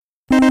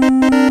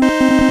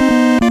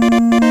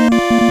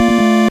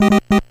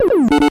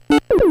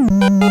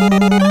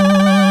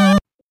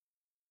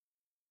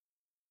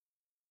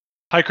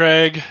Hi,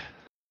 Craig.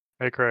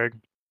 Hey, Craig.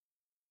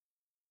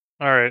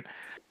 All right.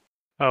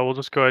 We'll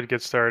just go ahead and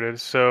get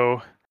started.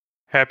 So,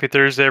 happy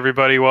Thursday,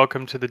 everybody.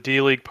 Welcome to the D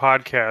League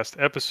Podcast,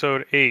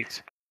 Episode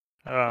 8.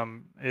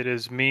 It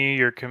is me,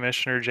 your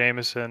Commissioner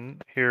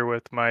Jameson, here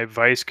with my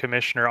Vice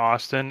Commissioner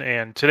Austin,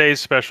 and today's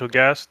special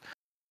guest,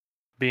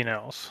 B.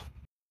 Nels.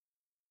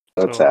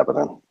 That's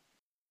happening.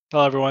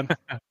 Hello, everyone.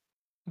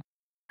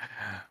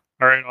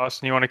 All right,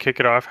 Austin, you want to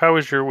kick it off? How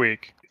was your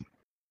week?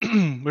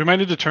 We might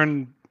need to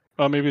turn.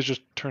 Well, maybe it's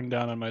just turned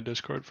down on my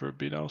Discord for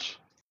BNels.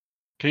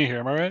 Can you hear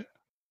him all right?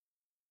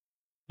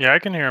 Yeah, I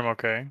can hear him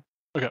okay.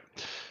 Okay.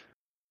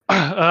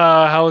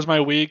 How was my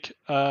week?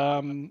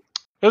 It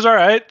was all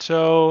right.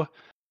 So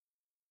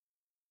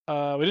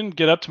we didn't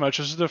get up too much.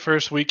 This is the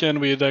first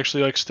weekend we had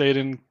actually stayed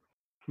in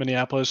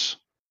Minneapolis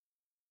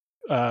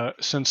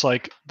since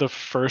the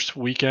first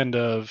weekend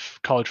of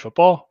college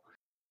football.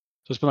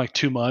 So it's been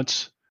 2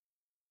 months.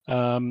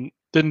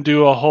 Didn't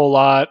do a whole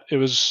lot. It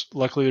was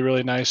luckily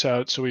really nice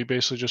out, so we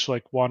basically just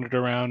wandered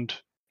around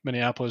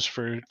Minneapolis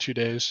for 2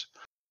 days,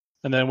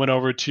 and then went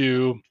over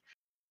to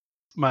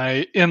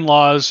my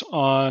in-laws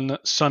on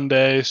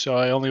Sunday. So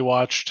I only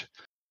watched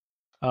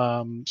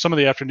some of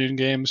the afternoon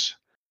games.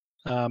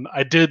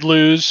 I did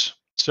lose,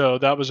 so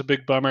that was a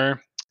big bummer.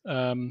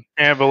 Can't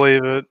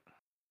believe it.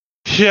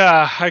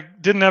 Yeah, I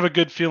didn't have a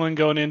good feeling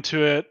going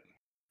into it.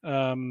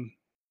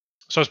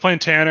 So I was playing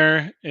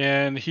Tanner,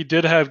 and he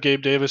did have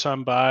Gabe Davis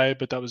on bye,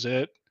 but that was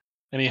it.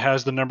 And he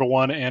has the number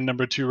 1 and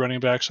number 2 running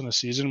backs on the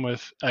season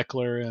with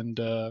Eckler and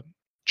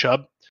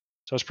Chubb.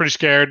 So I was pretty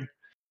scared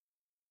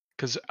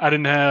because I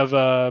didn't have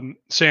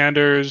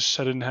Sanders,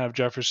 I didn't have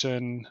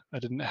Jefferson, I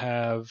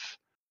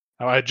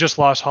had just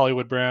lost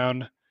Hollywood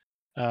Brown.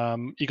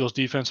 Eagles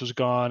defense was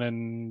gone,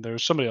 and there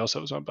was somebody else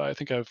that was on bye. I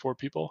think I have 4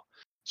 people.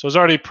 So it was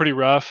already pretty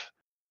rough.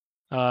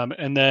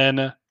 And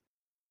then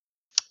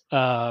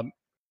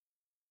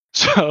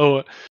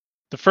so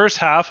the first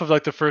half of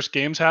the first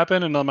games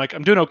happened, and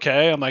I'm doing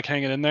okay. I'm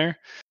hanging in there.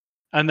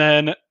 And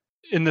then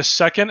in the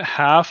second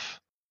half,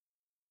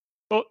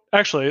 well,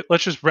 actually,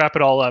 let's just wrap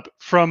it all up.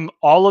 From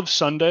all of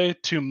Sunday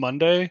to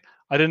Monday,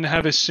 I didn't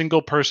have a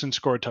single person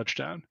score a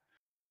touchdown.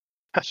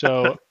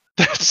 So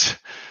it's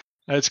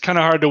kind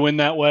of hard to win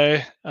that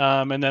way.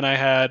 And then I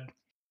had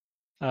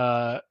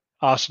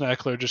Austin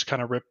Eckler just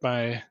kind of rip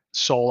my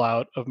soul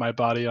out of my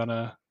body on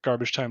a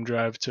garbage time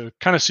drive to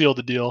kind of seal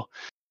the deal.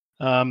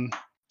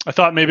 I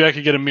thought maybe I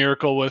could get a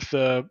miracle with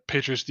the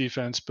Patriots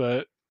defense,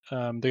 but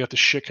they got the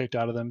shit kicked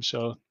out of them.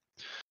 So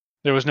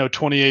there was no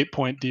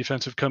 28-point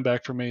defensive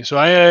comeback for me. So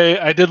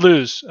I did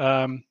lose.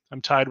 I'm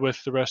tied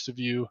with the rest of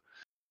you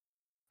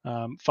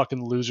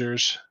fucking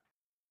losers.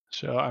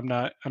 So I'm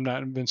not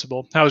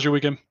invincible. How was your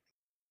weekend?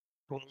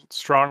 Well,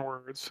 strong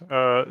words.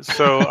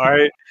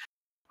 So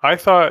I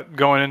thought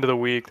going into the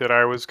week that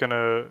I was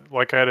gonna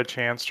I had a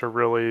chance to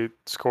really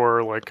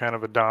score kind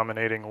of a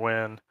dominating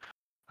win.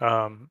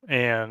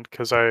 And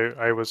because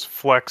I was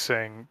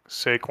flexing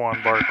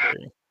Saquon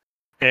Barkley,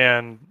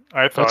 and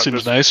I thought that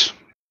seems nice.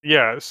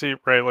 Yeah, see,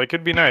 right,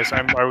 it'd be nice.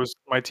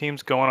 My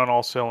team's going on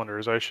all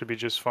cylinders. I should be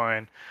just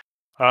fine.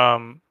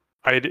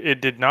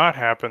 It did not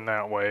happen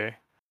that way.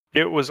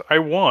 I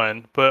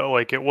won,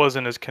 but it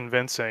wasn't as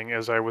convincing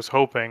as I was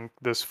hoping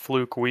this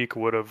fluke week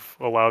would have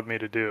allowed me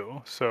to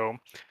do. So,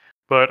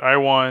 but I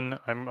won.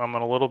 I'm on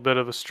a little bit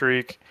of a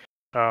streak.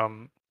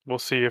 We'll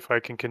see if I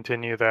can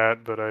continue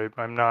that, but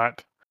I'm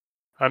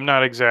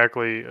not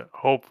exactly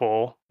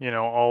hopeful.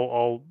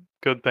 All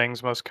good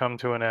things must come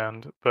to an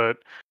end. But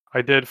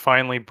I did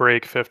finally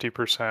break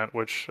 50%,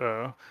 which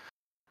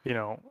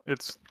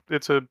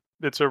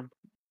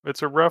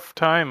it's a rough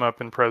time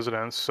up in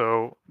Presidents.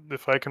 So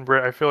if I can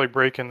I feel like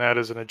breaking that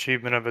is an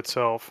achievement of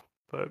itself.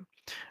 But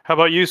how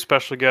about you,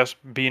 special guest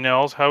B.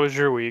 Nels? How was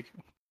your week?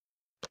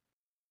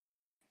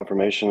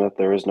 Confirmation that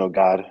there is no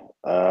God.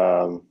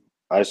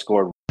 I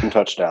scored 1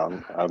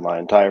 touchdown on my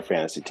entire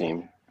fantasy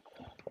team.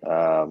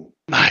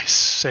 Nice,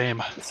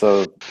 same.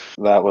 So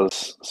that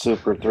was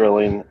super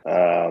thrilling.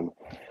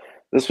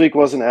 This week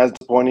wasn't as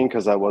disappointing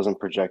because I wasn't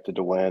projected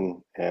to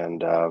win,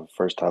 and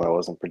first time I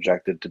wasn't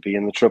projected to be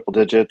in the triple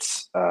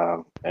digits.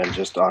 And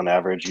just on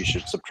average, you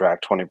should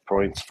subtract 20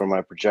 points from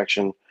my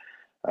projection.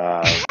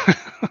 First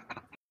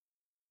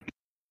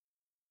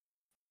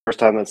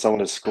time that someone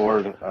has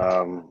scored,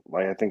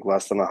 I think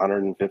less than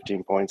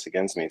 115 points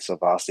against me. So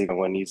Boss even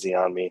went easy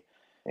on me,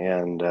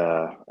 and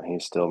he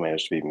still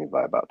managed to beat me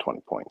by about 20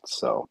 points.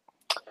 So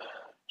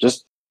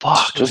just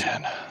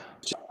man.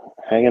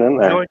 hanging in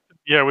there.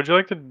 Would you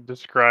like to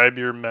describe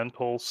your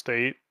mental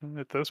state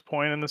at this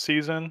point in the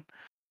season?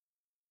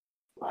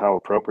 How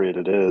appropriate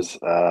it is.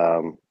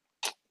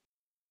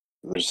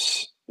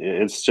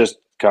 It's just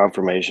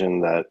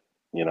confirmation that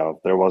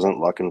there wasn't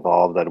luck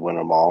involved. I'd win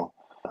them all.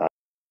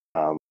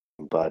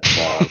 But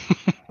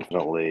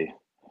definitely,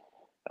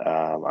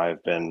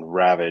 I've been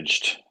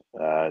ravaged.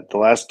 The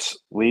last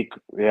week,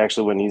 he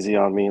actually went easy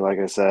on me, like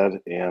I said,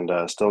 and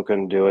still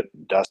couldn't do it.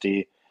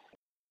 Dusty,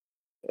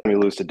 when you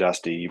lose to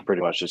Dusty, you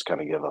pretty much just kind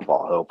of give up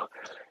all hope.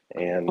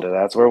 And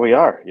that's where we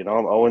are. I'm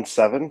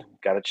 0-7.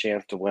 Got a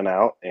chance to win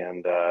out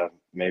and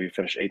maybe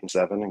finish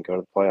 8-7 and go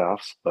to the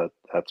playoffs, but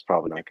that's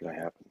probably not going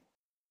to happen.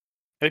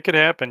 It could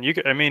happen.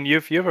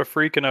 If you have a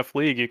freak enough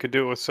league, you could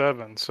do it with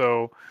 7.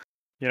 So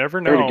you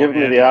never They're know. giving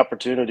me the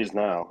opportunities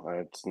now.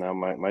 It's now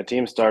my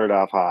team started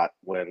off hot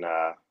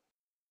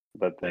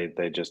but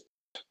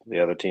the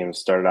other team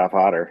started off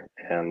hotter,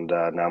 and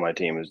now my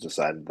team has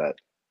decided that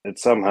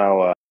it's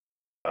somehow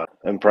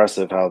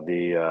impressive how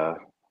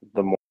the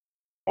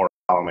more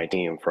on my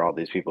team for all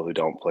these people who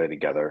don't play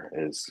together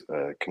is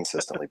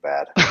consistently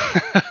bad.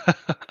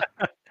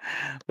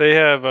 They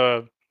have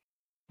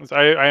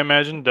I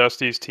imagine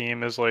Dusty's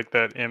team is like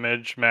that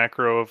image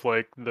macro of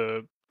like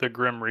the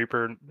Grim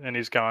Reaper, and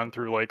he's gone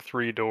through like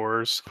 3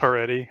 doors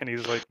already, and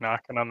he's like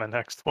knocking on the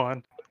next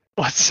one.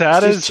 What's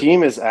sad His is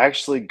team is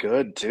actually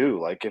good too.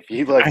 Like if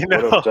he would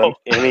have done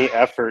any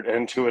effort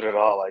into it at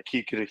all, like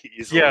he could have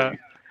easily.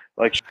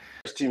 Like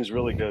his team's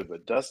really good,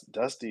 but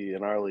Dusty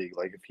in our league,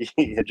 like if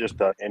he had just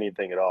done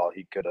anything at all,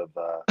 he could have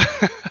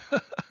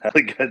had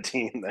a good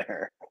team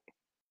there.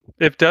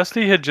 If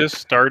Dusty had just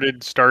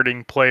started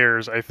starting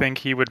players, I think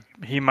he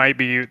might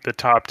be the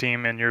top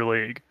team in your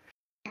league.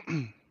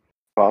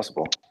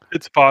 Possible.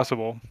 It's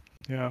possible.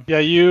 Yeah.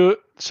 Yeah,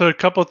 so a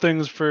couple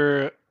things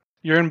you're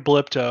in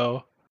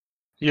Blipto.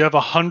 You have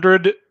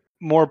 100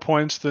 more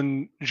points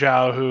than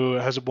Zhao, who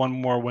has 1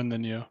 more win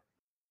than you.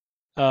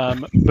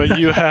 But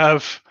you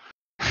have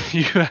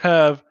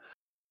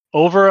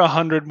over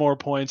 100 more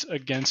points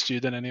against you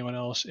than anyone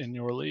else in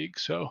your league.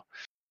 So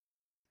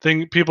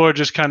people are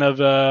just kind of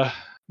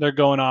they're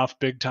going off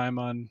big time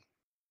on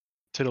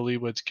Tito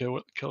Leewood's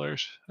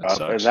killers. That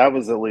sucks. And that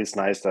was at least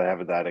nice to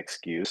have that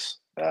excuse.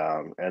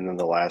 And then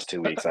the last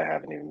 2 weeks, I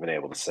haven't even been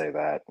able to say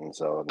that, and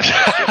so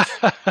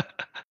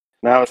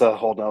now it's a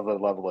whole nother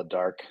level of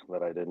dark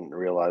that I didn't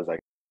realize I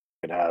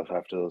could have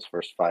after those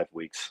first 5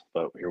 weeks.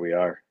 But here we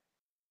are.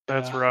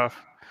 That's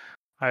rough.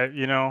 But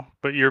you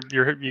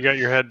got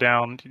your head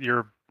down.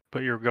 You're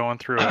going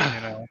through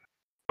it.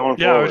 Going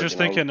yeah, forward, I was just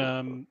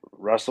thinking.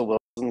 Russell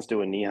Wilson's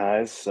doing knee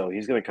highs, so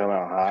he's going to come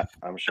out hot.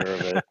 I'm sure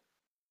of it.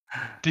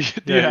 Do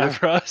you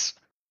have Russ?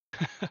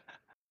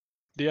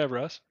 Do you have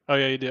Russ? Oh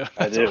yeah, you do.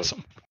 That's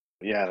awesome.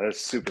 Yeah, that's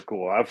super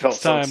cool. I felt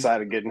so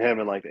excited getting him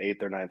in like the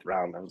 8th or 9th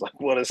round. I was like,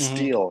 "What a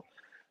steal!"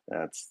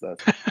 That's.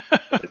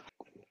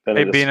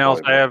 Hey,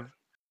 BNL,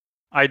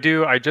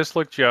 I just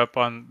looked you up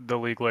on the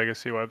League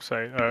Legacy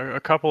website. A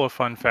couple of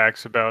fun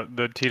facts about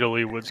the Tito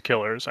Leewood's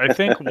Killers. I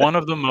think one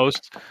of the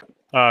most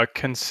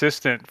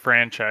consistent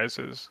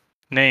franchises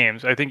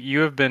names. I think you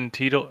have been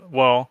Tito.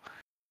 Well,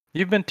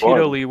 you've been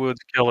Tito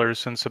Leewood's Killers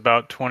since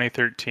about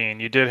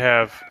 2013. You did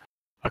have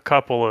a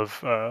couple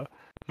of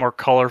more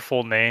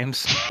colorful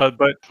names, but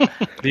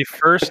the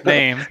first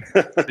name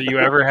that you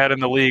ever had in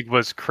the league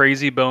was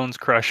Crazy Bones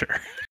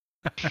Crusher.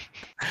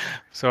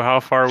 So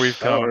how far we've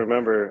come. I don't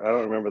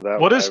remember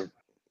that. What is?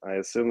 I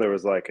assume there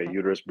was like a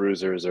Uterus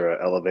Bruisers or an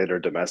Elevator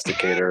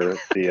Domesticator.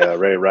 The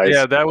Ray Rice.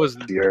 Yeah, that was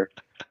year.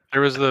 There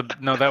was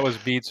that was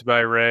Beats by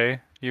Ray.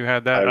 You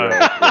had that.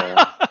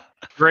 Yeah.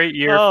 Great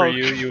year for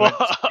you.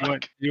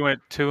 You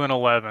went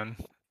 2-11.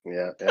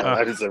 Yeah,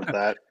 I deserve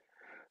that.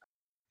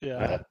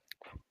 Yeah.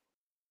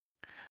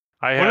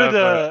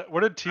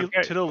 Where did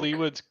Tito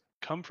Leewood's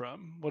come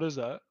from? What is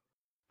that?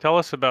 Tell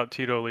us about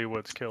Tito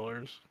Leewood's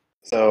Killers.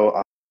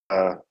 So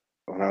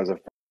when I was a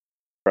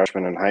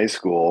freshman in high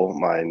school,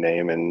 my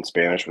name in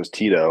Spanish was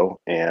Tito,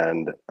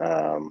 and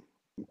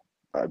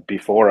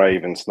before I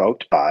even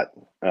smoked pot,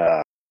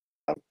 I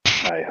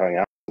hung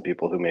out with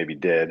people who maybe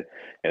did.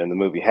 And in the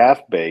movie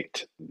Half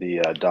Baked, the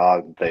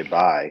dog they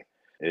buy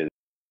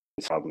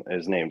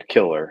is named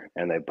Killer,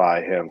 and they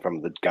buy him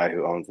from the guy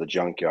who owns the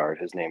junkyard.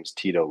 His name's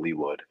Tito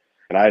Leewood,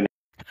 and I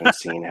hadn't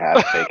seen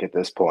Half Baked at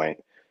this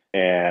point,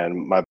 and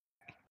my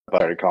buddy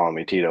started calling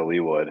me Tito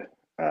Leewood,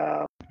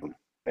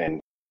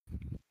 and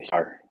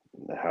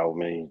how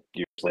many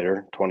years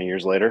later? 20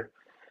 years later,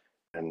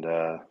 and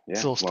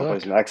still stuck.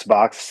 Plays an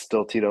Xbox,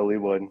 still Tito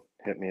Leewood.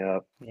 Hit me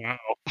up. Wow,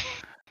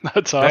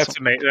 that's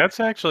awesome. That's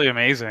actually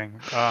amazing.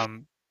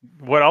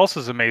 What else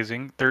is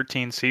amazing?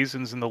 13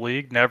 seasons in the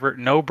league,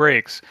 no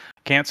breaks.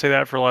 Can't say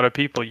that for a lot of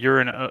people. You're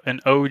an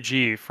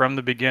OG from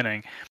the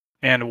beginning,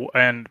 and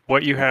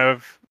what you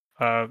have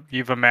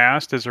you've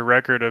amassed is a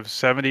record of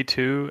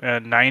 72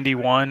 and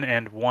 91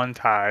 and 1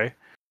 tie.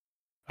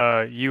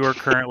 You are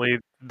currently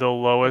the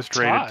lowest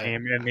rated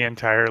team in the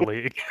entire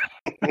league.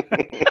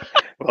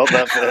 Well,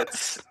 that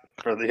fits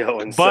for the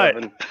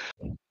 0-7.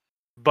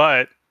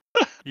 But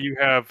you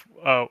have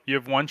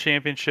 1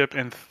 championship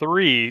and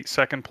 3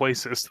 second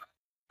places.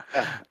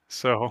 Yeah.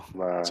 So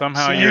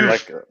somehow you're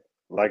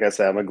like I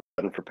said, I'm a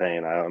glutton for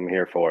pain. I'm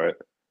here for it.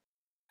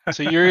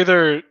 So you're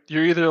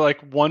either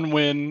like 1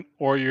 win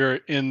or you're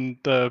in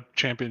the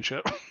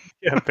championship.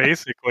 Yeah,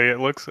 basically, it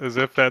looks as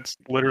if that's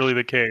literally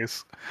the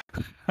case.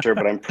 Sure,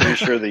 but I'm pretty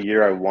sure the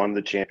year I won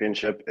the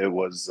championship, it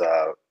was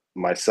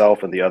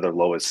myself and the other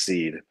lowest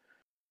seed.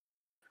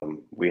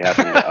 We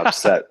happened to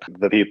upset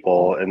the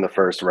people in the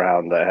first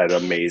round that had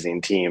amazing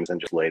teams and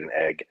just laid an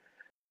egg.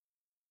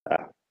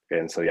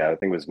 And so yeah, I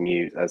think it was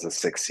me as a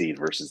 6th seed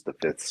versus the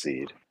 5th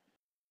seed.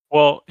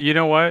 Well, you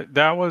know what?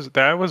 That was In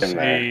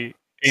there.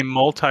 a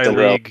multi-league.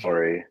 Cinderella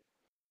story.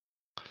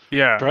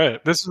 Yeah,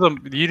 Right. this is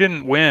you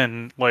didn't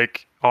win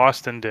like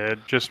Austin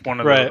did. Just one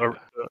of Right.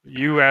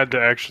 you had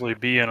to actually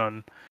be in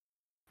on,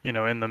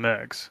 in the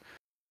mix.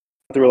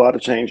 Through a lot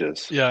of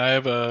changes. Yeah, I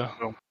have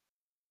a.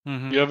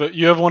 Mhm.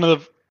 You have one of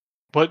the.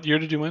 What year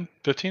did you win?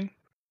 15.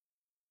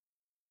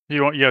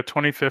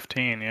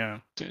 2015. Yeah.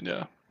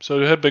 Yeah.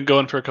 So it had been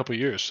going for a couple of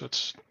years.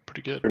 That's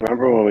pretty good.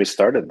 Remember when we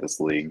started this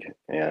league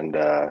and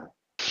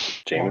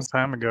James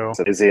Long time ago. It's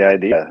a busy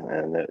idea,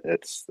 and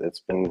it's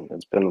been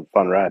a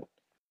fun ride.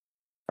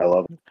 I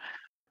love it.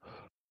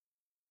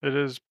 It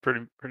is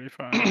pretty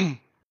fun.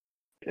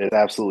 It's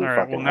absolutely All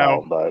right, fucking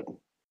well, hell, but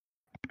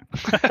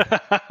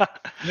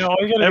all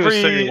you gotta do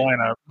is set your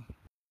lineup.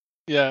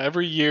 Yeah,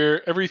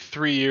 every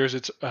 3 years,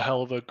 it's a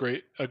hell of a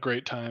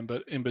great time,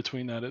 but in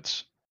between that,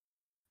 it's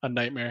a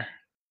nightmare.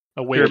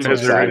 A Pure it's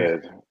misery.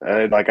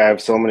 excited. Like I have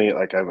so many.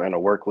 Like I'm in a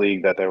work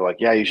league that they're like,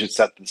 yeah, you should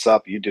set this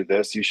up. You do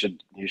this. You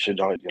should.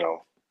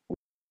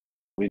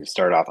 We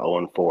start off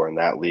 0-4 in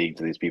that league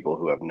to these people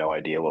who have no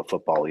idea what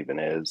football even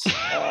is.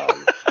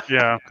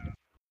 Yeah,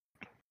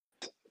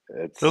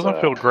 It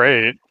doesn't feel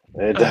great.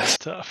 It That's does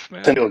tough,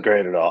 man. not feel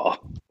great at all.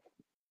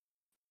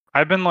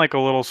 I've been like a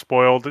little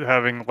spoiled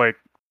having like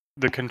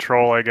the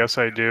control, I guess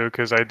I do,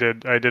 because I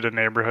did a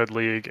neighborhood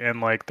league,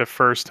 and like the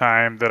first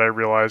time that I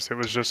realized it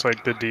was just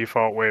like the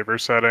default waiver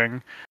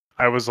setting,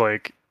 I was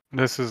like,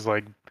 this is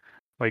like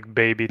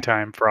baby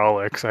time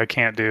frolics. I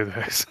can't do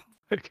this.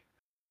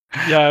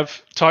 Yeah,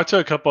 I've talked to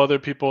a couple other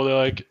people. They're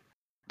like,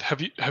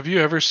 have you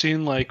ever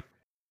seen like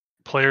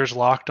players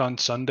locked on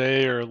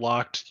Sunday or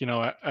locked,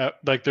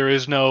 like there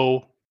is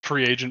no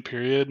free agent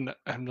period? And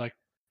I'm like,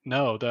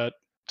 no, that's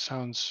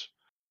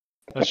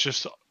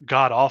just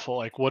god awful.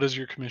 Like, what is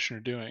your commissioner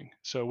doing?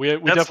 So we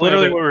That's definitely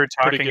literally have what we were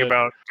pretty talking good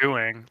about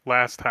doing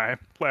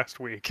last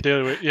week.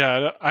 daily.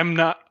 Yeah, I'm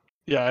not.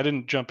 Yeah, I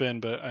didn't jump in,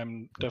 but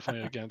I'm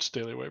definitely against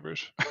daily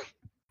waivers.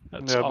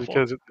 That's awful.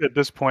 Because at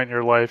this point in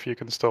your life, you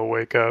can still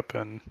wake up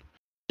and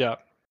yeah,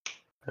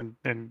 and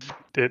it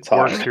It's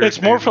works. hard. it's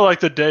more for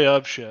like the day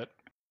of shit.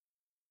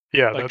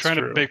 Yeah, Like that's trying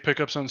true. to make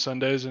pickups on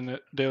Sundays and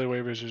daily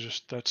waivers is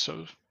just that's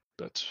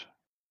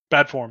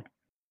bad form.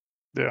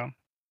 Yeah.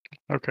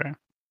 Okay.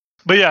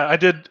 But yeah, I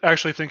did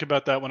actually think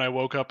about that when I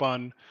woke up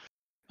on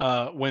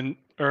I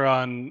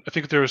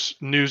think there was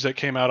news that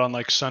came out on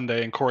like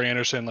Sunday, and Corey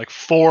Anderson, like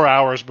 4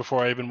 hours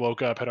before I even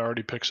woke up, had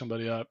already picked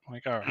somebody up. I'm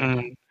like, all right.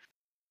 Mhm.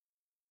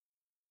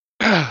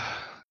 I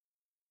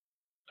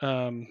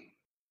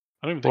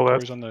don't even think Well,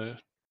 Corey's on the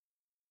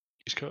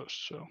East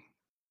Coast, so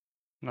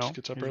No, just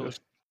gets up he's early.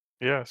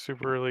 just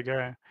super early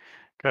guy.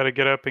 Got to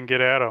get up and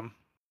get at him.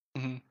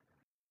 Mm-hmm.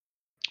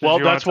 Well,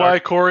 that's why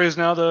Corey is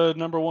now the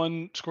number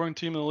one scoring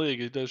team in the league.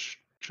 He does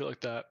shit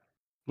like that.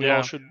 We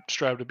all should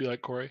strive to be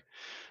like Corey.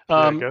 Yeah,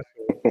 I guess.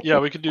 Yeah,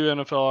 we could do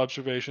NFL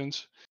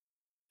observations.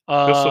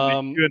 This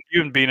will be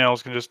you and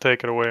B-Nails can just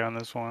take it away on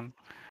this one.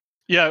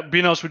 Yeah,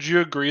 B-Nails, would you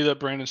agree that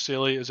Brandon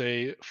Staley is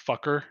a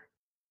fucker?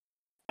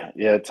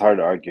 Yeah, it's hard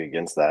to argue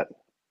against that.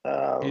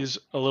 He's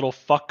a little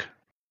fuck.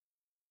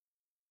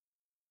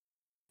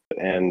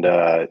 And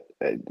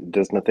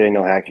does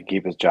Nathaniel Hackett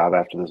keep his job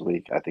after this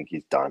week? I think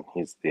he's done.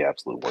 He's the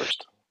absolute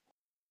worst.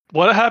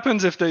 What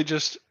happens if they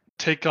just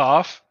take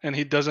off and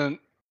he doesn't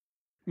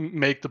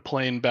make the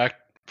plane back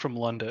from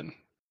London?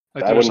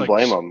 Like, I wouldn't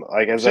blame him.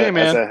 Like as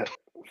a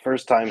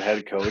first-time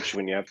head coach,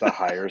 when you have to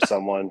hire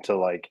someone to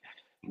like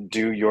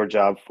do your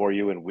job for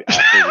you, and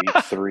after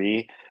week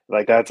 3,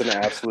 like that's an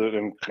absolute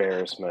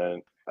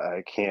embarrassment.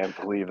 I can't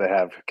believe they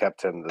have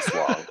kept him this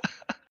long.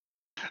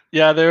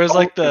 Yeah, there was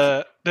like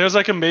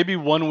a maybe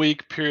 1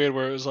 week period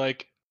where it was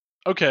like,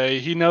 okay,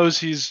 he knows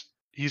he's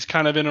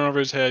kind of in over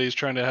his head. He's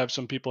trying to have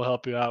some people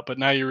help you out, but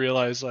now you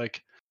realize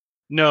like,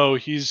 no,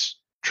 he's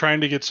trying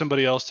to get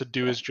somebody else to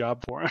do his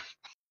job for him.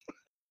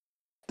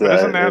 But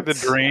isn't that the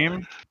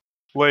dream?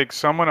 Like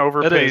someone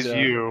overpays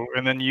you,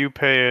 and then you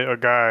pay a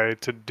guy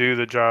to do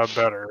the job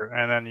better,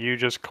 and then you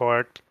just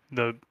collect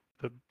the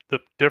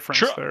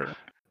difference there.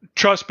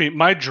 Trust me,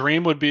 my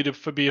dream would be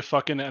to be a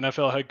fucking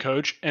NFL head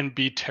coach and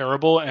be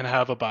terrible and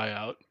have a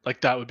buyout.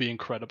 Like that would be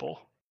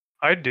incredible.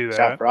 I'd do that.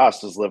 Scott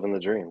Frost is living the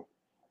dream.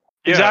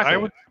 Yeah,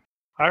 exactly.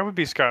 I would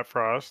be Scott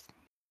Frost.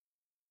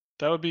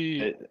 That would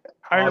be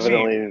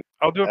evidently.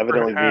 I'll do it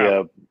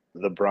evidently,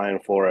 the Brian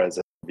Flores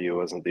interview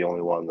wasn't the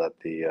only one that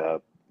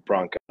the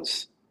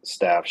Broncos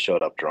staff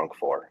showed up drunk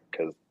for,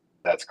 because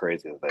that's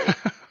crazy that they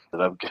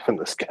ended up giving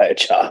this guy a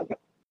job.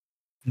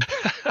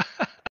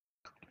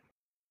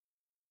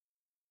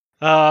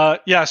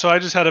 Yeah, so I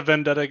just had a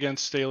vendetta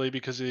against Staley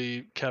because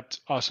he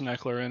kept Austin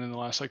Eckler in the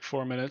last like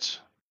 4 minutes.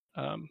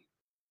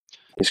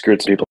 He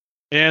screwed people.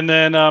 And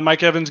then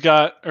Mike Williams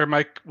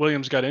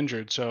got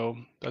injured, so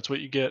that's what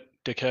you get,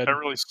 dickhead. That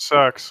really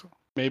sucks.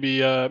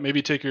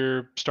 Maybe take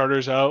your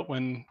starters out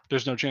when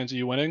there's no chance of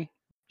you winning.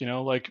 He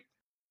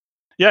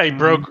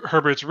broke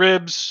Herbert's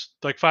ribs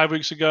like 5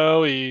 weeks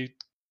ago. He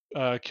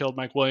killed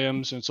Mike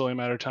Williams, and it's only a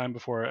matter of time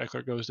before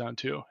Eckler goes down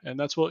too, and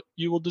that's what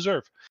you will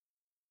deserve.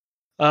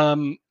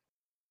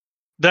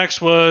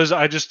 Next was,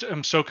 I just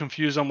am so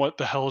confused on what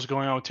the hell is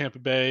going on with Tampa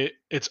Bay.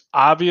 It's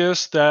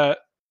obvious that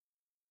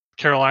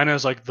Carolina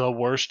is like the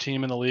worst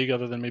team in the league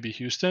other than maybe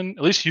Houston.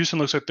 At least Houston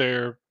looks like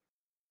they're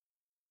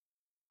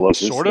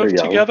sort of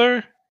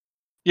together.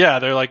 Yeah,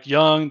 they're like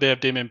young. They have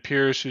Damian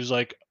Pierce, who's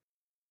like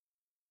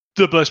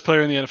the best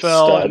player in the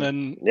NFL. Stud. And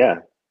then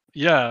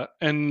yeah.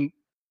 And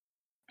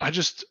I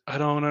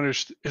don't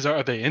understand.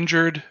 Are they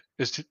injured?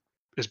 Is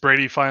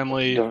Brady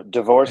finally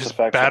divorce his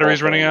affects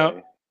batteries running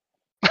out?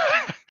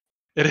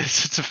 It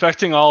is. It's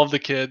affecting all of the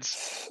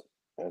kids.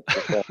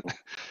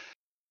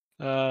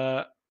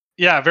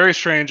 Yeah, very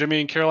strange. I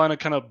mean, Carolina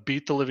kind of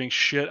beat the living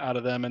shit out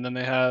of them, and then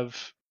they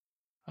have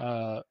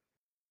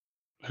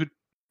who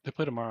they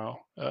play tomorrow?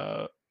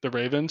 The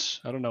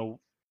Ravens. I don't know.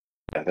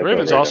 Yeah, the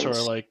Ravens also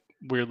are like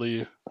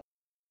weirdly.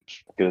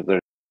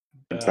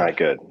 It's not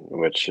good,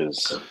 which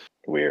is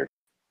weird.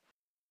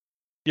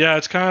 Yeah,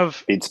 it's kind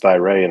of Beats by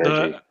Ray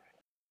energy.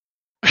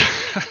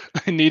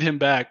 I need him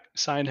back.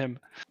 Sign him.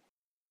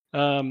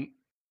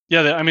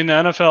 Yeah, I mean the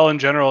NFL in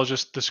general is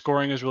just the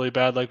scoring is really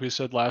bad, like we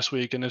said last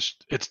week, and it's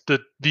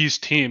these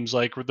teams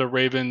like the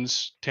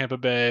Ravens, Tampa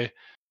Bay,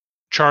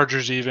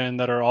 Chargers, even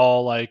that are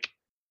all like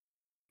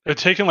they're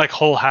taking like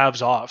whole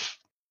halves off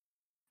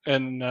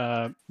and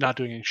not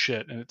doing any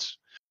shit, and it's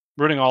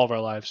ruining all of our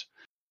lives.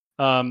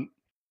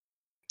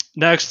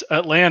 Next,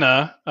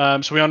 Atlanta.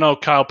 So we all know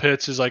Kyle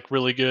Pitts is like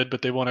really good,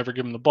 but they won't ever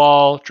give him the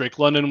ball. Drake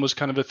London was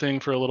kind of a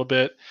thing for a little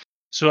bit.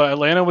 So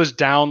Atlanta was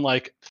down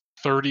like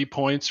 30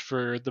 points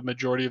for the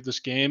majority of this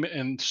game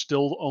and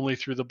still only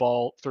threw the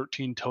ball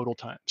 13 total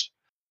times.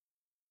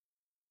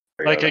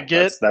 Like I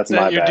get that's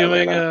that you're bad,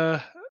 doing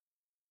Atlanta.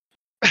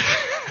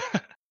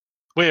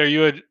 Wait, are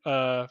you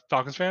a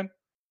Falcons fan?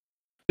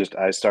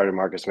 I started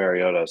Marcus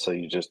Mariota, so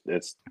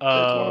it's one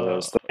of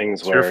those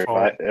things where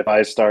if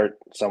I start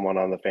someone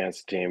on the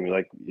fantasy team,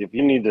 like if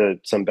you need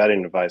some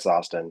betting advice,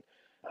 Austin,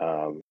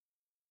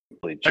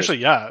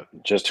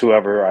 just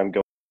whoever I'm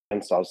going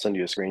against, I'll send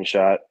you a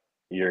screenshot.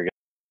 You're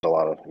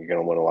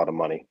gonna win a lot of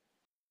money.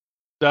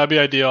 That'd be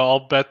ideal.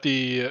 I'll bet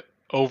the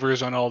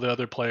overs on all the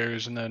other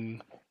players and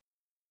then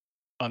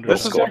under.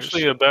 This is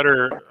actually a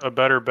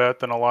better bet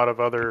than a lot of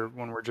other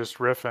when we're just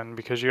riffing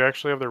because you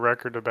actually have the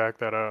record to back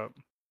that up.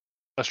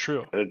 That's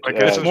true. Like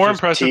it's more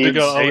impressive to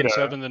go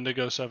 0-7 than to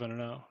go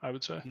 7-0. I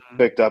would say.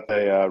 Picked up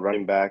a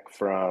running back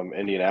from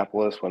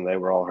Indianapolis when they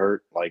were all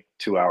hurt, like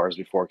 2 hours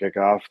before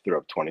kickoff. Threw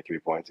up 23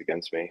 points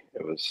against me.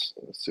 It was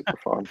super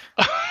fun.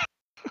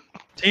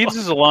 Teeds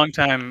is a long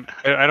time.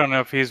 I don't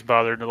know if he's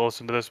bothered to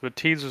listen to this, but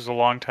Teeds was a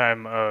long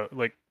time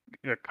like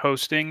a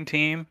hosting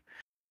team.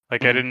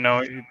 Like I didn't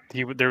know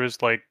there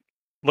was like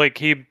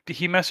he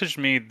messaged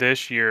me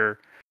this year,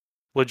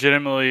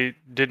 legitimately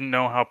didn't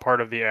know how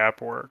part of the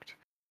app worked.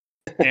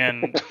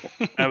 And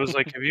I was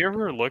like, have you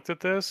ever looked at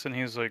this? And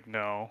he's like,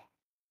 no.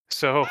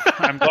 So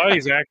I'm glad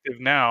he's active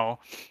now.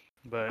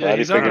 But yeah,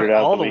 he's on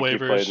all the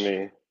waivers.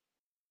 Me.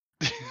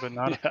 But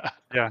not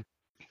now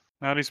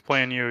that he's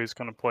playing you, he's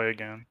gonna play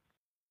again.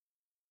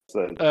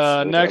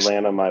 Next,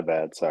 Atlanta, my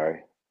bad.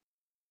 Sorry.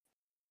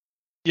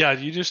 Yeah,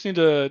 you just need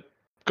to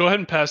go ahead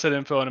and pass that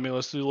info on to me.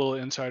 Let's do a little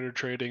insider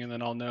trading, and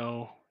then I'll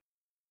know.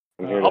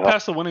 I'll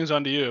pass the winnings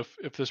on to you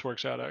if this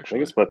works out. Actually,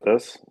 we can split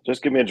this.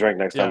 Just give me a drink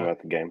next time we're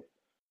at the game.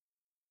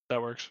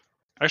 That works.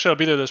 Actually, I'll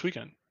be there this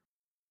weekend.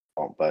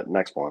 Oh, but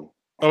next one.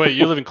 Oh wait,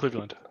 you live in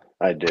Cleveland.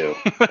 I do,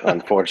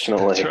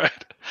 unfortunately. That's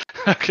right.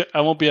 Okay, I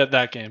won't be at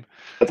that game.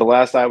 At the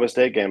last Iowa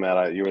State game,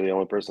 you were the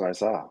only person I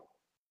saw.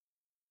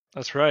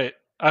 That's right.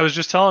 I was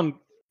just telling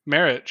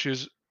Merritt, she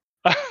was.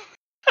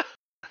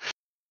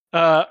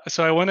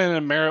 So I went in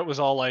and Merritt was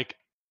all like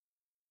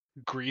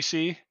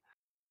greasy,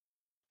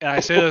 and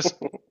I say this: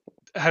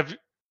 have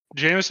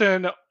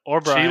Jameson or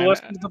Brian? She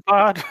listens to the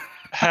pod.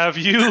 Have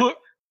you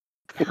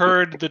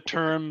heard the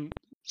term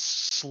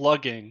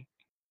slugging?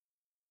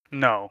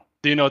 No.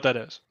 Do you know what that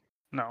is?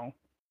 No.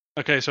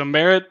 Okay, so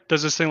Merritt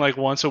does this thing like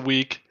once a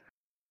week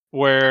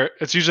where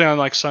it's usually on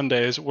like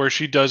Sundays where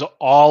she does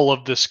all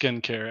of the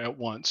skincare at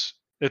once.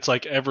 It's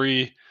like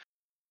every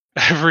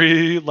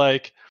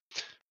like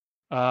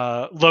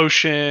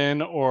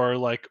lotion or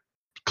like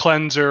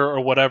cleanser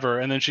or whatever,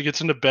 and then she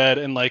gets into bed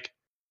and like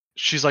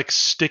she's like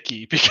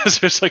sticky because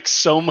there's like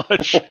so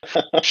much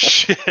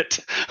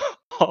shit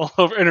all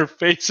over, and her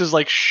face is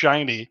like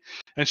shiny,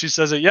 and she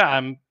says it. Yeah,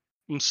 I'm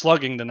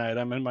slugging tonight.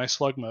 I'm in my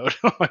slug mode.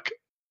 I'm like,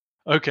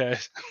 okay.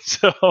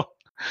 So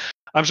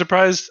I'm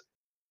surprised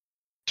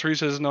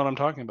Teresa doesn't know what I'm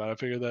talking about. I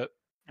figured that.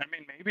 I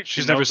mean, maybe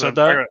she's never said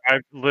that.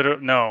 I've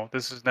literally no.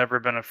 This has never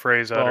been a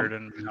phrase uttered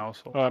in my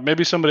household.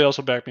 Maybe somebody else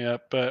will back me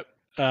up. But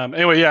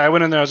anyway, yeah, I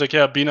went in there. I was like,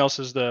 yeah, B. Nels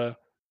is the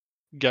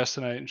guest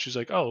tonight, and she's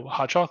like, oh,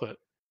 hot chocolate.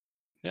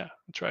 Yeah,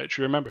 that's right.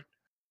 She remembered.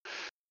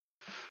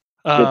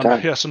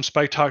 Yeah, some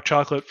spiked hot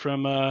chocolate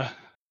from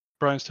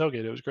Brian's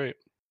tailgate. It was great.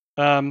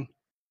 Dan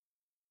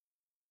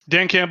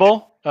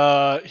Campbell,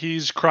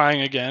 he's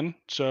crying again.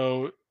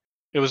 So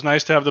it was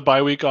nice to have the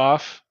bye week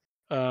off,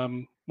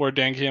 where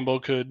Dan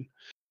Campbell could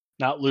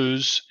not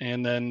lose,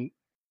 and then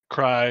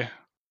cry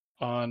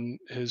on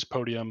his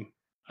podium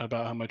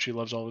about how much he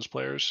loves all his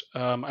players.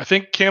 I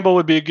think Campbell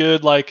would be a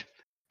good like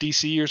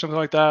DC or something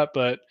like that,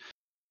 but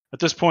at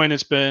this point,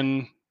 it's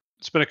been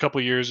a couple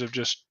years of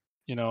just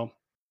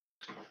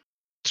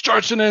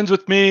starts and ends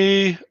with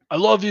me. I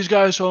love these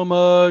guys so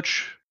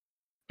much,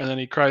 and then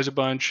he cries a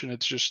bunch, and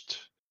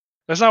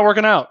that's not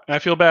working out. And I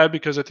feel bad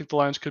because I think the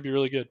Lions could be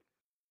really good.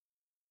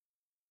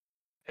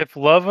 If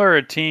love or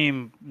a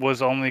team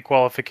was only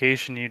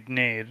qualification you'd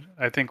need,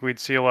 I think we'd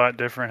see a lot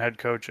different head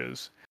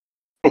coaches.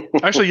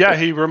 Actually, yeah,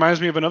 he reminds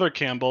me of another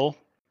Campbell,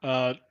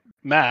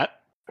 Matt,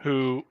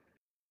 who,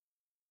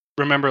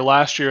 remember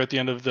last year at the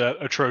end of that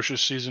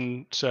atrocious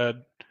season,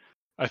 said,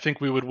 I think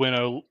we would win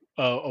a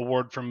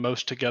award for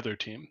most together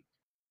team.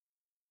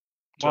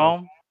 So,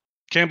 Well,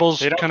 Campbell's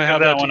they don't kind of give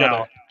have that that one together.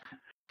 out.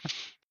 Missing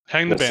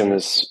Hang the banner.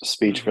 his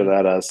speech for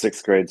that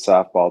 6th grade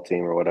softball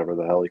team or whatever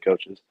the hell he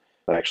coaches.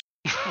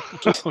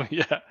 Actually,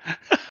 Yeah.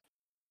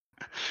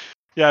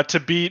 Yeah, to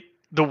beat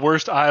the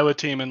worst Iowa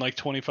team in like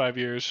 25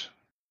 years.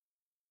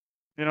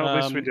 At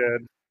least we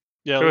did.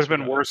 Yeah, It at would least have we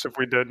been got worse if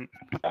we didn't.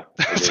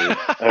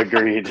 yeah,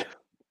 agreed.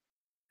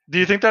 Do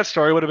you think that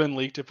story would have been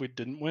leaked if we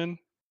didn't win?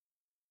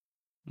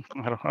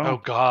 I don't know. Oh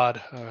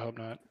God, I hope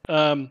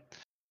not.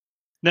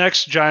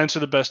 Next, Giants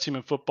are the best team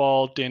in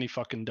football. Danny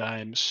fucking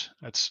Dimes.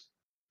 That's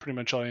pretty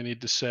much all you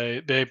need to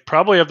say. They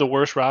probably have the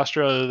worst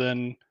roster,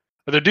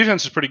 but their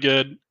defense is pretty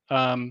good.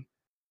 And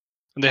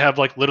they have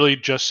like literally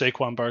just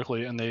Saquon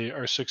Barkley, and they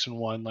are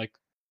 6-1. Like,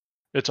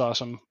 it's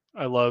awesome.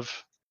 I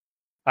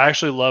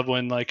actually love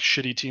when like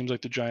shitty teams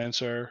like the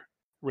Giants are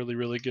really,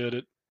 really good.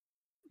 It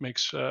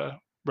makes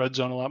red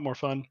zone a lot more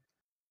fun.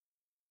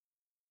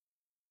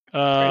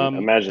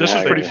 Imagine this is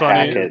having pretty to funny.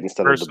 hack it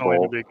instead of the Personally, to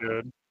bowl. be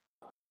good.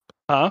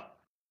 Huh?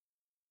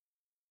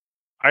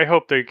 I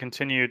hope they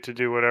continue to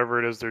do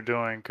whatever it is they're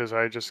doing because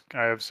I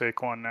have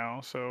Saquon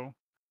now, so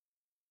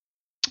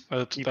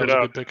That Keep was it a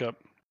up. good pickup.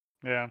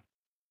 yeah,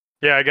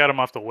 I got him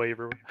off the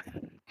waiver.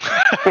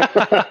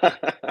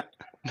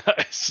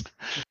 Nice.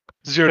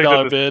 Picked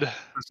 $0 up bid.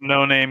 This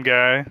no-name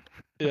guy.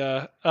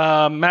 Yeah.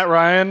 Matt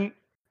Ryan,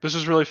 this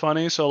is really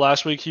funny. So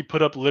last week he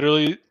put up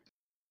literally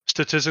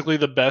statistically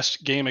the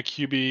best game a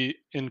QB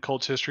in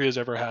Colts history has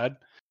ever had.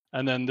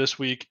 And then this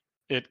week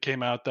it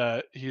came out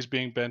that he's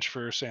being benched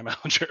for Sam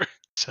Ehlinger.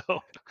 So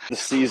the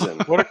season.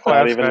 What a Not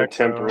class even a act,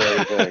 though.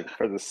 temporary thing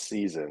for the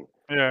season.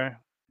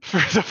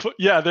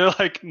 Yeah, they're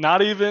like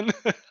not even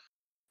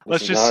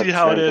let's is just not see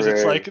how it is.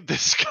 It's temporary. like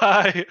this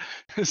guy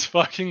is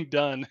fucking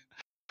done.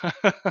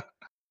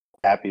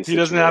 Happy He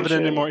doesn't have it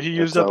situation. anymore. He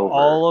used It's up over.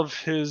 all of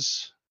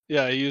his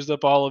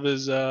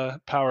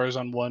powers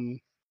on one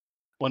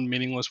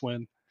meaningless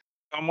win.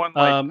 someone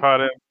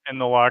caught him in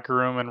the locker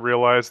room and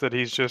realized that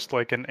he's just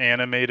like an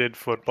animated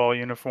football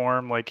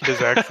uniform. Like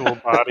his actual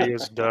body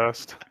is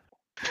dust.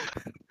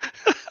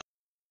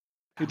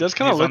 He does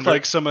kind of He's look under-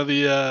 like some of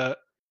the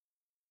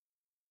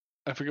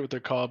I forget what they're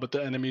called, but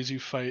the enemies you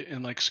fight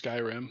in like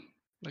Skyrim,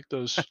 like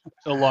those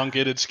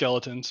elongated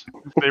skeletons.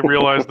 They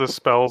realize the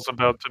spell's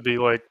about to be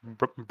like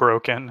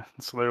broken,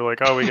 so they're like,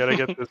 "Oh, we gotta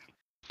get this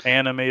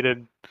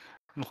animated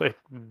like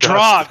dust."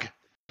 Drog.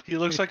 He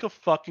looks like a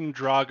fucking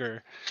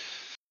Drogger.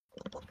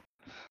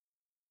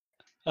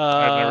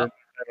 I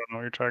don't know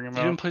what you're talking about.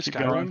 You didn't play Keep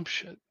Skyrim? going.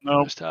 Shit.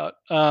 Nope. Missed out.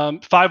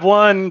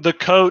 5-1, the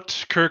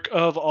GOAT, Kirk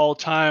of all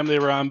time. They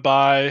were on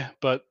bye,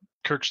 but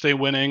Kirk stayed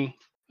winning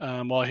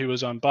while he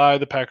was on bye.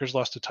 The Packers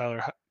lost to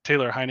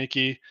Taylor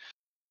Heineke.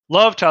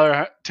 Love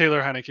Taylor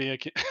Heineke. I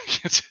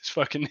can't say his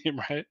fucking name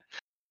right.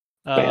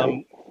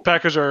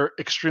 Packers are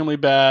extremely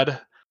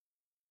bad,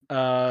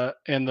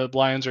 and the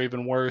Lions are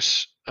even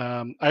worse.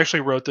 I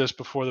actually wrote this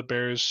before the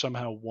Bears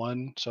somehow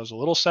won, so I was a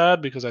little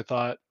sad because I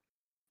thought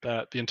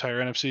that the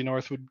entire NFC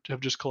North would have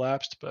just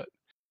collapsed. But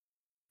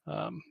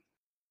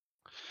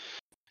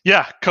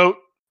yeah,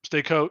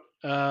 stay coat.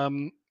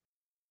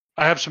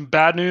 I have some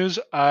bad news.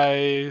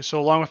 So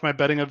along with my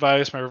betting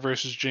advice, my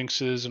reverses,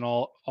 jinxes, and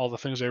all the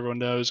things everyone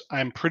knows,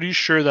 I'm pretty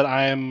sure that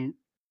I am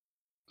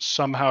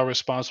somehow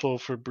responsible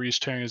for Brees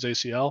tearing his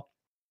ACL.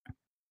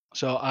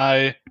 So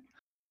I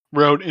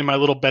wrote in my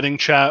little betting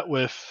chat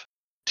with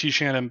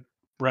T-Shan and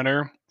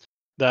Renner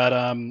that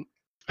I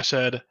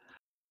said,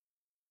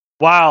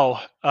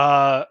 wow,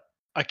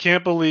 I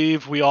can't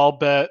believe we all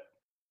bet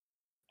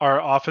our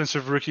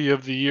offensive rookie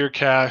of the year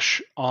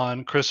cash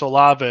on Chris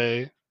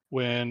Olave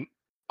when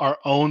our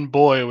own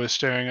boy was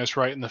staring us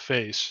right in the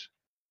face.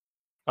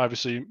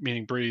 Obviously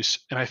meaning Brees.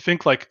 And I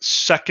think like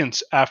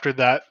seconds after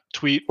that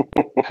tweet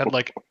had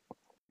like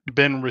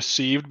been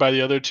received by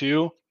the other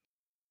two,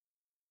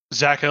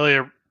 Zach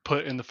Elliott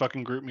put in the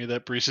fucking group me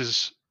that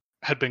Brees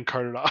had been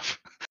carted off.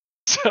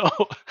 So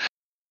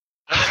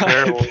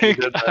I think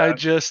I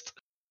just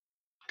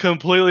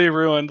completely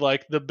ruined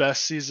like the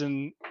best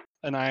season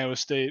an Iowa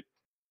State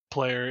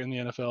player in the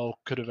NFL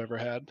could have ever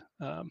had.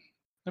 I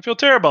feel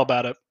terrible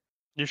about it.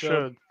 You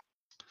should.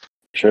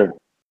 Sure.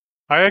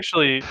 I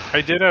actually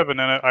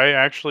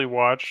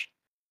watched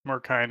more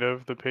kind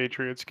of the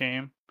Patriots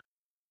game.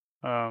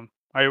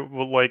 I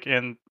will like,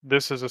 and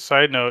this is a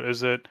side note, is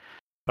that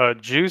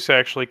Juice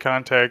actually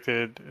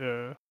contacted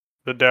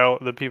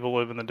the people who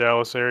live in the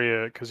Dallas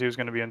area because he was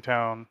going to be in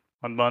town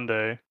on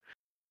Monday,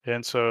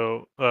 and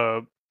so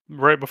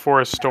right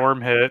before a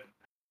storm hit,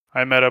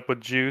 I met up with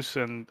Juice,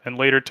 and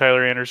later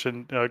Tyler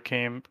Anderson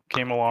came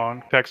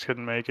along. Tex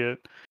couldn't make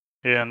it,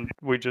 and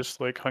we just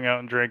like hung out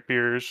and drank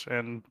beers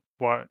and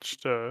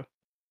watched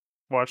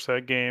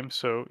that game.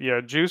 So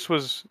yeah, Juice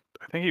was.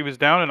 I think he was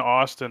down in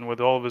Austin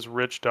with all of his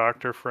rich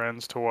doctor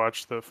friends to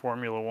watch the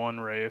Formula One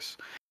race,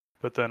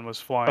 but then was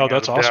flying out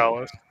that's of awesome.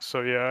 Dallas.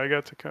 So yeah, I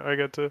got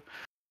to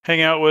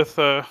hang out with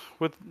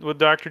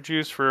Dr.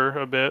 Juice for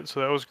a bit. So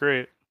that was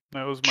great.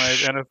 That was my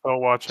NFL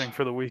watching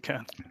for the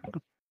weekend.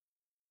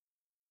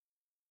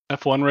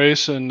 F1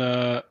 race and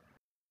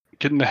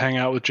getting to hang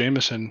out with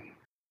Jameson.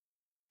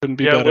 Couldn't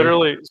be better.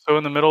 Literally. So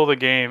in the middle of the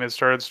game, it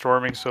started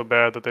storming so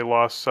bad that they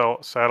lost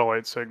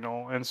satellite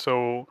signal, and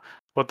so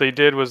what they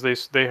did was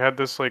they had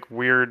this like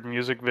weird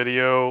music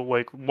video.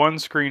 Like one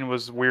screen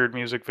was weird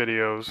music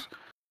videos,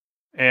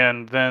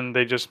 and then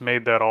they just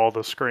made that all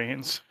the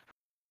screens.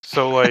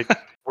 So like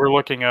we're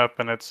looking up,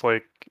 and it's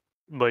like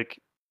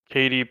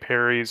Katy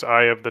Perry's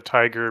 "Eye of the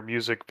Tiger"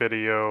 music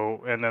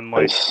video, and then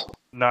like Nice.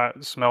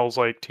 not Smells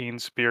Like Teen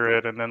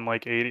Spirit, and then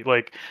like 80,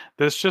 like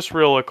this just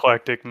real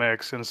eclectic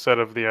mix instead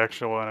of the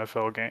actual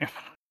NFL game.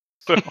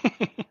 So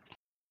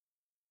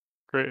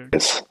great,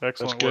 Yes. excellent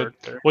That's good.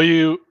 work there. Well,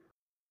 you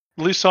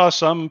at least saw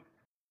some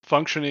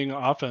functioning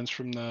offense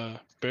from the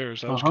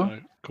Bears. That was kind of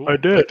cool. I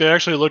did. Like, they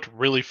actually looked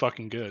really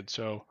fucking good.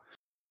 So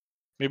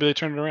maybe they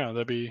turned it around.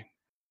 That'd be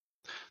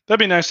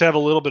nice to have a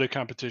little bit of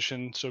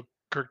competition, so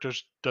Kirk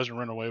just doesn't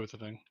run away with the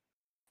thing.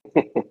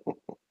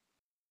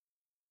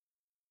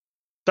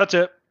 That's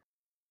it.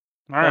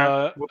 All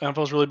right.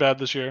 NFL's really bad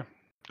this year.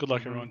 Good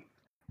luck, everyone.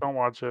 Don't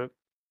watch it.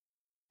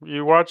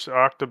 You watch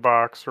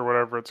Octobox or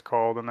whatever it's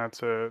called, and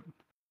that's it.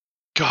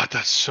 God,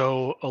 that's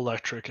so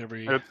electric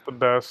every. It's the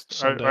best.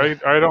 Sunday.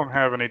 I don't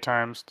have any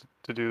times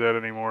to do that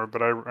anymore,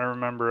 but I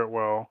remember it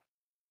well.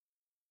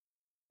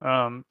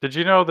 Did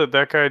you know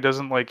that guy he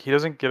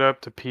doesn't get up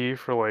to pee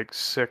for like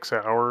 6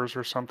 hours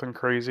or something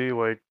crazy?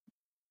 Like,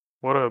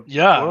 what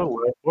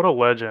a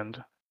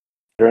legend.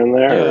 You're in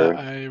there. Yeah, or-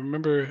 I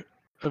remember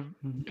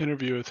an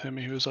interview with him.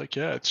 He was like,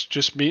 "Yeah, it's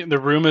just me. The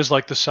room is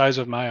like the size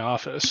of my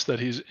office that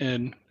he's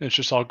in. It's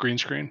just all green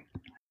screen."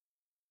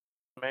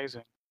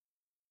 Amazing.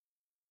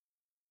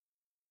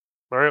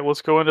 All right,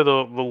 let's go into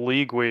the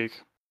league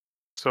week.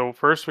 So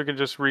first, we can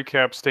just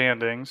recap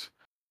standings.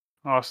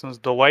 Austin's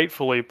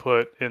delightfully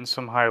put in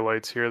some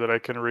highlights here that I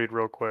can read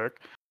real quick.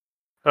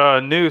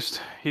 Noost,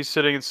 he's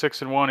sitting at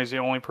 6-1. He's the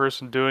only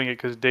person doing it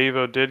because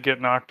Davo did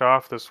get knocked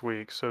off this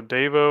week. So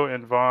Davo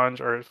and Vange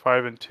are at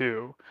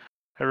 5-2.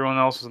 Everyone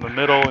else is in the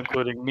middle,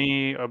 including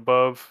me,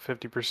 above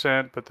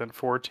 50%. But then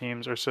 4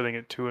 teams are sitting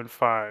at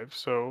 2-5.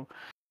 So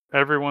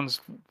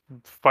everyone's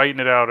fighting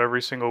it out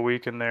every single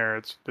week in there.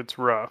 It's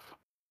rough.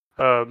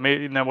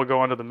 And then we'll go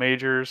on to the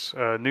majors.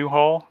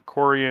 Newhall,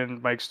 Corey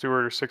and Mike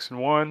Stewart are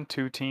 6-1.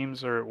 2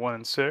 teams are at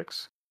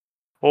 1-6.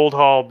 Old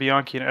Hall,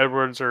 Bianchi and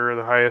Edwards are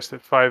the highest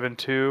at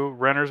 5-2.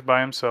 Renner's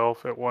by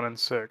himself at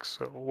 1-6.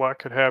 So a lot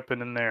could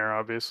happen in there,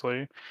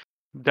 obviously.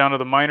 Down to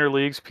the minor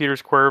leagues,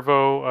 Peters,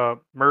 Cuervo,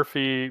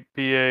 Murphy,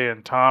 BA,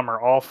 and Tom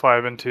are all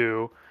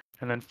 5-2.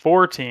 And then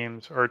 4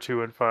 teams are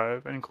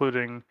 2-5,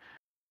 including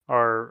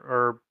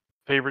our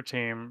favorite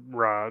team,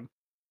 Rod.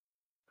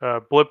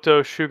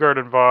 Blipto, Shugart,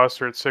 and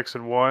Voss are at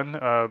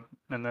 6-1.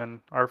 And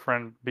then our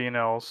friend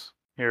B&L's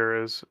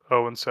here is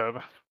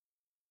 0-7.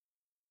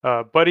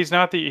 But he's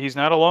not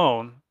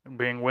alone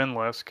being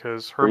winless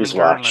because Herman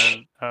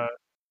German.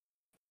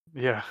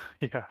 Yeah.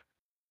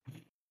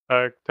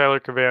 Tyler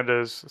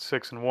Cavanda is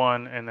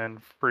 6-1, and then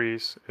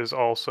Freese is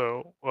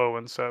also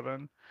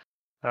 0-7.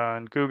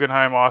 And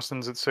Guggenheim,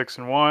 Austin's at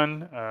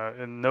 6-1,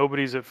 and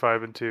nobody's at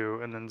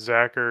 5-2. And then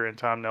Zacher and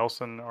Tom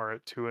Nelson are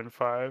at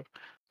 2-5.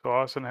 So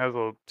Austin has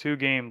a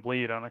 2-game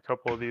lead on a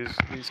couple of these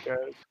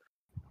guys.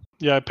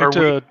 Yeah, I picked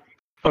a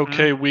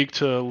okay week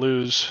to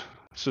lose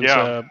since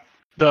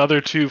the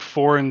other 2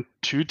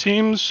 4-2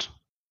 teams.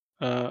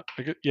 They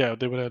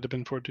would have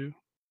been 4-2.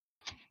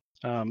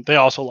 They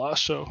also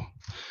lost, so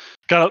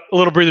got a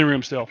little breathing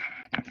room still.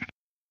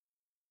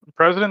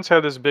 Presidents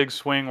had this big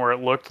swing where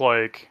it looked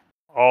like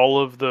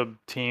all of the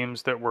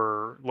teams that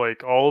were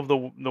like all of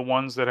the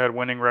ones that had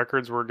winning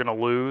records were going to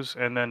lose,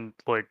 and then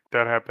like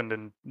that happened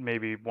in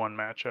maybe one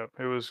matchup.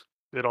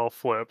 It all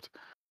flipped.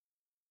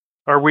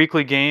 Our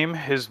weekly game,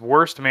 his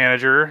worst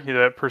manager,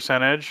 that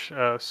percentage.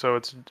 So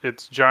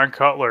it's John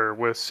Cutler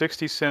with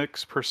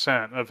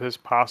 66% of his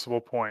possible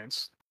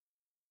points.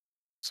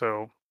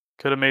 So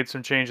could have made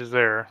some changes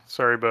there.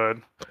 Sorry,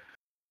 bud.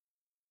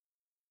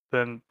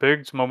 Then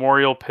Big's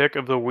Memorial Pick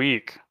of the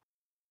Week.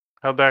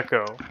 How'd that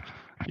go?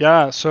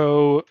 Yeah,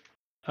 so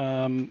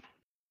who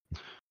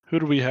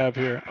do we have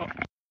here? Oh.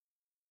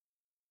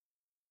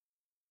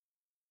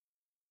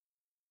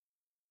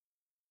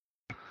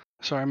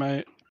 Sorry,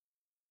 my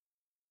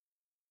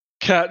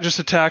cat just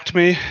attacked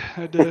me. I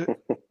had to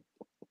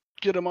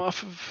get him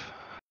off of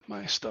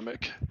my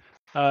stomach.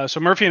 So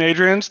Murphy and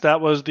Adrian's, that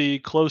was the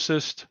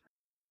closest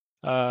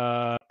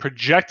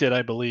projected,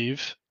 I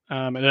believe.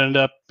 It ended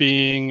up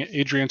being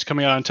Adrian's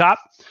coming out on top.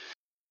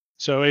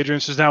 So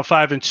Adrian's is now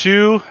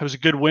 5-2. It was a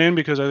good win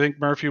because I think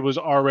Murphy was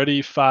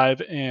already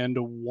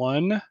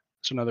 5-1.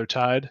 So another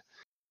tied.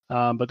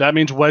 But that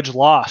means Wedge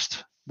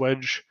lost.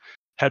 Wedge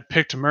had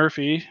picked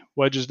Murphy.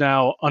 Wedge is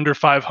now under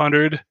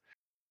 500.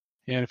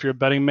 And if you're a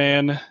betting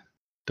man,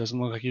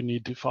 doesn't look like you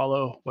need to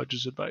follow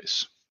Wedge's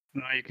advice.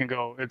 No, you can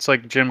go. It's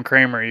like Jim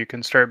Cramer. You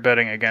can start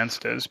betting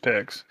against his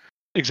picks.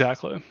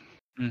 Exactly.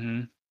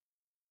 Mm-hmm.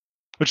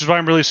 Which is why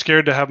I'm really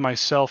scared to have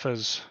myself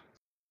as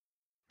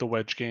the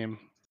Wedge game.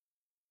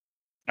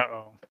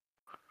 Uh-oh.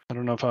 I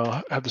don't know if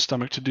I'll have the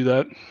stomach to do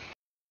that.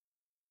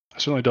 I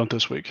certainly don't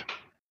this week.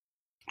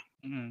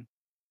 Mm.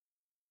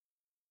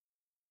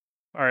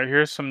 All right,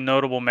 here's some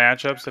notable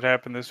matchups that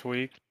happened this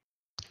week.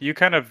 You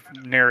kind of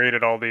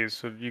narrated all these,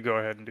 so you go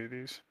ahead and do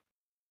these.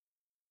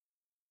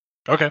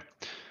 Okay.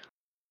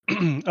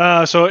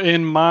 So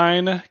in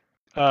mine,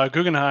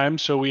 Guggenheim,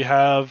 so we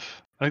have,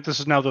 I think this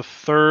is now the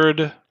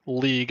third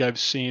league I've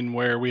seen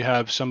where we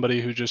have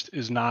somebody who just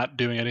is not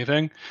doing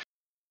anything.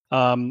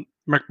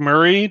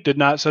 McMurray did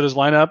not set his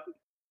lineup,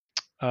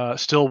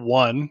 still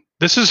won.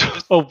 This is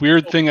a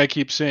weird thing I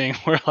keep seeing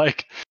where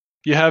like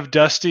you have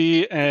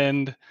Dusty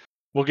and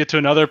we'll get to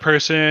another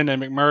person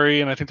and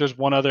McMurray and I think there's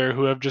one other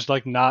who have just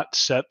like not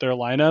set their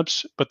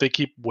lineups, but they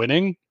keep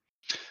winning.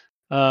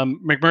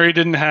 McMurray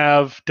didn't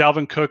have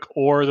Dalvin Cook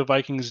or the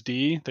Vikings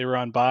D. They were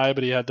on bye,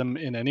 but he had them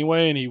in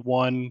anyway, and he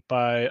won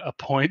by a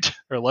point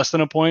or less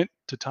than a point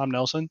to Tom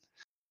Nelson.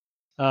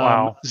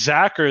 Wow.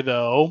 Zacher,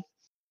 though,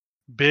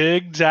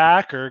 big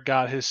Zacher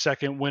got his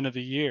second win of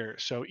the year.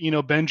 So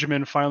Eno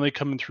Benjamin finally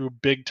coming through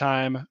big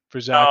time for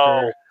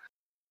Zacher. Oh.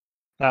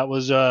 That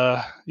was it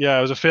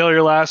was a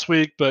failure last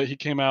week, but he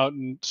came out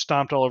and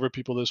stomped all over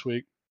people this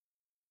week.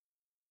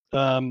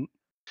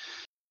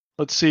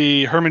 Let's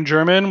see, Herman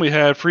German, we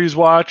had Freeze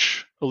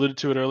Watch, alluded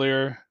to it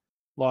earlier,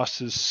 lost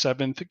his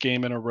 7th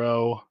game in a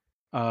row.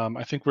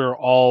 I think we were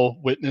all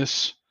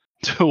witness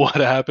to what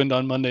happened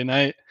on Monday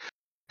night.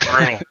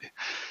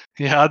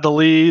 He had the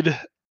lead,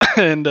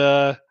 and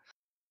the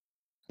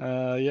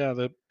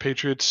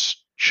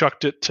Patriots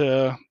chucked it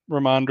to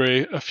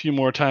Ramondre a few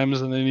more times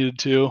than they needed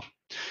to.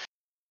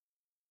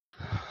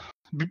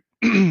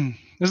 Isn't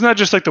that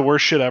just like the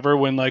worst shit ever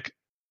when like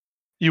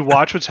you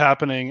watch what's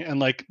happening and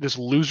like this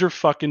loser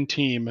fucking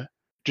team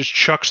just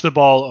chucks the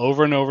ball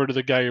over and over to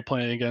the guy you're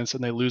playing against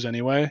and they lose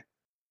anyway?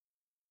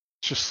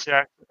 It's just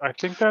yeah, I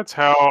think that's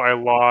how I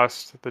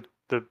lost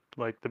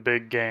the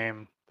big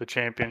game, the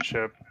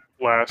championship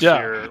last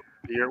year.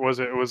 It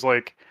was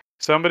like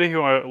somebody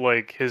who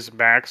like his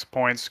max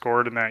points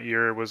scored in that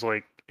year was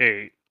like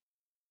 8,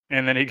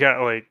 and then he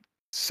got like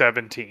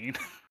 17.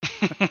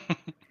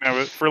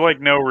 For like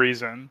no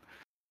reason.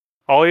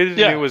 All he had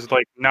to do was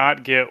like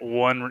not get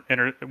one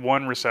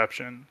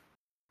reception,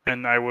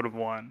 and I would have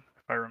won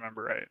if I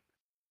remember right.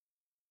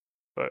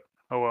 But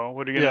oh well,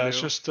 what are you gonna do? Yeah, it's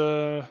just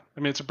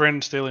it's a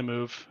Brandon Staley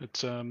move. It's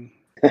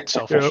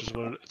selfish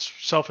it's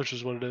selfish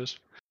is what it is.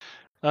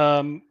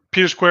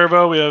 Peters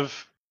Cuervo, we have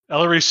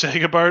Ellery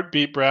Sagabart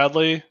beat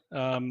Bradley.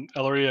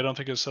 Ellery, I don't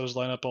think has set his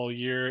lineup all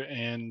year,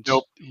 and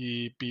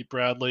he beat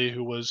Bradley,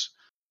 who was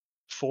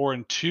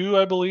 4-2,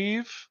 I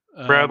believe.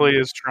 Bradley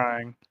is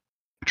trying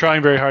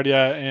very hard,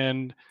 yeah.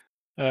 And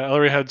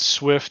Ellery had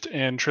Swift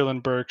and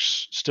Treylon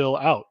Burks still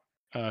out.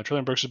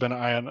 Treylon Burks has been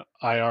on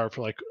IR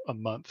for like a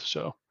month,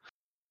 so.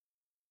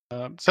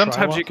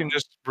 Sometimes you can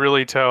just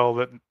really tell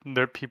that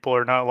their people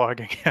are not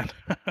logging in.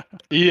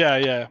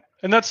 Yeah,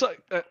 and that's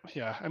like,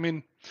 I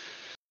mean,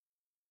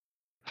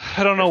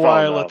 I don't know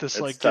why I let this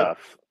it's like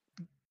tough.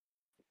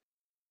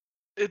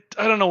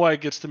 I don't know why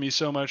it gets to me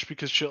so much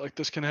because shit like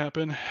this can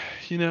happen.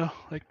 You know,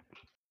 like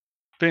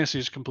fantasy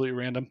is completely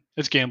random.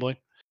 It's gambling.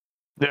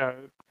 Yeah.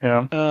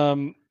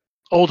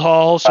 Old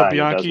Hall. So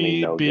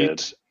Bianchi beat.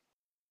 Good.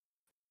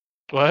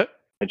 What?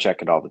 I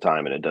check it all the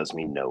time, and it does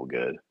me no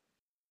good.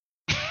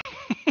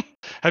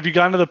 Have you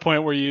gotten to the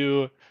point where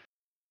you?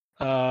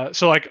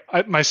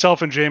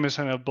 Myself and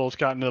Jameson have both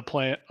gotten to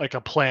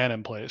a plan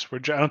in place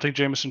where I don't think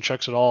Jameson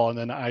checks at all, and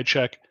then I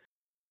check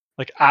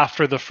like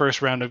after the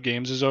first round of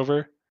games is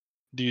over.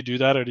 Do you do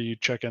that, or do you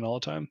check in all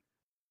the time?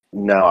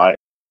 No,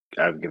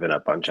 I've given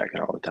up on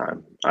checking all the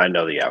time. I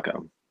know the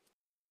outcome.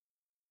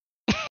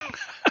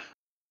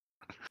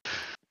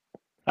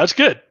 That's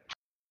good.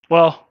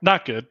 Well,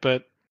 not good,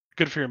 but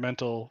good for your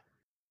mental.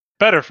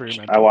 Better for your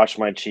mental. I watched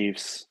my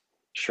Chiefs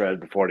shred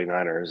the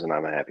 49ers, and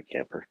I'm a happy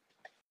camper.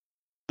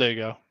 There you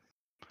go.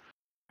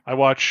 I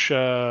watch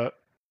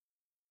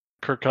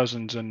Kirk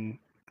Cousins, and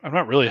I'm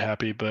not really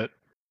happy, but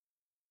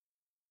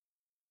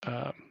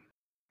I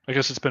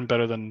guess it's been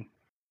better than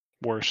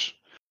worse.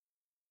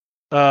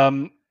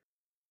 So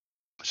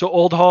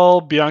Old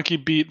Hall, Bianchi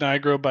beat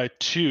Nigro by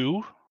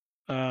 2.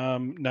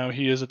 Now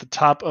he is at the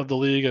top of the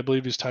league. I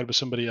believe he's tied with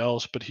somebody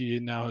else, but he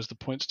now has the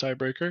points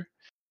tiebreaker.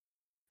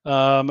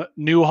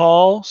 New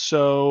Hall,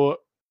 so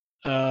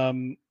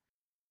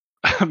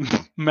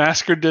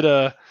Masker did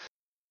a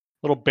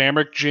little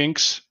Bamrick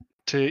jinx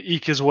to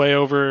eke his way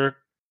over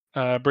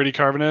Brady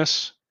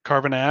Carvenas.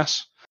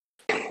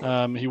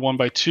 He won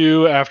by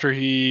 2 after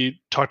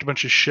he talked a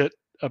bunch of shit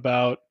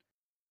about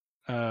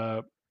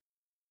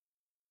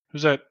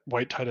who's that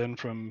white tight end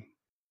from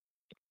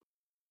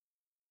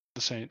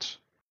the Saints?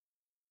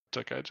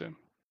 What's that guy's name?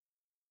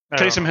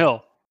 Taysom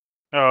Hill.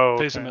 Oh,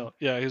 okay. Taysom Hill.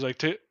 Yeah, he's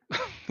like,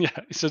 yeah,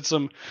 he said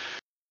some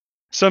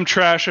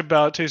trash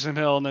about Taysom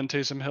Hill, and then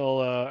Taysom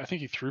Hill, I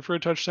think he threw for a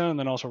touchdown, and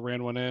then also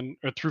ran one in,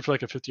 or threw for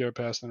like a 50-yard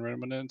pass, and then ran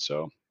one in.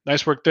 So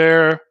nice work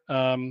there.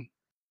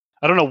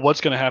 I don't know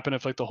what's going to happen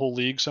if like the whole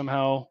league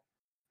somehow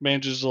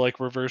manages to like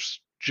reverse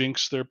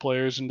jinx their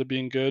players into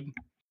being good.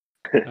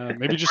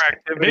 Maybe just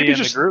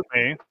the group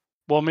me.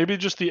 Well, maybe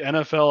just the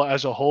NFL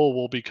as a whole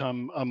will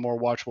become a more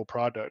watchable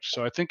product.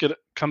 So I think it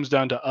comes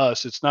down to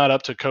us. It's not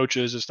up to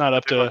coaches. It's not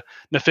up to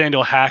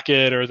Nathaniel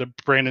Hackett or the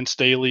Brandon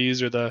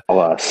Staleys or the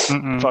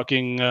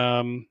fucking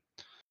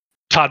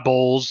Todd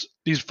Bowles.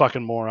 These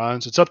fucking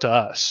morons. It's up to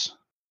us.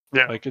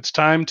 Yeah. Like, it's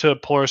time to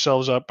pull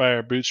ourselves up by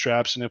our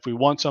bootstraps, and if we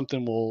want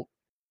something, we'll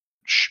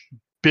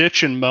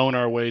bitch and moan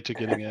our way to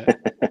getting it.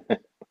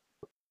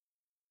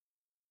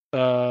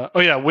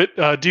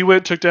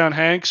 DeWitt took down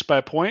Hanks by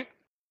a point.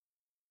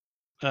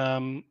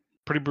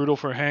 Pretty brutal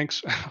for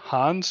Hanks.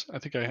 Hans, I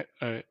think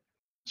I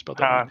spelled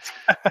that wrong.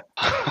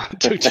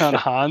 Took down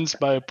Hans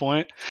by a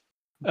point.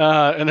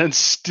 And then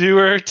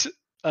Stewart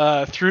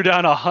threw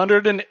down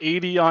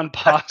 180 on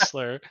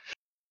Posler.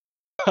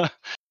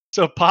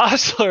 So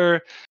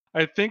Posler,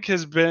 I think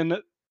it's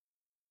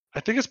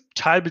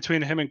tied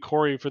between him and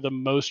Corey for the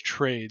most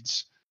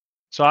trades.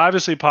 So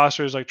obviously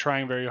Posler is like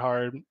trying very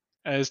hard.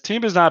 His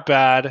team is not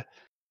bad.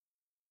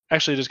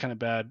 Actually, it is kind of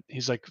bad.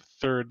 He's like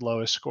 3rd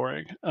lowest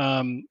scoring.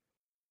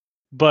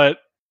 But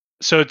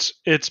so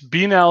it's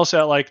B. Nels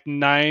at like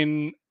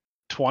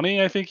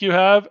 920, I think you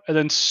have, and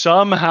then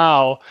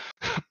somehow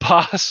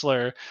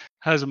Posler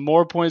has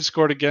more points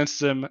scored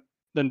against him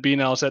than B.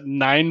 Nels at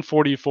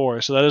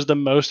 944. So that is the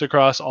most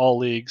across all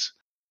leagues.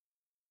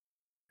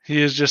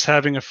 He is just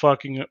having a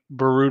fucking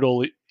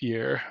brutal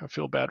year. I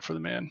feel bad for the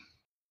man.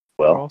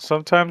 Well,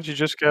 sometimes you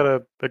just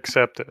gotta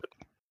accept it.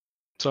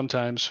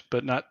 Sometimes,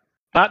 but not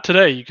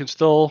today. You can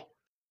still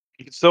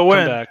win.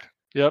 Come back.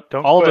 Yep.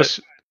 Don't all quit.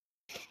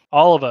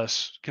 All of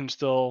us can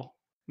still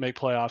make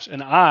playoffs,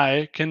 and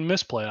I can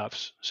miss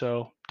playoffs.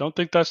 So don't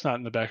think that's not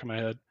in the back of my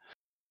head.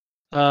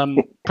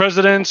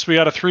 Presidents, we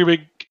got a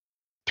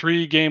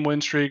 3-game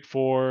win streak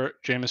for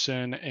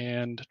Jameson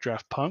and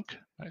Draft Punk.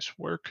 Nice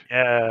work.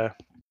 Yeah.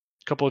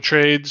 A couple of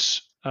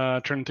trades,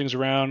 turning things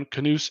around.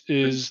 Canoes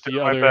is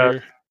the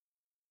other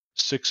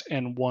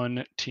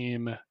 6-1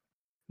 team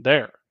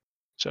there.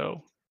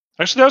 So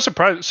actually, that was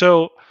surprising.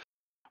 So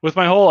with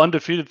my whole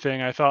undefeated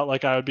thing, I thought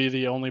like I would be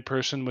the only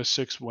person with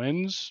 6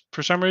 wins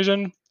for some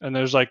reason, and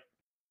there's like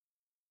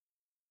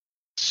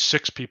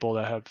 6 people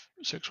that have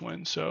 6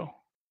 wins. So,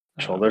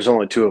 well, there's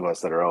only 2 of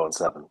us that are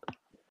 0-7.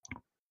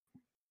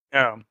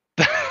 Yeah.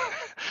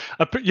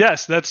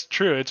 Yes, that's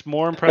true. It's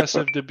more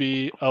impressive to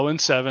be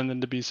 0-7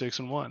 than to be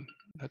 6-1.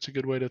 That's a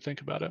good way to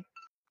think about it.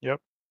 Yep.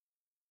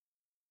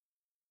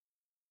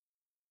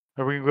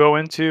 Are we go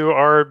into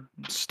our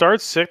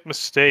start-sick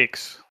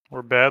mistakes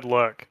or bad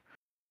luck?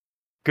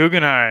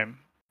 Guggenheim.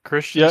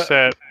 Christian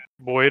set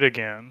Boyd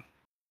again.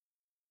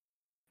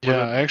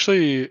 Yeah,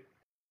 actually,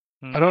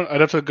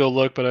 I'd have to go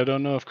look, but I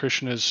don't know if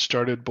Christian has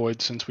started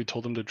Boyd since we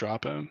told him to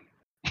drop him.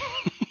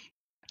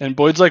 And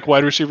Boyd's like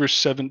wide receiver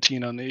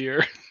 17 on the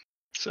year.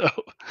 So.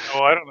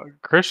 Oh, I don't know.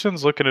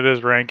 Christian's looking at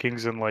his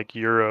rankings in like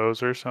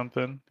euros or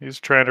something. He's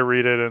trying to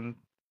read it in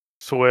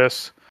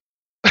Swiss.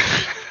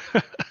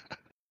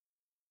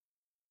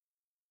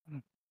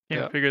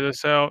 Can't figure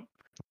this out.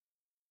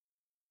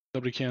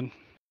 Nobody can.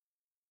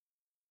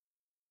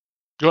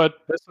 Go ahead.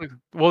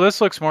 This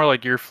looks more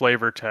like your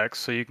flavor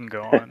text, so you can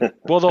go on.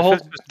 Well, the whole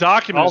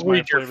document is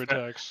my flavor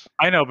text.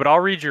 I know, but I'll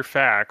read your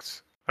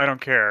facts. I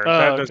don't care.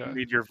 That doesn't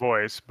need your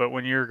voice. But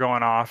when you're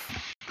going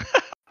off,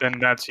 then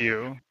that's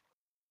you.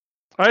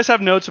 I just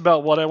have notes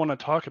about what I want to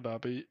talk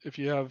about, but if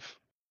you have...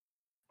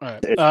 All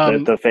right.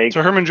 The fake...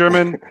 So Herman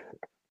German...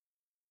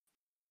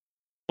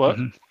 What?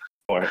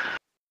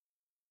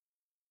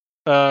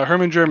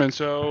 Herman German.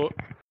 So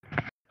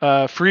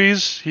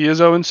Freeze, he is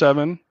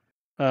 0-7.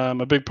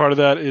 A big part of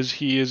that is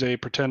he is a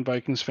pretend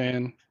Vikings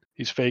fan.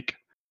 He's fake.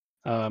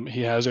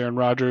 He has Aaron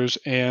Rodgers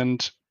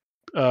and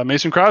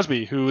Mason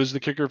Crosby, who is the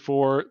kicker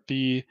for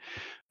the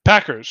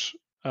Packers.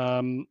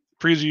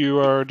 Freeze, you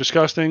are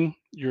disgusting.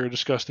 You're a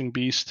disgusting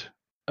beast.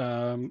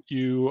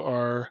 You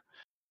are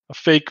a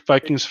fake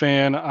Vikings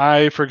fan.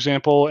 I, for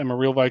example, am a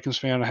real Vikings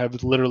fan. I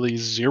have literally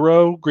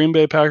 0 Green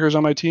Bay Packers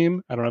on my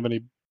team. I don't have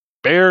any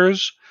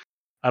Bears.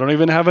 I don't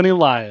even have any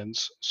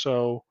Lions.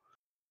 So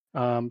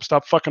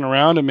stop fucking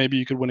around and maybe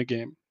you could win a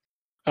game.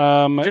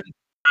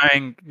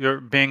 You're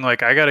being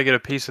like, I got to get a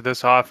piece of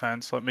this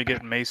offense. Let me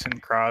get Mason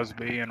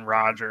Crosby and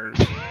Rodgers.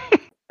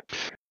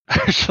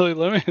 Actually,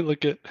 let me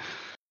look at.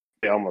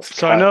 They almost.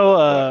 So I know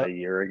a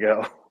year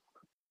ago.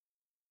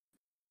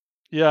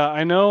 Yeah,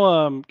 I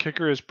know.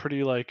 Kicker is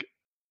pretty like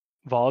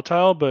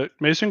volatile, but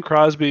Mason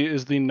Crosby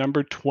is the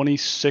number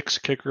 26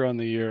 kicker on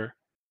the year.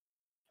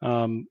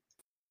 And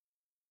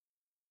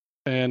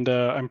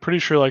I'm pretty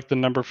sure like the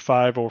number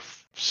 5 or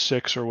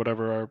 6 or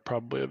whatever are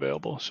probably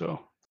available. So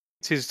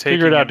he's taking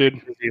figure it out, him dude.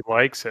 because he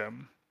likes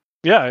him.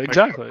 Yeah,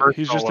 exactly. Like,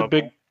 he's just a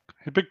big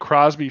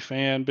Crosby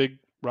fan, big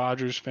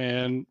Rogers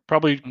fan.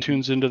 Probably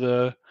tunes into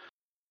the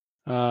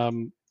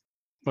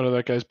whatever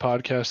that guy's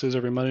podcast is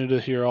every Monday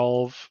to hear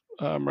all of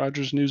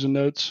Rogers news and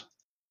notes.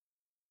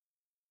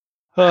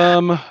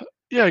 Yeah,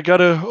 I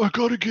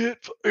gotta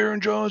get Aaron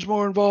Jones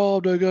more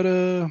involved. I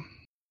gotta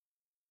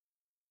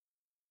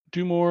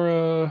do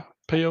more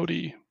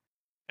peyote.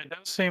 It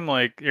does seem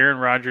like Aaron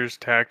Rodgers'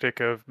 tactic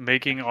of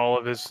making all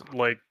of his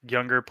like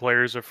younger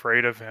players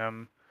afraid of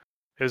him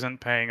isn't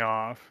paying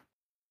off.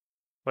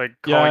 Like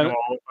calling them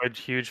all like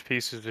huge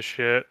pieces of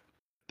shit.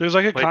 There's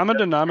like a common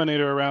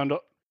denominator around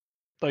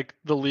like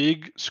the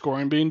league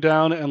scoring being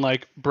down and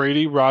like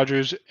Brady,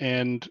 Rodgers,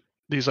 and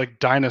these like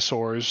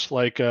dinosaurs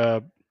like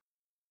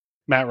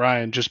Matt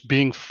Ryan just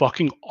being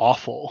fucking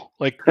awful.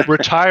 Like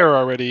retire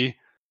already.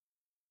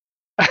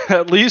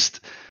 At least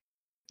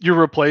your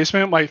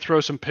replacement might throw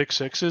some pick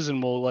sixes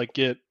and will like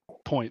get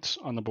points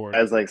on the board.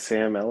 As like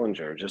Sam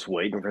Ellinger, just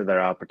waiting for their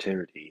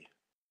opportunity.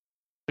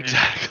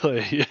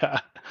 Exactly. Yeah.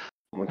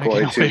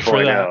 McCoy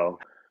 2.0.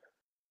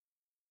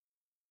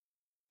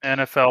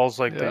 NFL's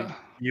like the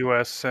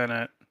U.S.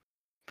 Senate.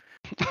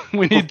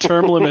 We need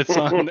term limits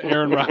on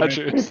Aaron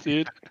Rodgers,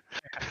 dude.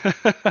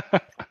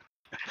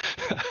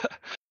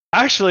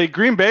 Actually,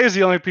 Green Bay is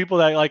the only people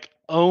that like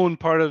own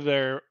part of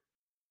their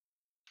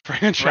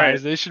franchise.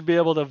 Right. They should be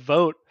able to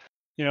vote,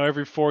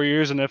 every 4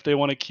 years, and if they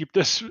want to keep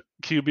this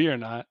QB or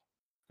not.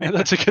 And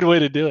that's a good way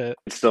to do it.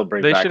 Still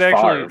bring back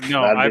Favre.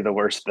 That'd be the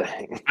worst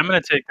thing. I'm gonna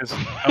take this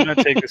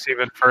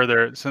even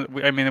further. So,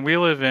 we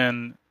live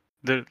in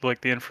the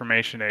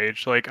information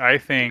age. Like, I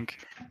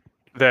think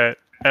that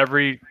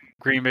every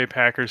Green Bay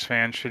Packers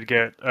fan should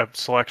get a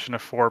selection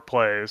of 4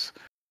 plays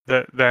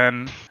that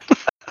then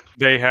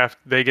they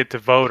get to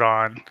vote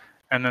on,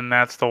 and then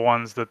that's the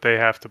ones that they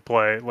have to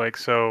play. Like,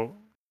 so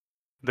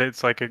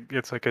it's like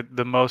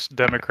the most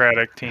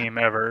democratic team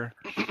ever.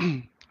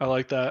 I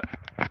like that.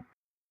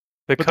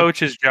 The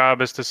coach's job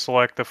is to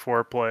select the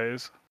 4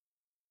 plays.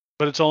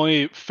 But it's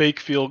only fake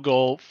field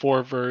goal,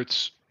 4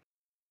 verts,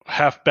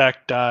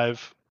 halfback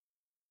dive,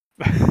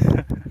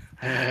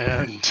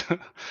 and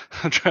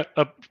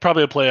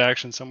probably a play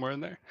action somewhere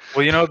in there.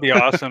 Well, it'd be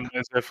awesome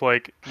is if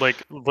like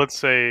let's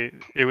say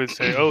it would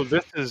say, oh,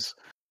 this is,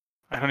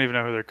 I don't even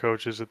know who their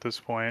coach is at this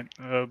point,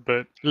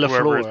 but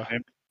whoever his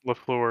name,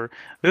 LaFleur.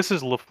 This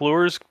is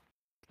LaFleur's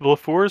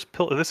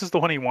this is the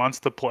one he wants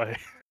to play.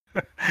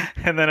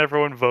 And then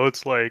everyone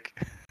votes like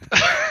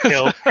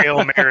Hail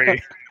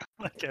Mary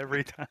like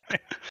every time.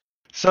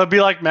 So it'd be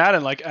like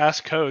Madden, like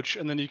ask coach,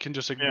 and then you can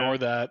just ignore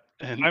that.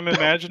 And I'm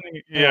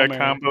imagining a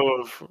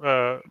combo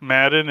of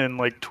Madden and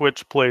like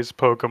Twitch plays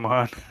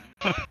Pokemon.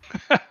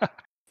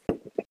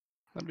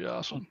 That'd be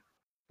awesome.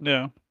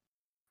 Yeah.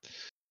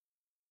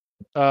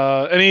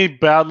 Any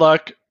bad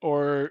luck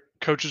or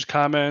coach's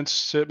comments,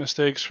 sit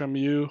mistakes from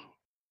you,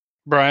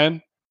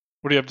 Brian?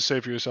 What do you have to say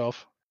for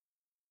yourself?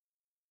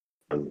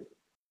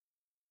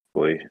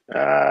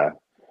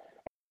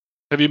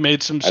 Have you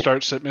made some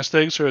start-sit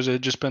mistakes, or has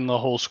it just been the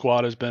whole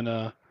squad has been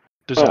a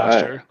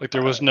disaster? Like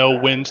there was no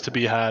wins to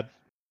be had?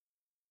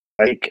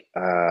 Like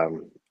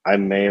I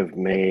may have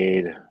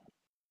made...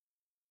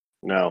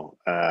 No,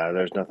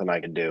 there's nothing I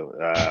can do.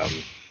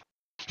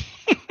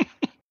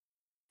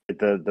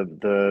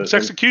 It's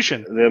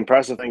execution. The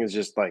impressive thing is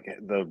just like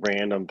the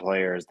random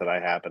players that I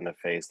happen to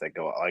face that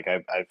go... Like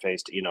I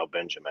faced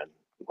Benjamin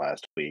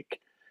last week.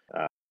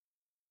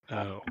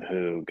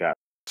 Who got...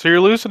 So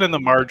you're losing in the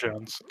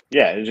margins.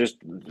 Yeah, it's just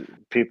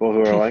people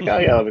who are like, oh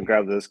yeah, let me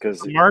grab this because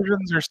the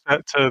margins are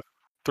set to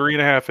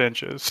 3.5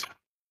 inches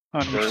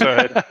on your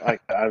side.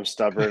 Like I'm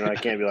stubborn, and I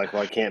can't be like,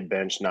 well, I can't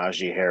bench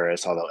Najee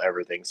Harris, although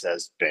everything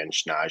says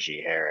bench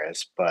Najee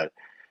Harris. But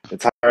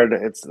it's hard.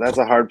 That's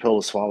a hard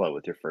pill to swallow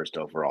with your first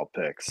overall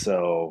pick.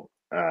 So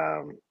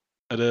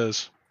it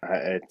is.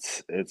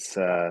 It's.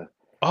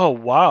 Oh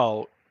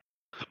wow!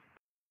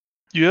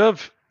 You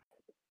have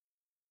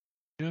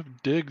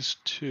Diggs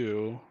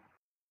too.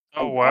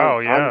 Oh wow!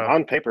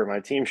 On paper, my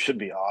team should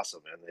be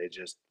awesome, and they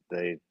just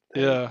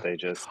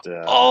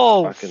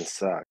fucking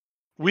suck.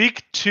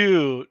 Week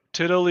 2,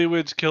 Tito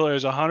Leewoods killer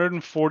is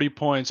 140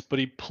 points, but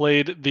he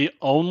played the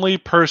only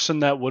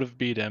person that would have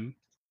beat him.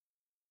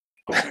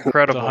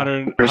 Incredible.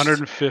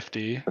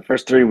 150. The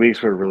first 3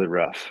 weeks were really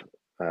rough,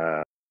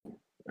 and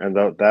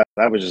that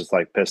was just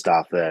like pissed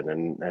off then,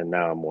 and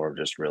now I'm more of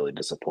just really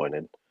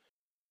disappointed.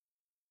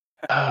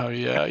 Oh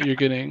yeah, you're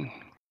getting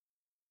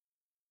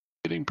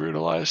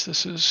brutalized.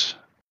 It's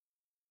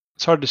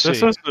hard to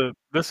see.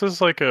 This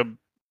is like a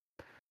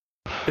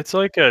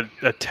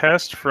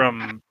test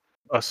from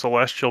a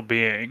celestial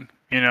being.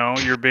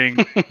 You're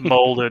being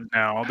molded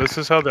now. This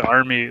is how the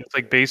army, it's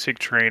like basic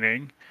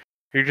training.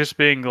 You're just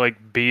being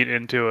like beat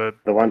into a.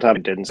 The one time I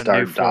didn't new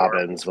start form.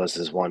 Dobbins was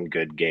his one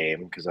good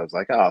game because I was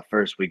like, oh,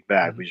 first week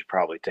back, Mhm. we should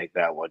probably take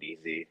that one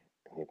easy.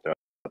 He threw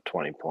up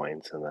 20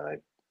 points, and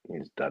then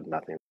he's done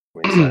nothing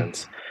for me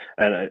since.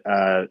 And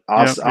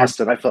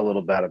Austin, I felt a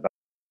little bad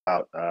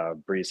about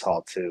Breece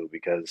Hall too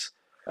because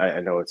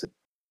I know it's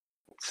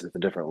a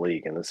different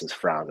league and this is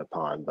frowned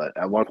upon. But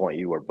at one point,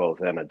 you were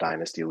both in a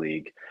dynasty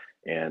league,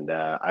 and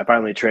I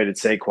finally traded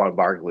Saquon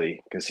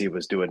Barkley because he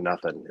was doing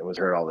nothing. It was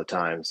hurt all the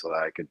time, so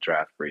that I could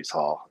draft Breece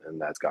Hall,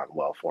 and that's gone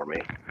well for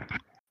me.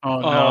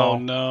 Oh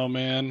no,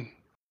 man.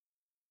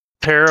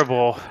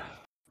 Terrible.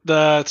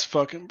 That's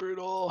fucking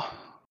brutal.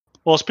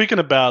 Well, speaking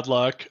of bad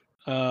luck,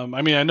 I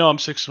mean, I know I'm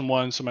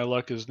 6-1, so my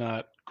luck is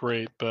not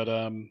great, but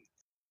I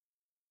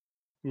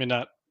mean,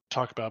 not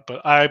talk about,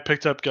 but I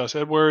picked up Gus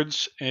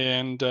Edwards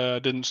and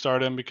didn't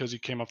start him because he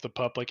came off the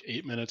pup like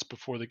 8 minutes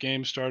before the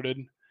game started.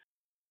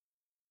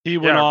 He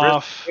went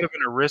off. Would have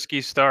been a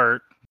risky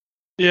start.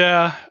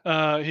 Yeah,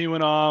 he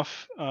went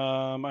off.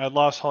 I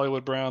lost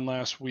Hollywood Brown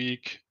last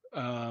week.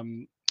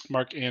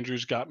 Mark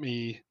Andrews got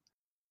me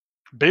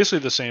basically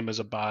the same as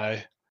a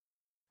buy.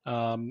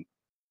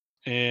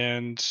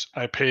 And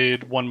I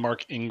paid one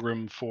Mark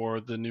Ingram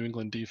for the New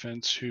England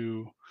defense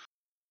who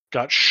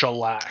got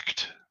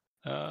shellacked.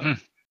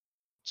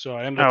 So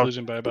I ended up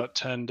losing by about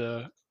 10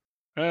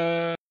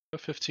 to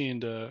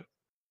 15 to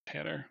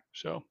Tanner.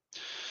 So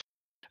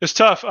it's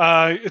tough.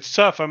 It's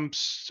tough. I'm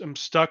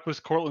stuck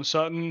with Cortland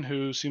Sutton,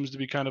 who seems to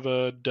be kind of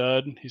a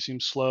dud. He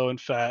seems slow and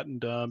fat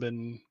and dumb,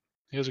 and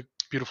he has a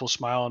beautiful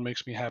smile and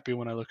makes me happy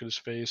when I look at his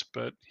face.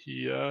 But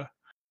he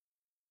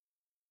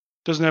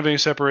doesn't have any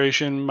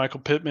separation.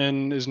 Michael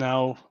Pittman is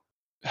now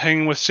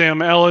hanging with Sam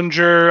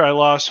Ellinger. I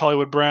lost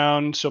Hollywood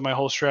Brown, so my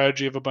whole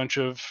strategy of a bunch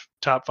of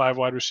top 5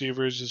 wide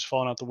receivers is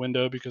falling out the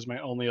window because my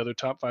only other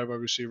top 5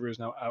 wide receiver is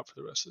now out for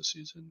the rest of the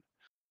season.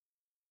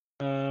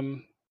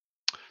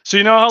 So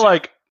you know how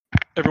like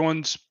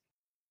everyone's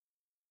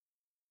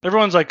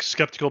like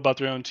skeptical about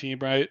their own team,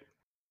 right?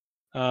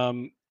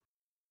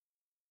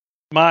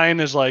 Mine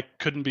is like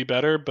couldn't be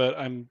better, but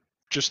I'm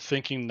just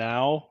thinking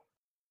now,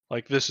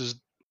 like this is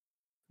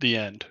the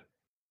end.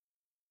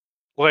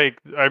 Like,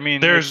 I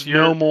mean, there's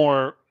no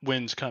more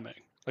wins coming.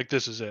 Like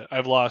this is it.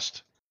 I've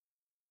lost.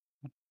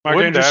 Mark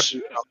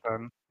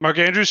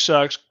Andrews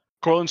sucks.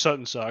 Cortland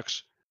Sutton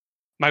sucks.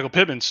 Michael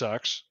Pittman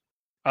sucks.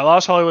 I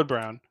lost Hollywood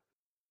Brown.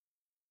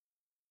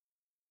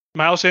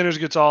 Miles Sanders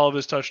gets all of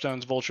his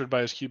touchdowns vultured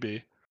by his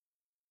QB.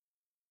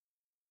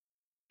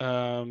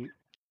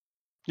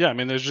 Yeah, I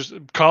mean, there's just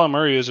Kyler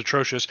Murray is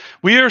atrocious.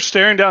 We are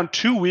staring down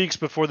 2 weeks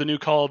before the new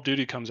Call of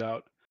Duty comes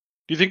out.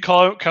 Do you think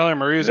Kyler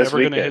Murray is ever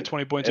going to hit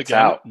 20 points again?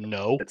 Out.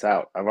 No. It's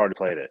out. I've already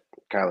played it.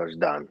 Kyler's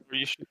done.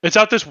 It's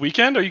out this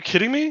weekend? Are you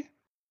kidding me?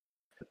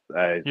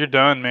 You're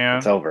done, man.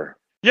 It's over.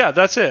 Yeah,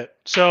 that's it.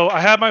 So I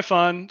had my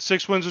fun.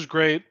 6 wins was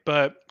great,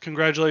 but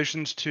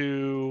congratulations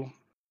to,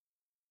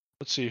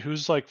 let's see,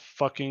 who's like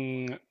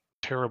fucking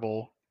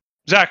terrible?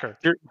 Zachar.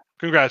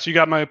 Congrats. You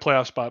got my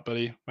playoff spot,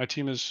 buddy. My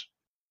team is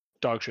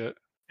dog shit.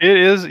 It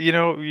is,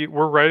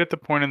 we're right at the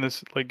point in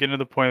this, like getting to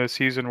the point of the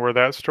season where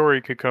that story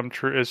could come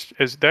true.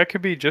 As that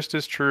could be just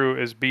as true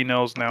as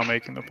B-Nell's now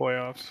making the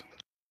playoffs.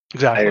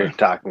 Exactly. You're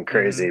talking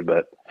crazy,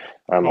 but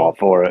I'm all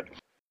for it.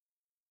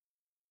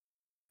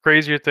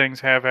 Crazier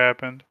things have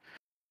happened.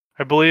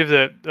 I believe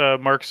that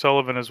Mark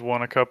Sullivan has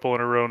won a couple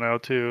in a row now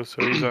too,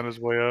 so he's on his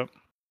way up.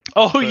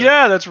 Oh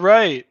yeah, that's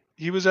right.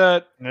 He was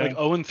at like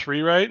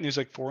 0-3, right? And he's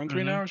like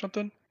 4-3 now or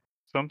something.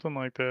 Something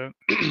like that.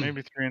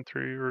 Maybe 3-3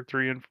 or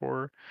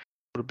 3-4.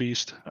 What a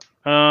beast.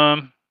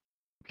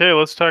 Okay,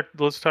 let's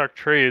talk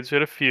trades. We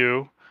had a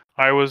few.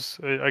 I was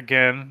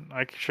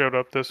I showed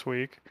up this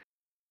week.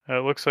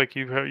 It looks like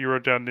you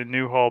wrote down the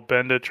Newhall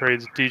Benda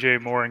trades DJ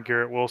Moore and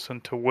Garrett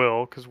Wilson to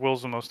Will because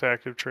Will's the most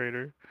active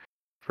trader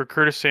for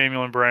Curtis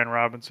Samuel and Brian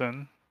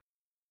Robinson.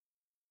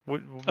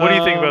 What do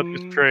you think about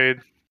this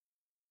trade?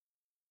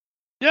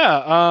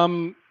 Yeah,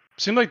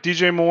 seemed like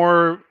DJ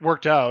Moore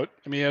worked out.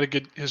 I mean, he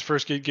had his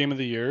first game of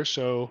the year,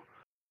 so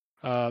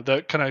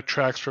that kind of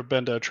tracks for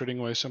Benda trading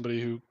away somebody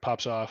who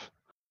pops off.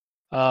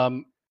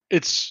 I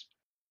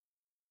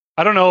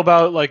don't know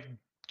about like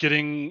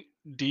getting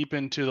deep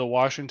into the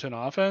Washington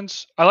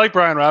offense. I like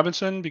Brian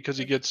Robinson because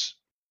he gets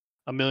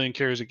a million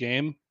carries a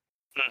game.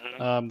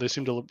 They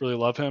seem to really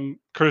love him.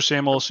 Curtis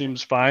Samuel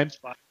seems fine,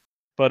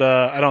 but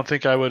I don't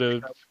think I would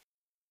have.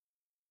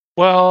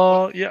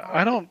 Well, yeah,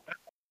 I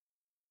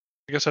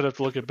guess I'd have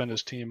to look at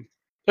Benda's team.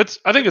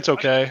 I think it's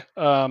okay.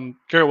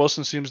 Garrett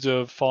Wilson seems to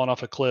have fallen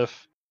off a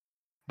cliff,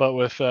 but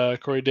with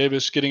Corey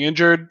Davis getting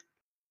injured,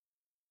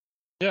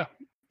 yeah,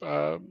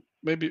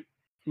 maybe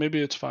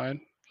it's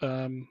fine.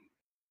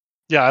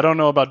 Yeah, I don't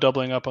know about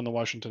doubling up on the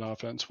Washington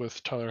offense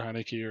with Taylor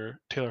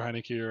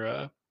Heineke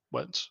or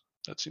Wentz.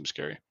 That seems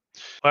scary.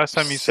 Last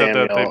time you said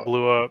that, they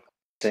blew up.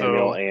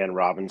 Samuel and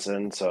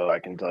Robinson, so I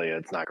can tell you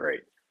it's not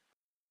great.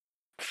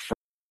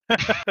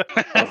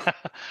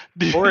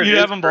 Do you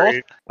have them both?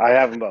 I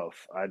have them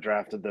both. I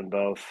drafted them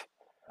both.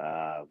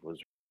 Was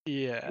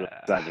Yeah.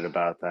 Excited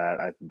about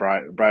that.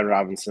 Brian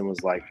Robinson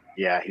was like,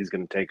 yeah, he's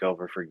going to take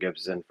over for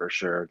Gibson for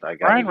sure.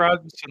 Brian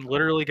Robinson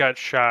literally got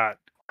shot.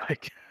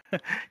 Like,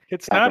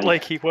 it's not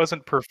like he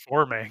wasn't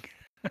performing.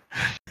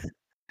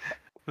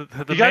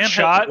 The man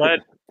had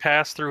lead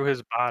pass through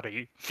his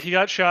body. He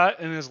got shot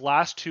in his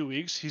last 2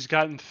 weeks. He's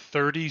gotten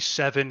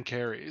 37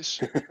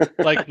 carries.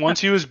 Like, once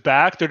he was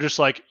back, they're just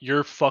like,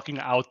 you're fucking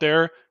out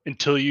there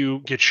until you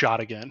get shot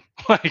again.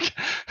 Like,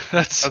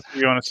 that's what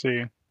you want to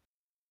see.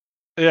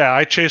 Yeah,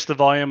 I chased the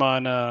volume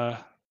on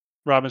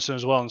Robinson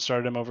as well and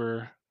started him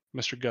over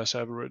Mr. Gus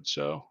Everwood.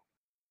 So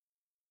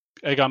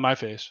egg on my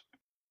face.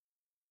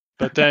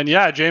 But then,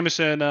 yeah,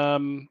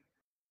 Jameson,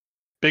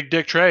 big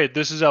dick trade.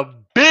 This is a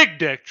big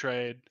dick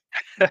trade.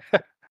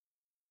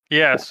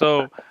 Yeah.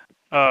 So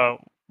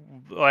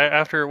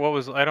after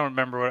I don't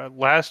remember what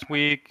last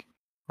week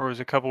or it was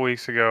a couple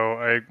weeks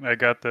ago. I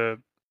got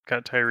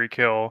Tyreek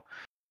Hill,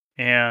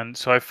 and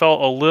so I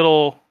felt a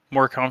little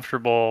more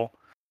comfortable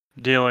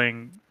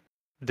dealing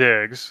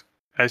Diggs.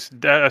 I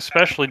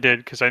especially did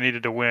because I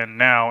needed to win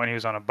now, and he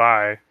was on a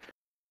bye.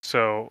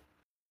 So,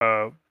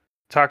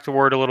 talked to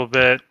Ward a little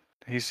bit.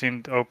 He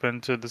seemed open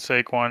to the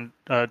Saquon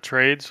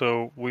trade,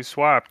 so we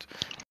swapped.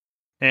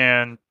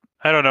 And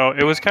I don't know,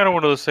 it was kind of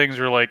one of those things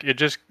where like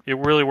it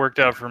really worked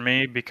out for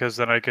me because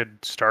then I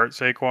could start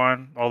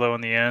Saquon. Although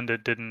in the end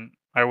it didn't.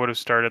 I would have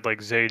started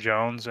like Zay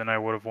Jones, and I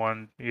would have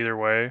won either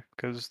way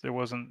because there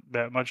wasn't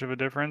that much of a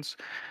difference.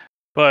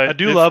 But I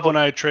do love when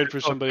I trade for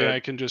somebody and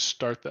I can just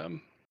start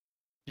them.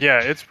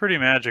 Yeah, it's pretty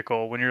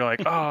magical when you're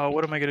like, oh,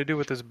 what am I going to do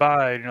with this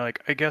buy? And you're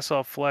like, I guess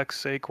I'll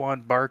flex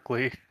Saquon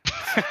Barkley.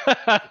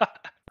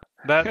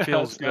 That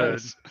feels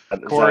good.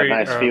 Nice. Corey,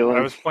 nice feeling?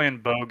 I was playing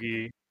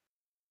bogey.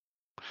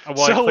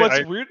 Well,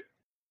 what's weird?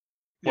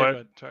 What?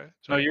 Yeah, sorry.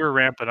 No, you were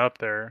ramping up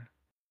there.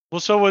 Well,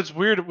 so what's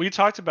weird, we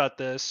talked about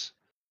this.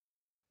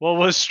 What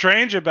was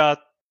strange about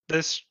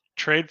this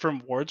trade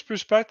from Ward's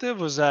perspective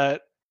was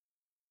that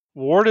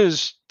Ward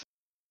was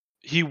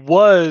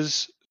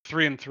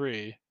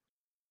 3-3.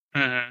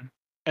 Mm-hmm.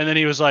 And then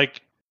he was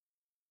like,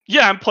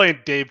 yeah, I'm playing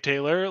Dave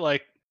Taylor.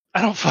 Like,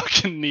 I don't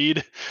fucking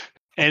need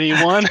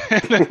anyone.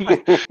 And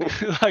then,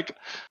 like,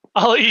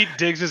 I'll eat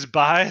Diggs'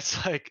 bye.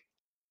 It's like,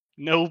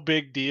 no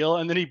big deal.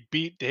 And then he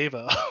beat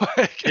Davo.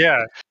 Like,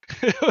 yeah.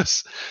 It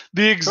was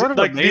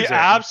the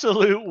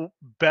absolute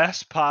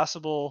best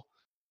possible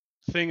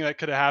thing that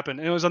could have happened.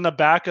 And it was on the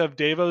back of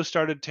Davo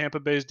started Tampa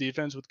Bay's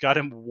defense got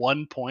him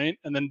 1 point,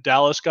 and then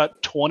Dallas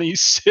got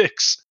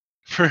 26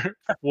 for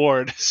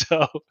Ward.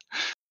 So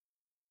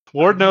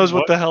Ward knows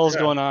what the hell is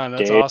going on.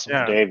 That's awesome.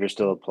 Yeah. Dave, you're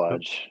still a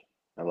pledge.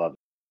 I love it.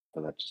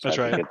 That's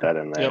right. Get that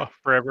in there. Yep.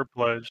 Forever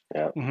pledge.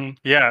 Yeah. Mm-hmm.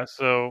 Yeah.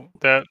 So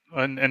that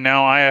and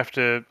now I have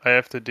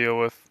to deal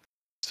with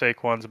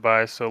Saquon's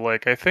buy. So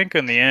like I think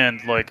in the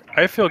end, like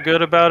I feel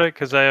good about it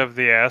because I have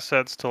the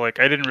assets to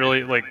like. I didn't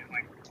really like.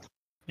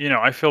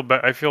 I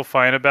feel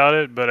fine about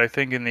it, but I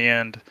think in the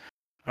end,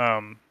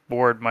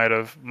 Ward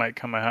might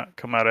come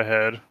out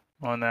ahead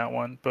on that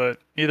one. But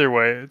either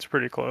way, it's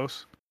pretty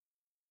close.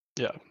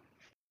 Yeah,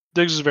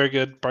 Diggs is very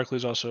good.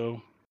 Barkley's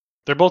also.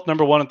 They're both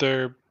number one at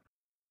their.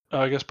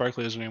 I guess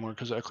Barkley isn't anymore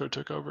because Eckler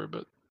took over,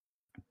 but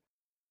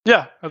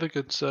yeah, I think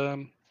it's. I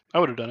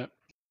would have done it.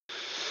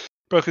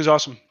 Barkley's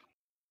awesome.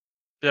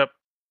 Yep,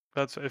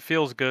 it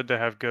feels good to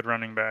have good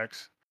running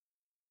backs.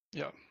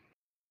 Yeah.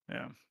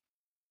 Yeah.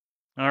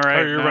 All right.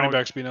 How are your running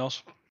backs,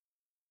 B-Nels?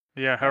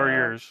 Yeah, how are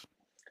yours?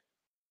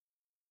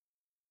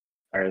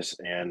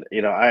 And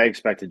I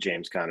expected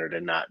James Conner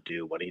to not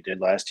do what he did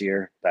last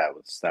year. That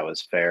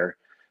was fair,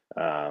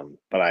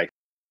 but I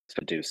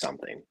expect to do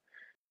something.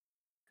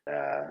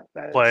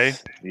 Play.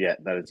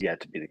 That is yet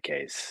to be the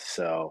case.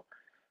 So,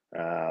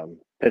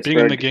 Pittsburgh, being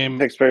in the game,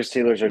 Pittsburgh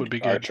Steelers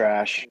are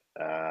trash.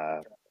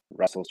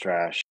 Russell's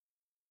trash.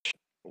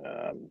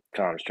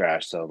 Connor's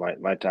trash. So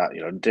my top,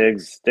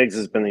 Diggs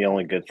has been the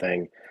only good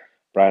thing.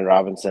 Brian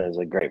Robinson is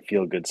a great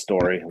feel-good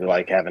story. We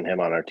like having him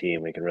on our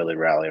team. We can really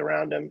rally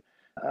around him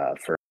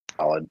for a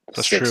solid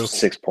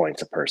 6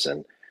 points a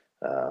person.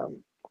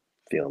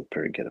 Feeling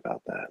pretty good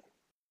about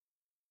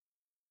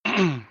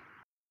that.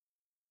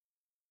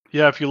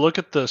 Yeah, if you look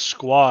at the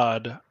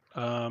squad,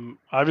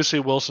 obviously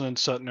Wilson and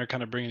Sutton are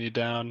kind of bringing you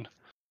down.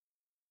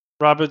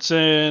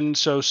 Robinson,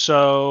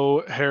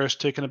 so Harris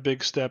taking a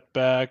big step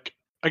back.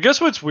 I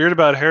guess what's weird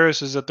about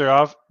Harris is that they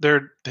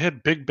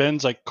had Big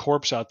Ben's like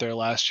corpse out there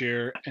last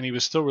year, and he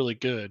was still really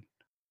good.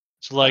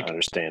 So like,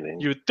 understanding,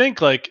 you would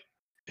think like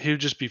he would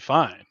just be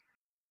fine.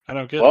 I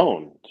don't get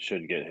Sloan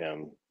should get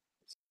him.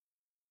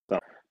 So,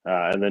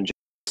 and then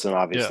Jason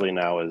obviously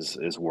now is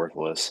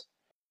worthless.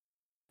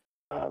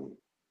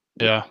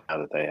 Yeah. Now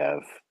that they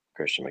have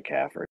Christian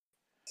McCaffrey,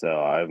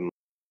 so I don't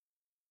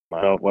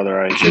know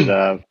whether I should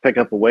pick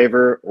up a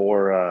waiver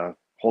or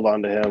hold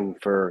on to him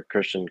for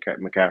Christian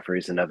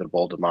McCaffrey's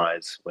inevitable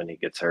demise when he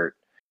gets hurt.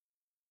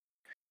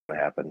 What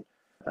happened?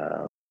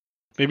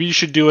 Maybe you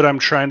should do what I'm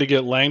trying to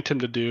get Langton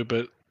to do,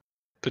 but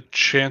the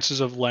chances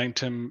of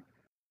Langton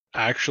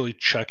actually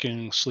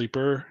checking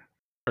sleeper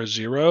are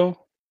 0.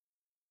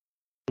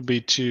 Would be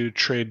to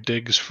trade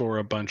Diggs for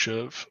a bunch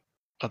of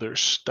other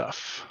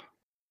stuff.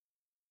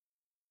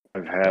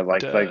 I've had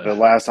like the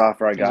last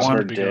offer I got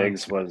for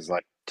Diggs was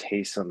like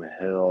Taysom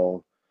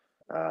Hill,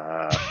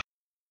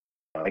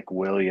 Mike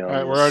Williams. All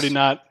right, we're already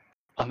not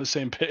on the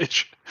same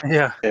page.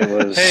 Yeah. It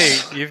was. Hey,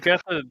 you've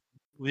got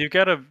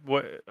a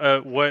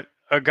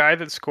guy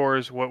that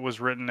scores what was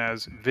written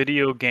as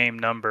video game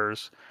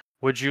numbers.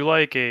 Would you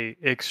like a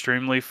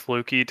extremely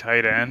fluky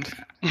tight end?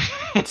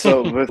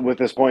 So with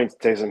this point,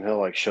 Taysom Hill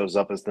like shows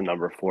up as the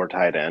number 4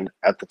 tight end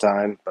at the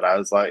time, but I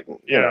was like,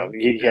 you know,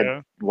 he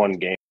had one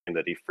game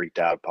that he freaked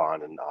out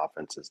upon, and the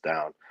offense is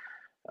down.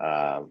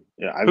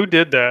 Who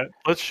did that?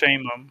 Let's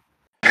shame him.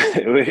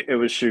 It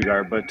was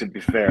Sugar, but to be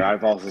fair,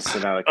 I've also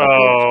sent out a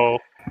couple.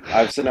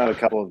 I've sent out a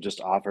couple of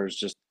just offers,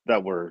 just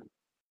that were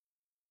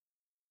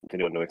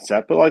continuing to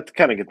accept, but like to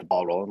kind of get the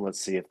ball rolling. Let's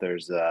see if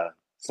there's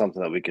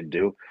something that we could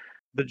do.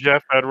 The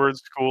Jeff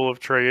Edwards School of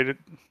Trade.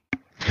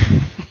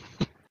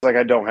 Like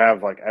I don't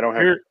have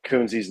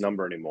Coonsy's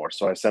number anymore,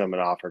 so I sent him an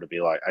offer to be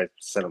like, I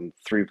sent him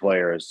 3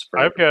 players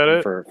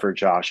for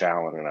Josh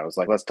Allen, and I was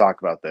like, let's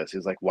talk about this.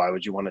 He's like, why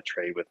would you want to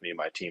trade with me?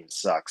 My team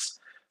sucks.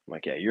 I'm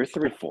like, yeah, you're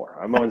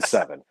 3-4. I'm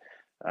 0-7.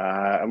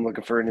 I'm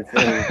looking for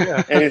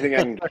anything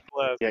I can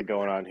get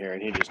going on here,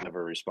 and he just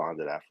never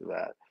responded after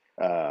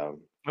that.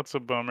 That's a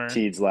bummer.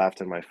 Teeds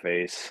laughed in my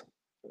face.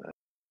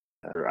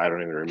 I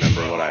don't even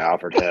remember what I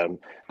offered him,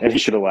 and he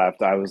should have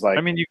left. I was like,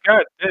 I mean, you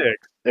got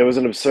Diggs. It was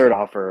an absurd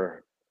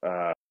offer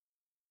that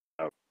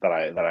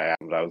I had.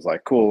 But I was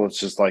like, cool, let's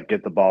just like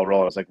get the ball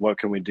rolling. I was like, what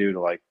can we do to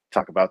like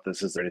talk about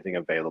this? Is there anything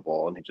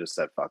available? And he just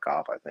said, fuck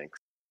off. I think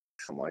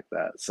something like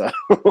that. So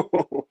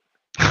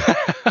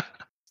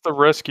it's the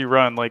risk you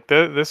run. Like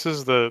this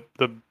is the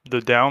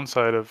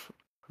downside of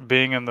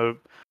being in the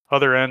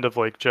other end of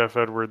like Jeff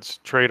Edwards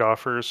trade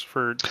offers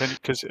for 10,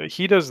 because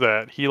he does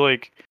that.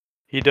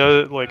 He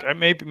does like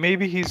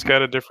maybe he's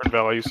got a different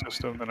value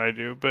system than I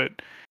do,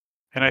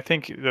 and I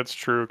think that's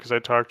true because I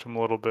talked to him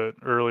a little bit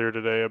earlier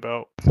today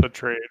about the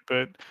trade.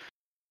 But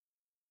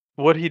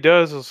what he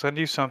does is send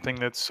you something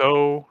that's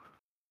so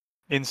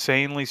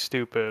insanely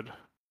stupid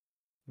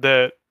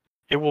that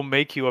it will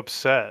make you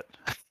upset.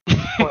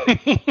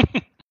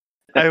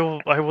 I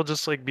will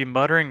just like be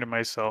muttering to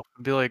myself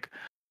and be like,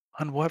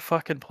 on what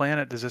fucking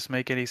planet does this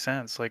make any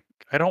sense? Like,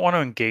 I don't want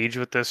to engage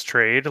with this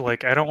trade.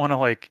 Like, I don't want to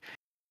like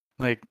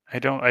I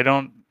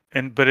don't.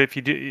 But if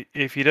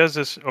he does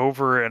this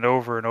over and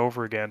over and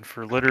over again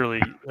for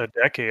literally a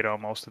decade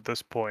almost at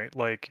this point,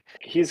 like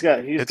he's got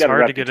a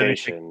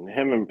reputation.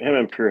 Him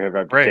and Pure have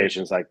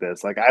reputations like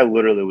this. Like I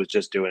literally was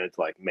just doing it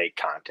to like make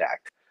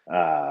contact.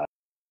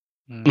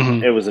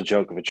 It was a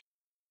joke of a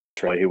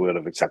trade. He would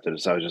have accepted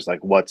it. So I was just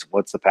like, what's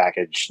the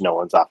package? No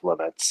one's off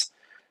limits.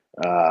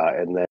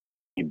 And then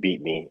he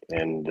beat me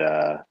and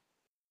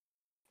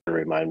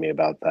remind me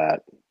about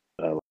that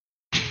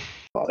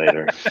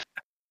later.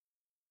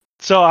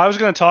 So I was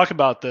going to talk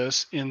about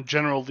this in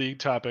general league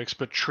topics,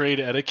 but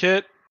trade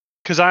etiquette,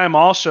 because I am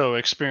also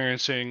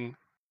experiencing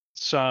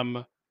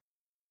some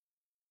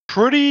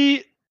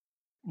pretty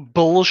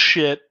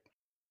bullshit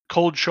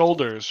cold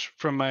shoulders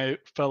from my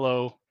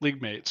fellow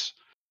league mates.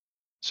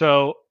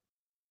 So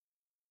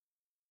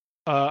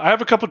I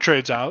have a couple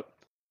trades out.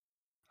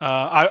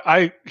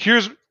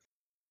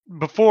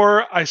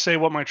 Before I say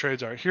what my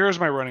trades are, here's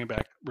my running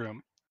back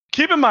room.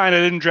 Keep in mind I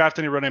didn't draft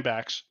any running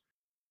backs.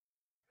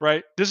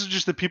 Right? This is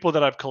just the people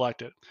that I've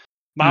collected.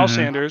 Miles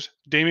Sanders,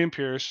 Dameon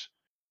Pierce,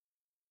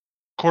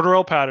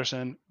 Cordarrelle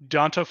Patterson,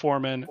 D'Onta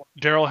Foreman,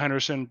 Darrell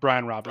Henderson,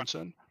 Brian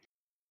Robinson.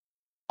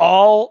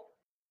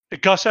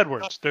 Gus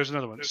Edwards, there's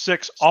another one.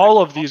 6.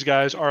 All of these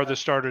guys are the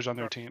starters on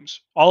their teams.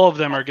 All of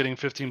them are getting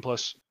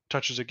 15-plus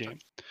touches a game.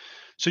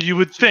 So you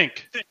would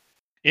think,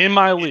 in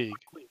my league,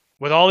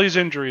 with all these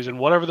injuries and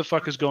whatever the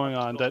fuck is going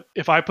on, that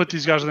if I put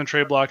these guys on the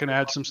trade block and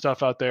add some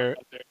stuff out there,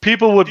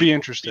 people would be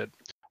interested.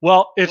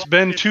 Well, it's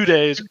been 2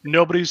 days.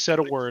 Nobody's said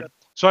a word.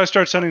 So I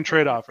start sending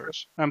trade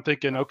offers. I'm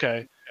thinking,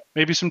 okay,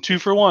 maybe some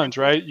 2-for-1s,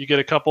 right? You get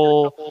a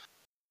couple,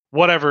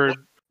 whatever,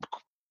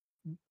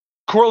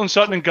 Courtland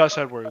Sutton and Gus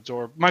Edwards,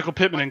 or Michael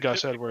Pittman and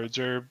Gus Edwards,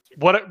 or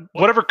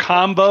whatever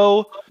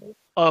combo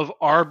of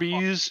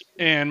RBs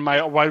and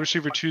my wide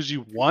receiver 2s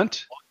you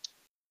want,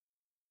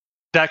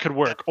 that could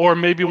work. Or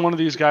maybe one of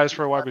these guys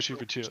for a wide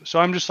receiver 2. So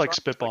I'm just like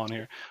spitballing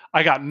here.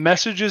 I got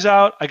messages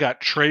out. I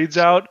got trades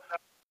out.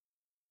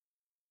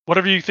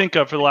 Whatever you think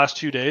of for the last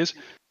 2 days,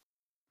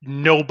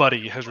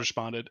 nobody has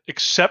responded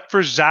except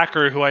for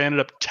Zachary, who I ended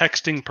up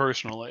texting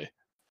personally.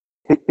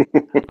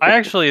 I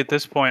actually, at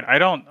this point, I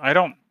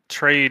don't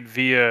trade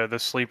via the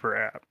Sleeper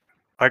app.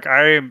 Like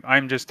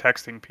I'm just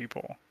texting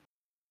people.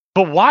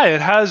 But why? It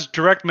has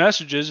direct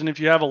messages, and if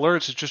you have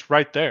alerts, it's just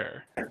right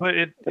there. But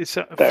it's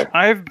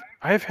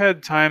I've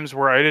had times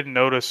where I didn't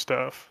notice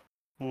stuff.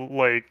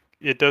 Like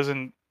it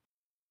doesn't.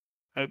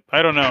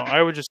 I don't know.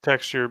 I would just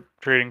text your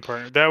trading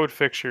partner. That would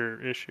fix your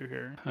issue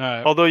here.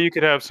 Right. Although you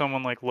could have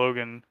someone like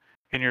Logan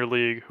in your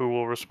league who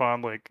will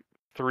respond like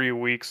 3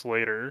 weeks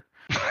later.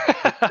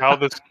 How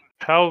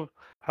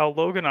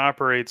Logan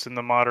operates in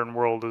the modern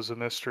world is a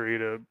mystery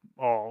to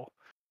all.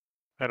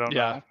 I don't know.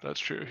 Yeah, that's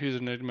true. He's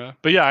an enigma.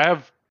 But yeah, I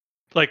have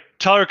like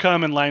Tyler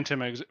Cum and Lang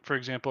Tim, for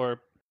example, are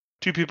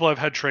two people I've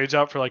had trades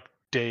out for like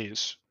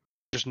days.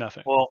 Just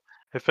nothing. Well,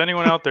 if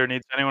anyone out there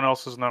needs anyone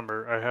else's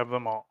number, I have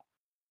them all.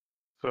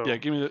 So yeah,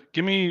 give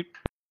me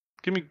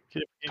give you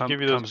those Cum's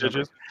digits.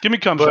 number. Give me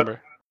Cum's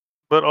number.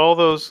 But all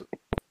those,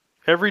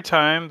 every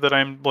time that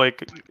I'm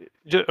like,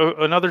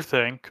 another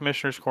thing,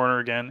 Commissioner's Corner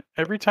again.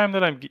 Every time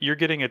that you're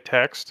getting a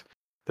text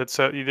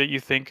that you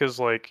think is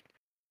like,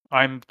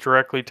 I'm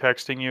directly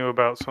texting you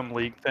about some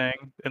league thing.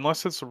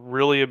 Unless it's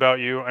really about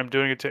you, I'm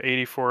doing it to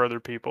 84 other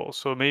people.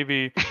 So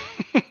maybe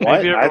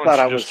What? I thought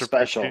I should was just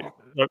special.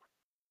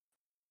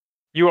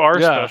 You are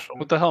Yeah, special.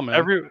 what the hell,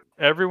 man?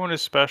 Everyone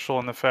is special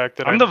in the fact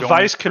that I'm the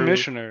vice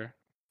commissioner.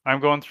 I'm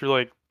going through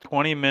like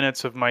 20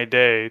 minutes of my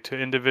day to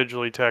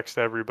individually text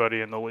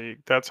everybody in the league.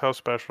 That's how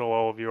special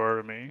all of you are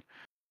to me.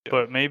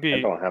 But maybe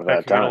I don't have I that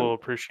could get a time. little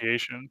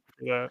appreciation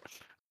for that.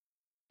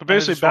 But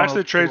basically, just back wanna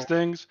to the trades feel-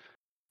 things.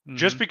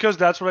 Just because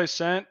that's what I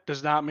sent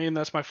does not mean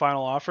that's my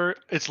final offer.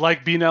 It's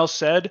like B-Nell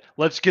said,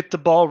 let's get the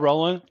ball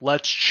rolling.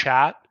 Let's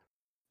chat.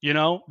 You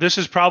know, this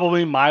is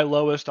probably my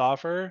lowest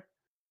offer.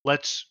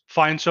 Let's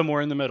find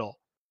somewhere in the middle.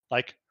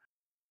 Like,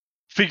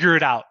 figure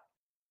it out.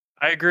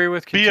 I agree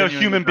with Be a continuing the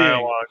human being.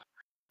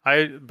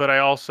 dialogue. But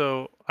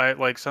I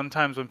like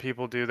sometimes when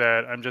people do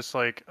that, I'm just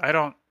like,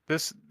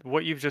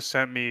 what you've just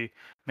sent me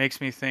makes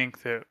me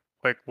think that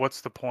like, what's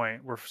the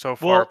point? We're so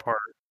far apart.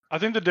 I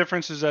think the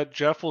difference is that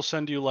Jeff will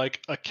send you like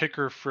a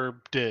kicker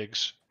for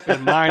Diggs,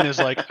 and mine is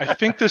like, I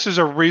think this is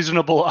a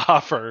reasonable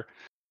offer.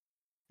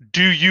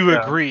 Do you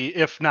agree?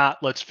 If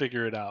not, let's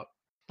figure it out.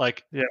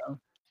 Like,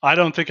 I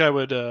don't think I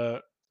would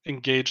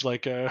engage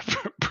like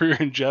Breer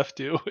and Jeff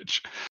do,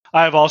 which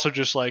I have also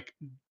just like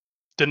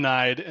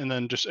denied and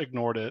then just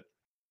ignored it.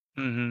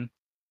 Mm-hmm.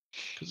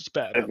 Because it's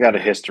bad. I've got a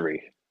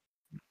history.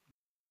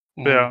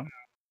 Yeah.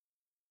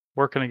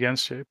 Working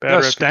against you.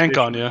 Bad stank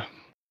on you.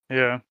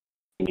 Yeah.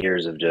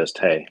 Years of just,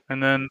 hey.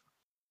 And then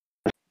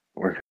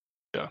we're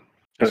going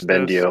to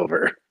bend you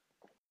over.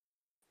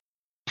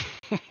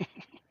 All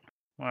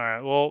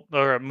right. Well,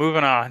 all right.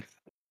 Moving on.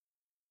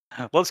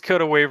 Let's go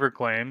to waiver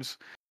claims.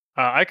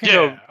 I can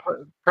go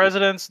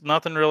presidents.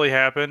 Nothing really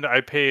happened.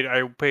 I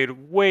paid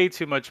way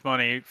too much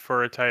money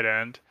for a tight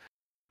end.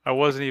 I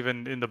wasn't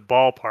even in the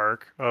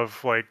ballpark of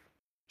like,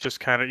 just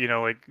kind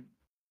of, like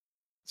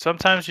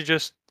sometimes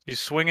you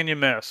swing and you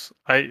miss.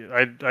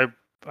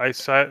 I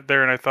sat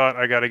there and I thought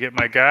I got to get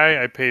my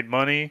guy. I paid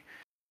money,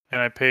 and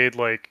I paid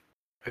like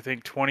I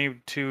think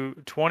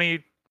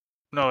 20.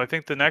 No, I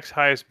think the next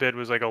highest bid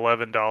was like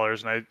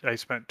 $11, and I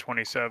spent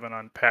 27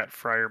 on Pat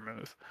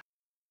Freiermuth.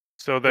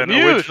 So then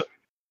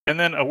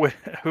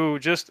who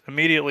just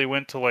immediately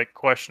went to like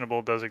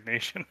questionable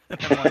designation.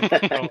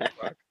 Like, oh,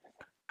 fuck.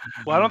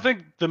 Well, I don't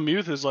think the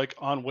Muth is like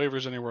on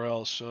waivers anywhere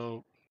else,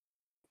 so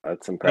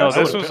that's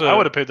impressive. I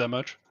would have paid that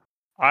much.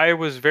 I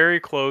was very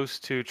close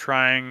to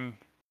trying.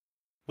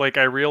 Like,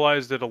 I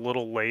realized it a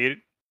little late,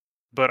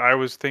 but I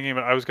was thinking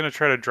I was going to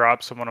try to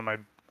drop someone on my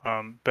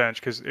bench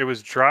because it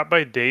was dropped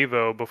by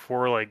Davo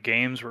before like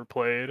games were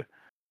played.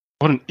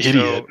 What an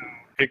idiot! So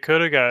it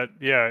could have got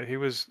he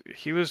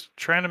was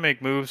trying to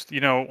make moves.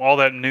 All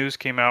that news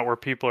came out where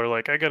people are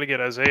like, I got to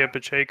get Isaiah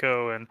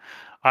Pacheco, and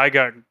I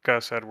got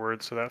Gus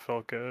Edwards, so that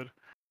felt good.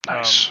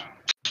 Nice.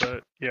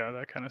 But yeah,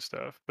 that kind of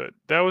stuff. But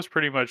that was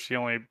pretty much the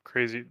only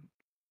crazy.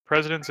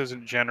 Presidents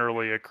isn't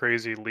generally a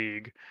crazy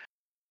league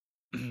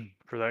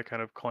for that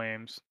kind of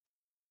claims.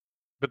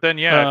 But then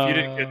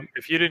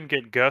if you didn't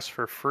get Gus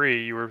for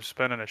free, you were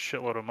spending a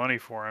shitload of money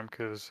for him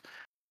because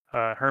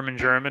Herman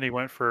German, he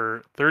went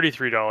for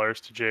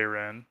 $33 to J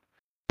Ren.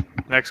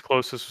 Next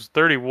closest was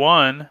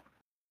 31,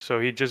 so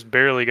he just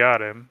barely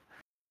got him.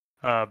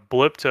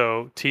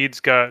 Blipto, Teeds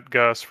got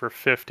Gus for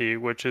 50,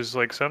 which is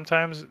like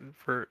sometimes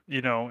for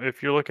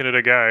if you're looking at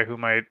a guy who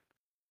might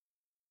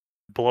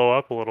blow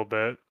up a little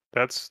bit,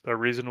 that's a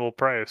reasonable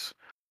price.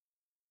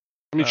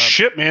 I mean,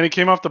 shit, man. He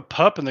came off the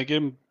pup and they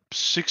gave him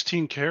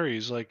 16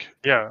 carries. Like,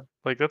 yeah,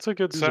 like that's a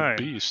good sign.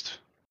 He's a beast.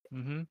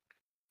 Mm-hmm.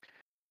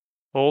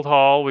 Old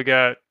Hall, we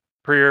got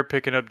Prier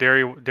picking up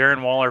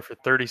Darren Waller for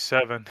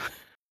 37,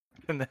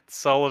 and then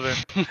Sullivan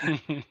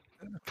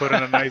put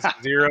in a nice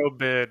 0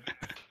 bid.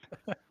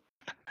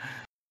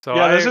 So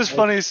yeah, this is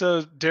funny.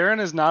 So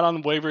Darren is not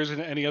on waivers in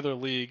any other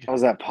league. How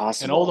is that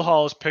possible? And Old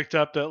Hall has picked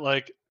up that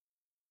like.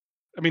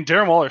 I mean,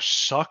 Darren Waller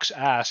sucks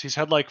ass. He's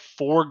had like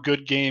 4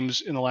 good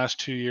games in the last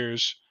 2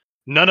 years.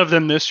 None of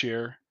them this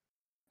year.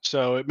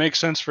 So it makes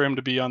sense for him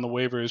to be on the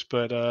waivers,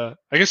 but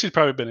I guess he's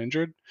probably been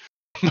injured.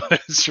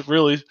 But it's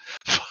really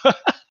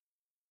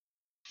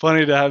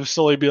funny to have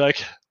Sully be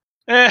like,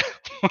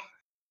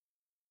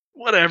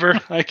 whatever.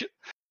 Like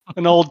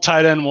an old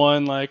tight end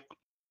one, like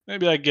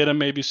maybe I get him,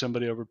 maybe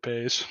somebody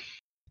overpays.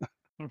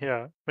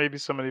 Yeah, maybe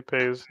somebody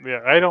pays.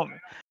 Yeah,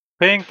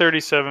 paying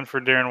 37 for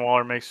Darren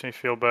Waller makes me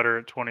feel better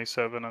at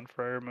 27 on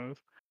Freiermuth.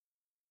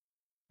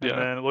 And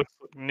then it looks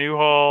like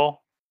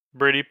Newhall,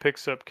 Brady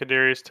picks up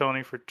Kadarius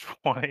Toney for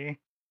 20.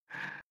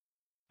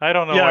 I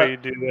don't know why you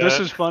do that. This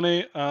is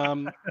funny.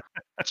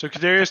 So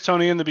Kadarius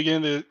Toney in the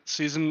beginning of the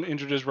season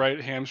injured his right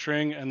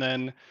hamstring, and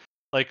then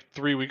like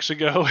 3 weeks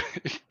ago,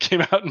 he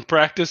came out in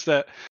practice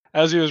that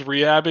as he was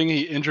rehabbing,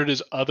 he injured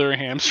his other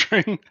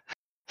hamstring.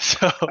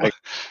 So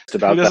It's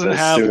about he doesn't that as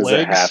have soon as it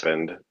legs.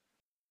 happened.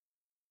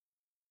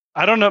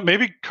 I don't know.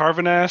 Maybe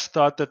Carvenas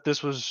thought that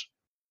this was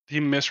he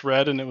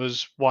misread and it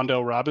was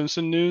Wandale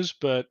Robinson news,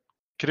 but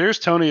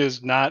Kadarius Toney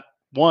is not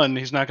one.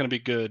 He's not going to be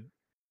good.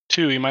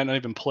 Two, he might not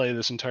even play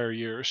this entire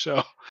year.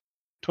 So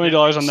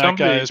 $20 on that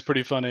guy is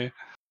pretty funny.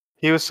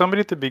 He was somebody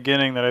at the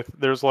beginning that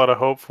there's a lot of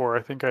hope for.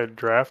 I think I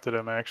drafted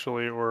him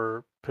actually,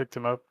 or picked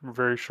him up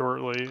very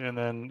shortly, and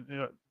then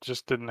it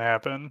just didn't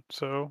happen.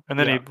 So, and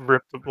then he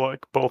ripped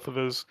like both of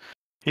his.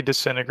 He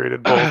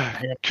disintegrated both.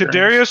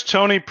 Kadarius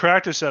Toney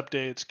practice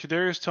updates.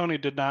 Kadarius Toney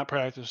did not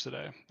practice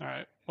today. All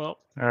right. Well.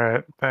 All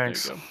right.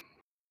 Thanks. There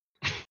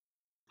you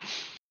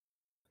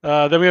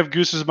go. Then we have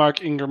Goose's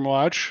Mark Ingram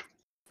watch.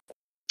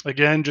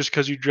 Again, just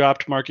because you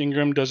dropped Mark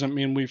Ingram doesn't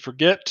mean we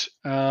forget.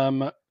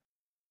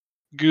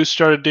 Goose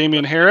started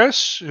Damian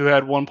Harris, who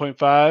had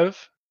 1.5.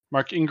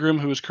 Mark Ingram,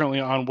 who is currently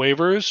on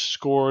waivers,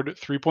 scored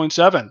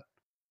 3.7.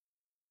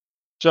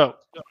 So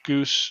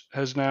Goose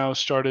has now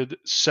started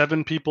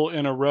 7 people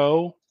in a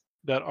row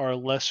that are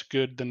less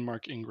good than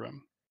Mark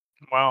Ingram.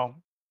 Wow.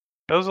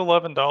 Those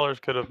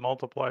 $11 could have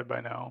multiplied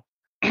by now.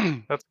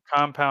 That's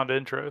compound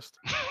interest.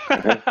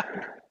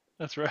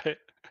 That's right.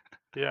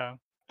 Yeah.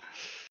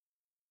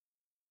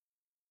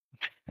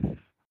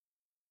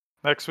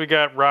 Next, we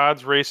got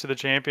Rod's Race to the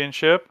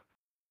Championship.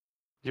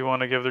 You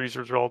want to give these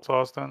results,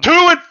 Austin?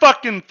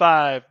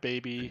 2-5,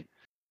 baby.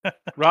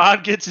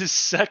 Rod gets his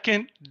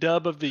second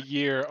dub of the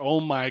year. Oh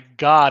my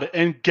God.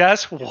 And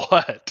guess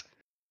what?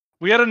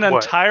 We had an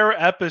entire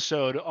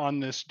episode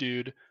on this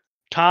dude.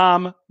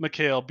 Tom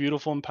McHale,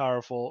 beautiful and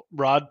powerful.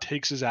 Rod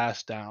takes his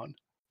ass down.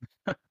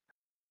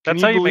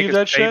 That's how you believe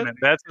that statement.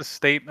 Shit?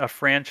 That's a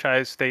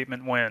franchise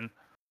statement win.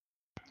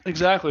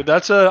 Exactly.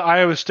 That's a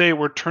Iowa State.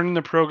 We're turning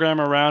the program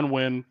around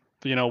when,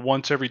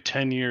 once every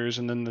 10 years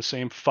and then the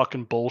same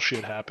fucking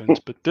bullshit happens.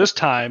 But this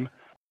time,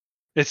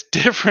 it's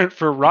different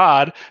for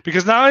Rod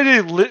because not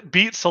only did he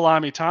beat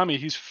Salami Tommy,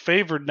 he's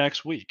favored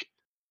next week.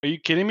 Are you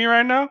kidding me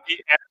right now? He,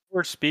 as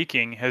we're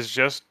speaking, has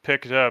just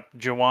picked up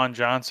Jawan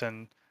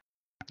Johnson.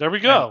 There we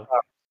go.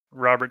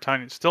 Robert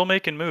Tonyan still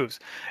making moves.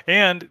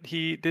 And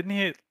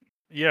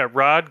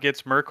Rod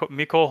gets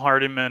Mecole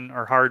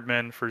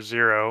Hardman for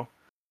 0.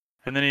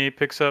 And then he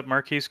picks up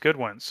Marquise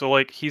Goodwin.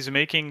 So he's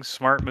making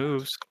smart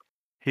moves.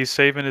 He's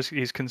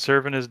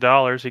conserving his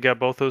dollars. He got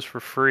both those for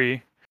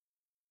free.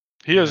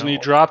 He is, and he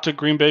dropped a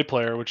Green Bay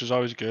player, which is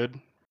always good.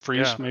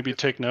 Freeze, maybe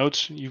take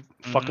notes, you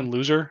fucking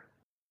loser.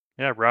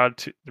 Yeah,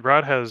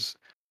 Rod has,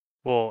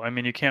 well, I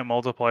mean, you can't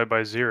multiply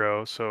by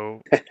 0,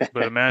 so,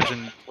 but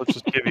imagine, let's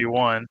just give you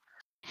 1,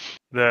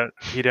 that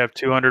he'd have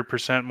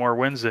 200% more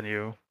wins than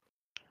you.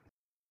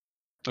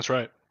 That's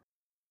right.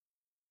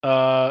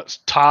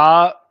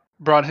 Ta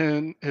brought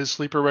in his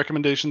sleeper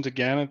recommendations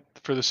again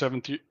for the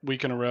 7th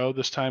week in a row.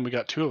 This time we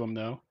got 2 of them,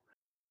 though.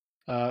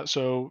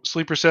 So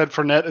Sleeper said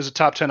Fournette is a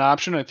top 10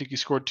 option. I think he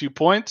scored 2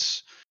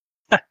 points.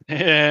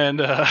 And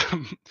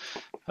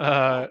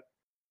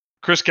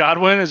Chris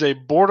Godwin is a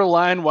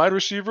borderline wide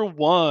receiver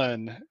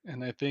 1.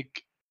 And I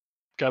think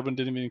Godwin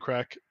didn't even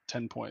crack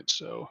 10 points.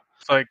 So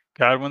it's like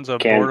Godwin's a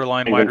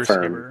borderline wide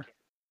receiver.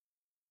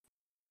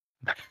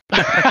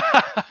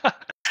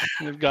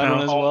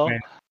 Godwin as well.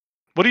 Man.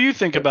 What do you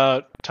think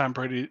about Tom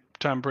Brady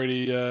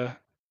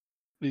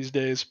these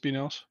days,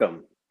 B-Nels?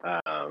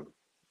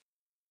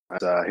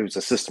 He was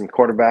a system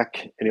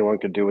quarterback. Anyone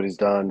could do what he's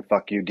done.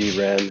 Fuck you,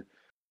 D-Ren.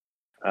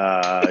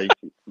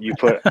 You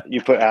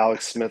put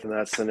Alex Smith in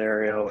that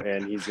scenario,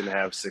 and he's going to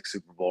have 6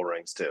 Super Bowl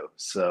rings too.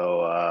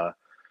 So,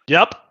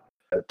 yep.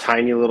 A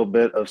tiny little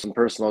bit of some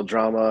personal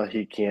drama.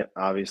 He can't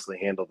obviously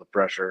handle the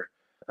pressure.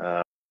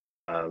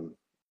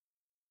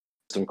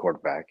 Some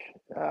quarterback.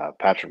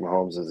 Patrick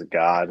Mahomes is a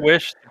god.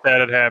 Wish that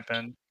had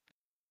happened.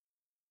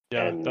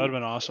 Yeah, that would have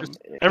been awesome.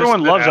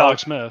 Everyone loves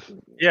Alex Smith.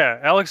 Yeah,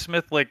 Alex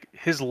Smith,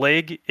 his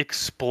leg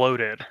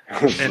exploded.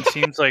 And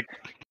seems like,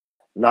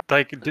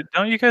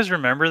 don't you guys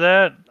remember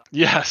that?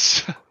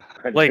 Yes.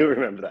 I do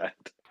remember that.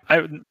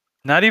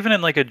 Not even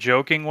in a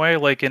joking way,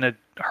 in a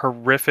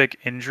horrific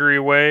injury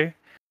way.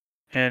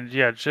 And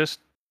yeah,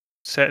 just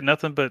sad,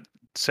 nothing but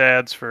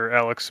sads for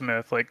Alex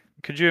Smith.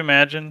 Could you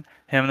imagine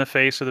him in the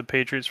face of the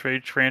Patriots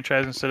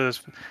franchise instead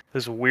of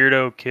this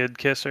weirdo kid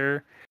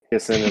kisser?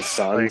 Kissing his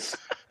sons.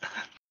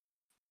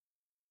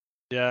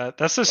 Yeah,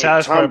 that's the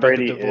saddest part about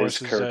the divorce.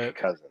 Tom Brady is Kirk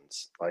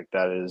Cousins.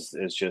 That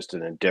is just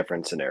in a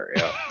different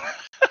scenario.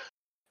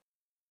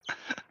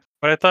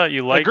 But I thought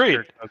you liked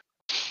Agreed. Kirk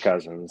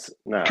Cousins.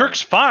 No.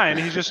 Kirk's fine.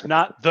 He's just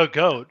not the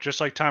GOAT,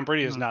 just like Tom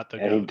Brady is not the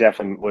GOAT. And he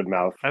definitely would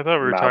mouth. I thought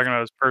we were talking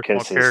about his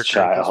personal character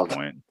at this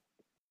point.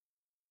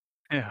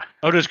 Yeah.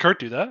 Oh, does Kirk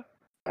do that?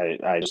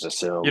 I just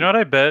assume. You know what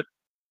I bet?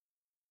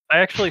 I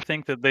actually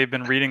think that they've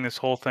been reading this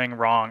whole thing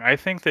wrong. I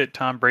think that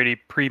Tom Brady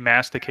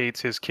pre-masticates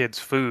his kids'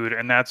 food,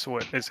 and that's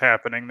what is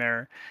happening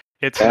there.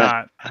 It's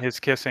not his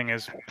kissing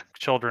his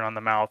children on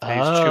the mouth.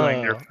 He's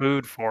chewing their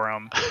food for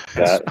them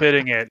and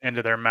spitting it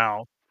into their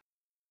mouth.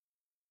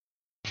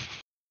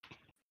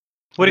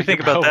 What do you think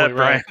about that,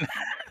 right.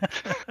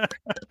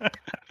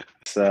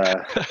 Brian?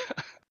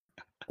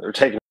 They're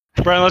taking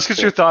Brian, let's get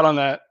your thought on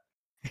that.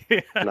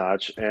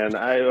 notch, and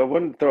I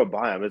wouldn't throw it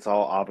by them. It's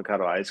all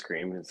avocado ice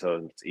cream, and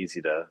so it's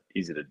easy to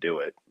do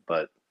it.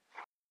 But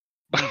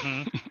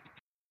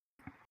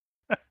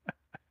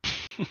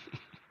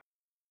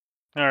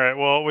All right.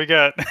 Well, we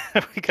got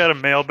a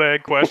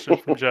mailbag question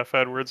from Jeff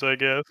Edwards. I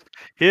guess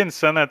he didn't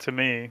send that to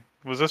me.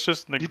 Was this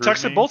just in the He group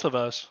texted me? both of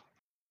us.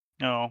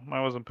 No, I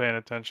wasn't paying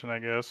attention. I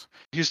guess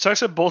He's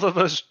texted both of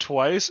us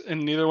twice,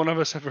 and neither one of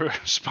us have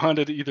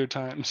responded either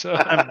time. So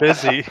I'm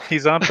busy.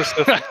 He's on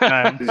Pacific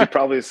time. you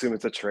probably assume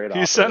it's a trade.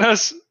 He sent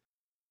us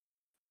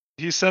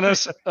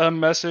a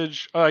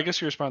message. Oh, I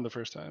guess you responded the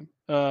first time.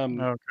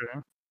 Okay.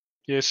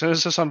 Yeah, he sent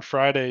us this on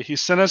Friday. He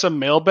sent us a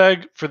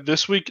mailbag for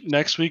this week,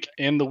 next week,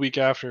 and the week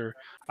after.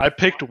 I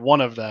picked one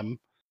of them.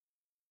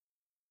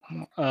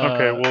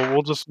 Okay,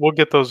 well we'll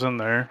get those in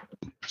there.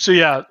 So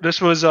yeah,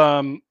 this was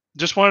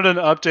just wanted an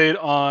update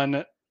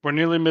on, we're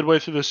nearly midway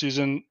through the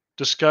season.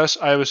 Discuss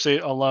Iowa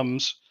State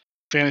alums'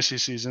 fantasy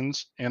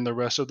seasons and the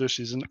rest of their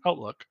season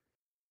outlook.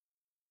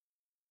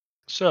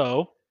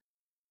 So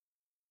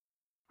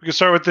we can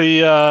start with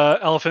the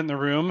elephant in the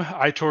room.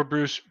 I tore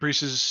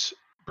Breece's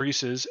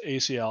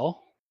ACL.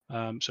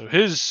 So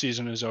his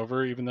season is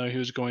over, even though he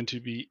was going to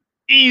be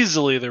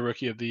easily the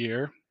rookie of the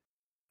year.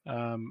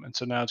 And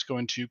so now it's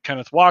going to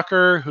Kenneth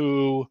Walker,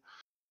 who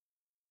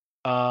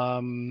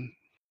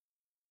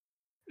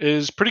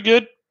is pretty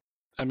good.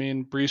 I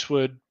mean, Breece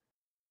would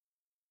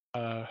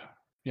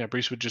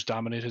just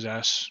dominate his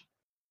ass,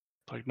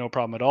 like no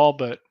problem at all.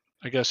 But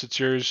I guess it's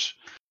yours.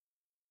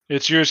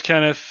 It's yours,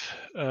 Kenneth.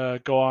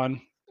 Go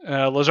on.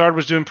 Lazard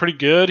was doing pretty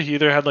good. He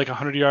either had like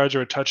 100 yards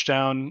or a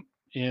touchdown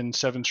in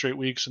 7 straight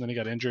weeks, and then he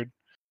got injured.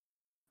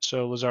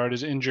 So Lazard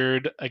is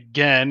injured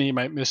again. He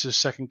might miss his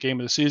second game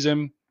of the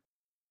season.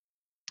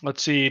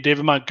 Let's see.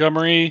 David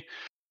Montgomery.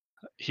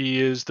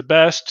 He is the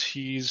best.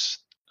 He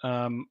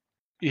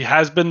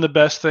has been the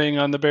best thing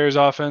on the Bears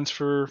offense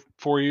for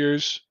 4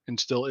 years and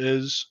still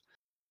is.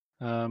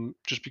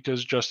 Just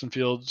because Justin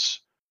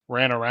Fields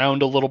ran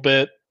around a little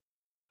bit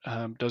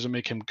doesn't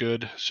make him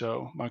good.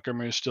 So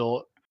Montgomery is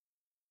still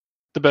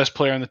the best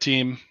player on the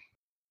team.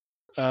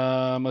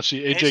 Let's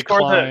see, AJ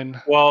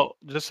Klein.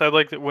 I'd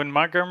like that when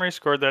Montgomery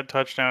scored that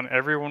touchdown,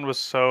 everyone was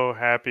so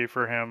happy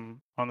for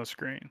him on the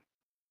screen.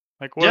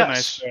 Like, what a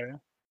nice guy.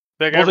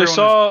 Like, well, they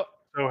saw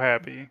so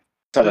happy.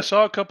 They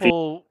saw a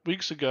couple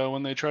weeks ago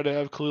when they tried to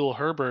have Khalil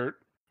Herbert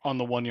on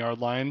the 1 yard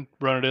line,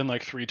 run it in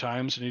like 3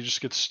 times, and he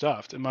just gets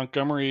stuffed. And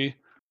Montgomery,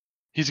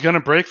 he's going to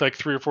break like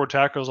 3 or 4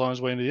 tackles on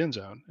his way into the end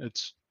zone.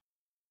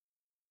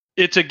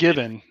 It's a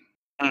given.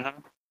 Mm-hmm.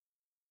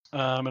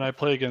 And I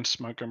play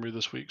against Montgomery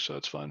this week, so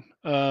it's fun.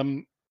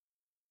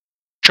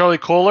 Charlie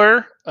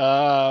Kolar,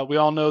 we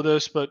all know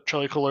this, but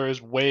Charlie Kolar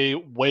is way,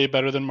 way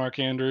better than Mark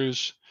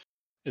Andrews.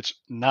 It's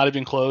not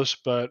even close,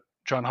 but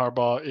John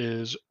Harbaugh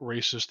is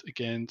racist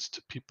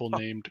against people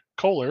named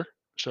Kolar,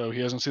 so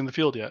he hasn't seen the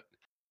field yet.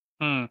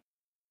 Not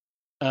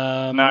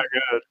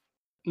good.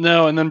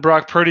 No, and then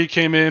Brock Purdy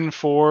came in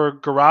for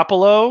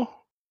Garoppolo,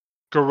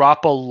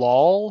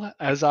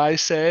 as I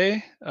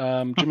say.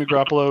 Jimmy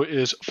Garoppolo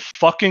is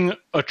fucking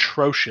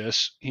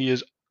atrocious. He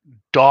is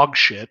dog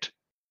shit.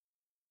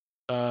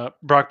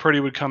 Brock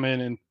Purdy would come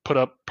in and put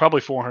up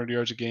probably 400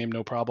 yards a game,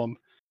 no problem.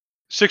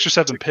 6 or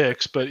 7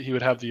 picks, but he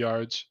would have the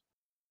yards.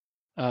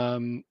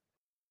 So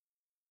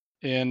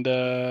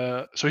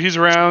he's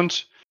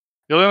around.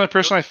 The only other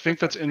person I think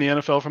that's in the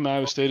NFL from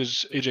Iowa State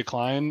is AJ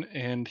Klein,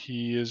 and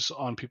he is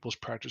on people's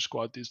practice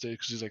squad these days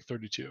because he's like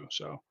 32.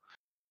 So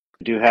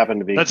do happen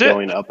to be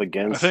going up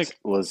against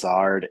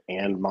Lazard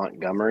and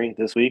Montgomery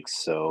this week,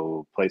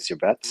 so place your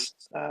bets.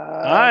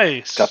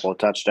 Nice. A couple of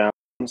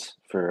touchdowns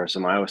for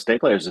some Iowa State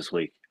players this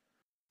week.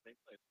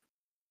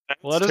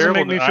 Well, that doesn't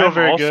make me feel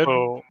very good.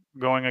 Also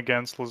going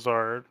against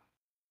Lazard.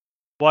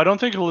 Well, I don't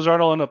think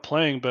Lazard will end up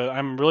playing, but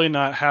I'm really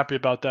not happy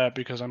about that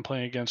because I'm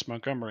playing against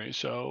Montgomery.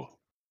 So,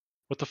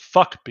 what the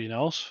fuck,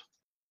 B-Nels?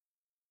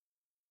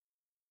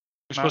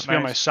 You're supposed to be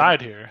on my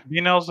side here.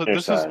 B-Nels,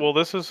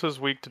 this is his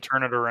week to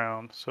turn it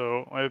around.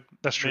 So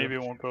maybe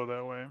it won't go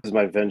that way. This is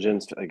my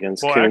vengeance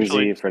against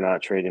Kunze for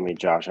not trading me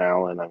Josh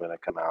Allen. I'm going to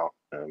come out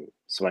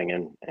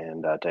swinging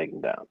and take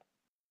him down.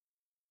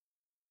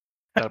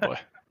 Attaboy.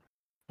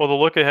 Well, the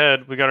look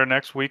ahead, we got our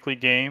next weekly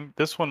game.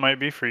 This one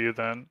might be for you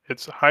then.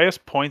 It's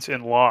highest points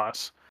in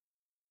loss.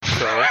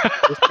 So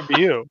this could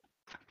be you.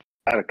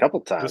 I had a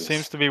couple times. This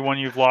seems to be one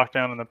you've locked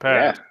down in the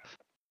past.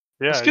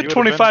 Yeah. Let's get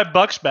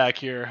 $25 back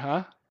here,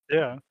 huh?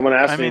 Yeah. Someone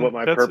asked me what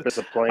my purpose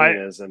of playing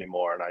is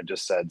anymore, and I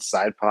just said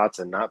side pots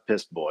and not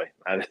piss boy.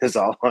 That is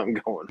all I'm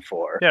going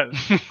for. Yeah.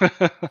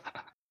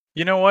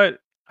 You know what?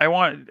 I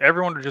want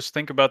everyone to just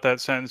think about that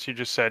sentence you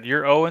just said.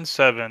 You're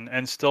 0-7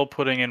 and still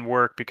putting in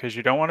work because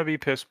you don't want to be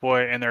piss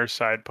boy and there's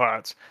side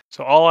pots.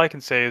 So all I can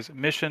say is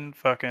mission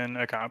fucking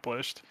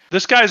accomplished.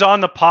 This guy's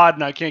on the pod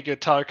and I can't get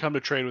Tyler come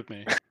to trade with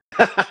me.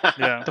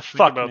 Yeah. The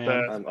fuck about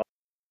man. that.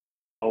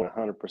 I'm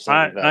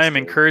 100%. I am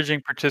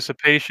encouraging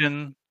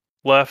participation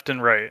left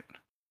and right.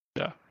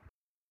 Yeah.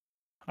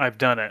 I've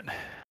done it.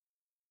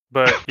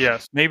 But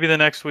yes, maybe the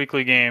next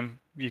weekly game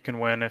you can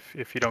win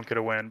if you don't get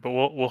a win. But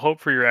we'll hope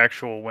for your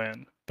actual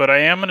win. But I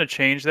am gonna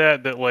change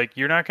that like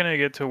you're not gonna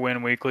get to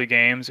win weekly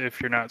games if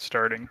you're not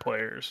starting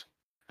players.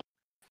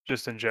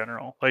 Just in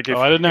general. Like if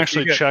I didn't if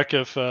actually check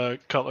if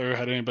Cutler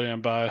had anybody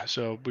on bye,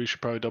 so we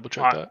should probably double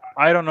check that.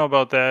 I don't know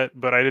about that,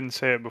 but I didn't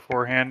say it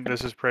beforehand.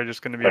 This is probably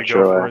just gonna be a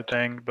Retro go for it act.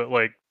 thing. But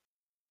like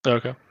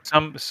Okay.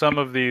 some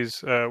of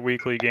these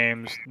weekly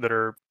games that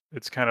are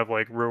it's kind of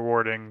like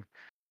rewarding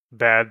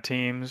bad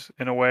teams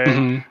in a way.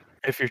 Mhm.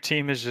 If your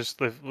team is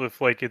just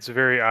if like it's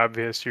very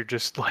obvious you're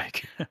just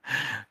like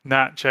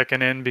not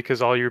checking in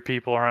because all your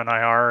people are on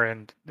IR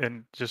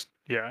and just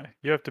you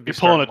have to be You're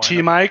pulling a starting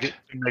T lineup Mike.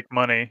 to make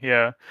money.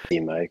 Yeah.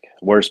 Team Mike,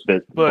 worst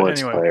But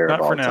blitz anyway, player of not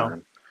for all now.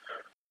 time.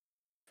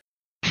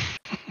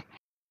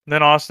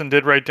 Then Austin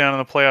did write down in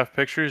the playoff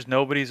pictures,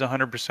 nobody's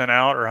 100%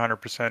 out or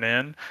 100%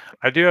 in.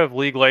 I do have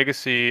League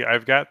Legacy.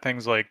 I've got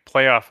things like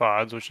playoff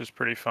odds, which is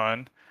pretty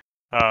fun.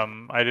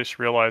 I just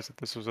realized that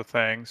this was a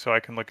thing, so I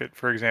can look at,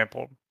 for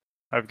example,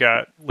 I've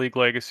got League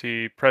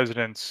Legacy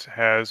Presidents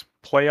has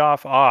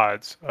playoff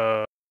odds.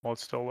 Well,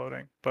 it's still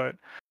loading, but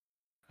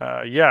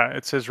yeah,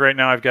 it says right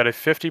now I've got a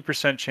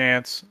 50%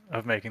 chance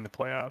of making the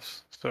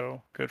playoffs.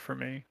 So good for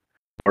me.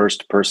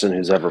 Worst person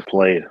who's ever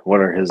played. What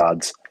are his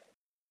odds?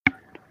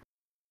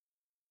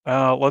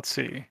 Let's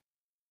see.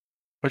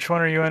 Which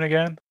one are you in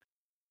again?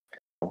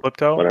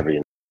 Flipto? Whatever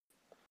you.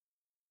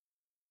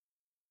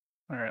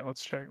 All right,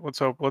 let's check.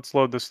 Let's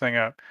load this thing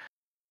up.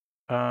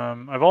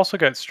 I've also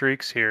got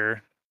streaks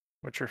here,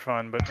 which are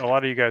fun, but a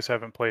lot of you guys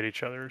haven't played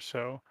each other,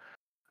 so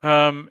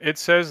it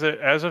says that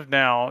as of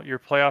now, your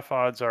playoff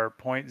odds are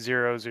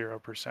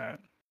 0.00%.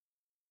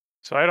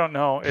 So I don't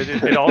know.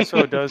 It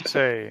also does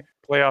say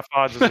playoff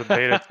odds is a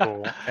beta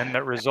tool, and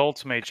that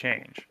results may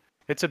change.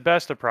 It's a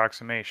best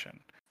approximation.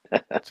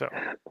 So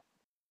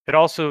it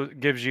also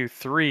gives you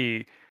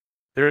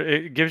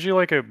it gives you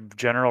like a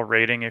general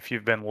rating if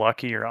you've been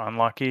lucky or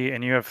unlucky,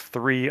 and you have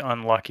 3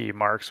 unlucky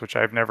marks, which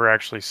I've never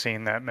actually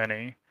seen that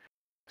many.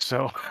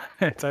 So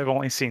I've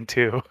only seen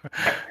 2.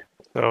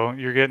 So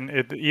you're getting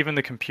it. Even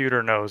the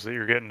computer knows that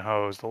you're getting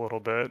hosed a little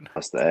bit.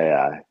 That's the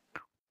AI.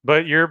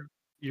 But your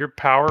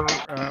power,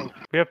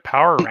 we have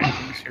power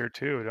rankings here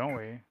too, don't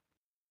we?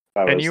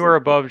 And you are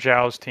above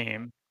Zhao's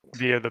team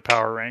via the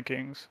power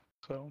rankings.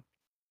 So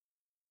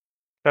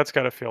that's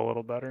got to feel a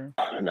little better.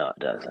 No, it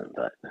doesn't.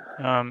 But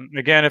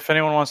again, if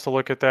anyone wants to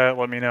look at that,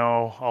 let me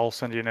know. I'll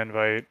send you an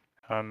invite.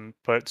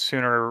 But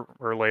sooner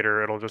or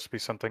later, it'll just be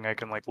something I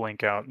can like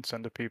link out and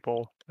send to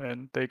people,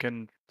 and they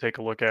can take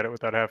a look at it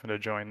without having to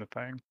join the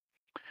thing.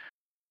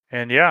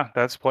 And yeah,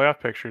 that's playoff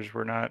pictures.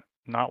 We're not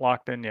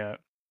locked in yet.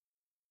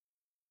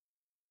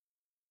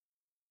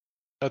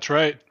 That's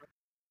right.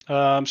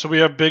 So we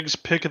have Big's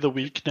Pick of the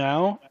Week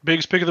now.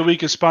 Big's Pick of the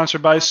Week is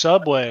sponsored by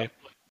Subway.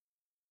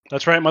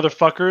 That's right,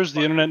 motherfuckers.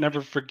 The internet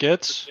never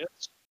forgets.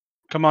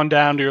 Come on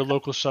down to your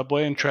local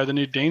Subway and try the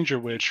new Danger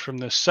Witch from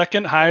the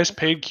second highest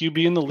paid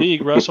QB in the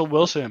league, Russell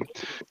Wilson.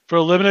 For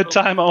a limited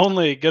time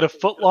only, get a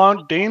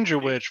foot-long Danger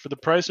Witch for the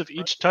price of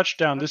each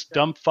touchdown this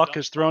dumb fuck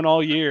has thrown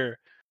all year.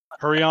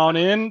 Hurry on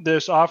in.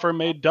 This offer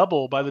may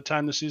double by the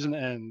time the season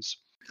ends.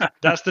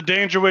 That's the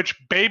Danger Witch,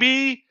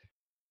 baby.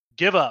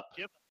 Give up.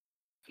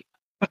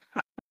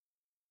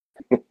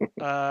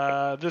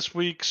 This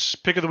week's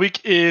Pick of the Week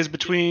is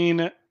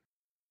between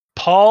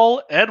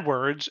Paul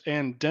Edwards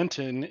and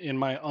Denton in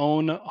my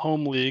own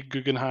home league,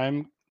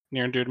 Guggenheim,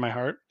 near and dear to my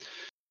heart.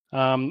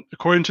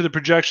 According to the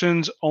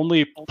projections,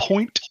 only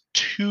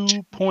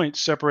 0.2 points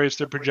separates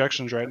their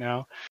projections right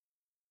now.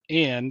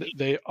 And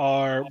they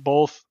are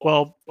both,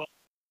 well,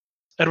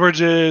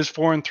 Edwards is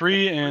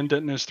 4-3 and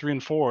Denton is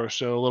 3-4,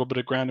 so a little bit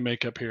of ground to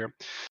make up here.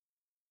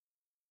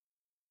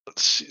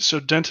 Let's see. So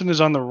Denton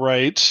is on the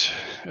right,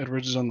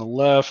 Edwards is on the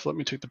left. Let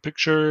me take the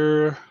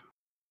picture.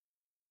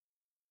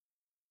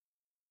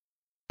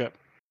 Yep.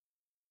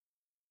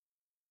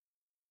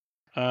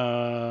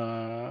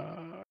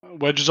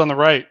 Wedge is on the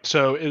right,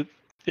 so it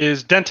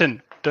is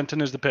Denton.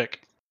 Denton is the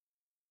pick.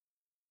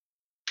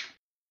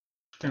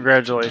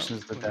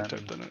 Congratulations to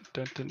Denton.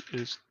 Denton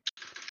is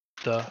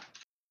the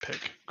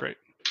pick. Great.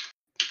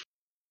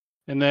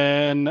 And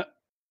then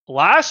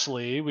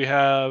lastly, we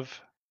have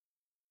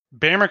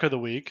Bamrick of the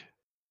Week.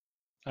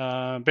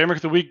 Bamrick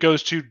of the Week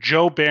goes to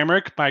Joe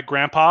Bamrick, my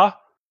grandpa.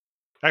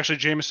 Actually,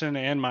 Jameson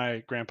and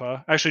my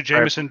grandpa. Actually,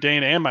 Jameson, right.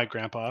 Dane, and my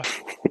grandpa.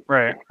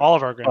 Right. All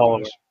of our grandpas. All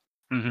of it.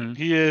 Mm-hmm.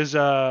 He is,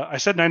 I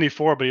said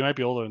 94, but he might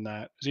be older than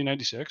that. Is he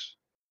 96?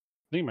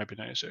 I think he might be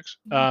 96.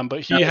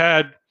 But he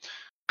had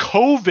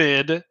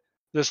COVID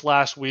this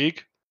last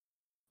week,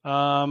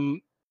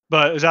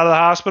 but is out of the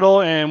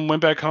hospital and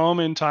went back home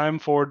in time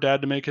for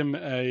Dad to make him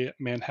a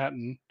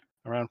Manhattan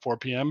around 4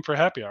 p.m. for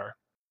happy hour.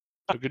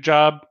 So good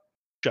job,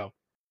 Joe.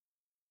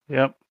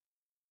 Yep.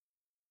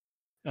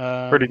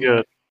 Pretty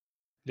good.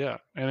 Yeah.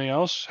 Anything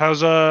else?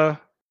 How's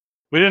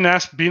we didn't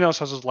ask Beanos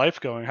how's his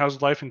life going.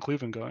 How's life in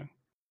Cleveland going?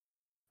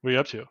 What are you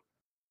up to?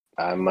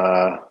 I'm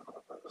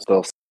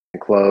still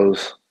selling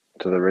clothes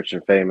to the rich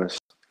and famous.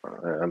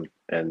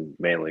 and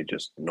mainly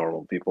just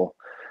normal people.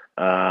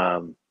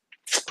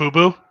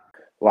 FUBU?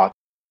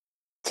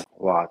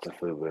 Lots of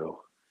FUBU.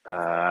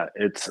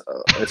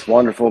 It's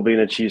wonderful being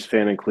a Chiefs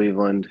fan in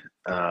Cleveland.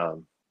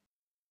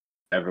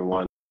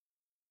 Everyone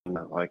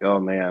like, oh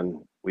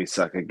man, we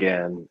suck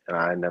again, and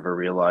I never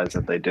realized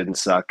that they didn't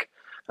suck.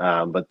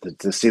 But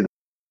to see the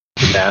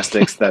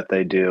gymnastics that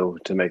they do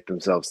to make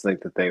themselves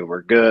think that they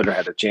were good or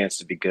had a chance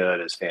to be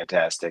good is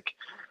fantastic.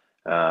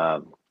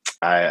 I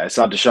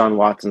saw Deshaun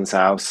Watson's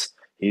house.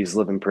 He's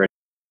living pretty.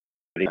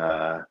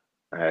 I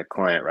had a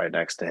client right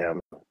next to him,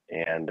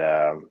 and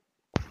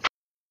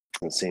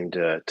didn't seem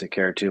to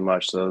care too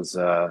much. Those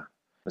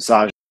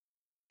massages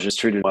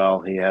treated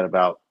well. He had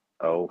about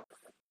 $hours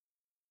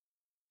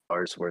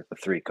worth of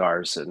 3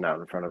 cars sitting out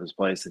in front of his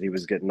place that he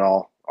was getting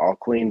all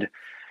cleaned.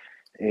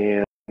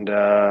 And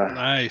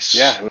nice.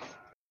 Yeah,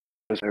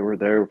 they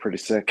were pretty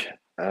sick.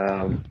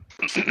 And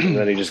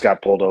then he just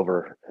got pulled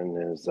over in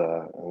his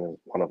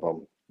one of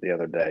them the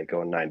other day,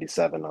 going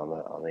 97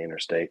 on the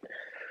interstate.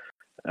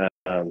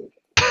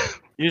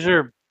 Use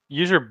your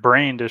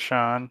brain,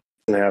 Deshaun.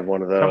 And have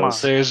one of those. Come on.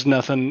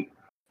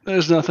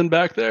 There's nothing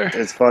back there.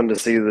 It's fun to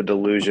see the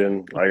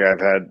delusion. Like,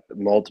 I've had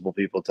multiple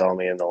people tell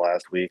me in the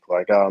last week,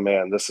 like, oh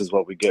man, this is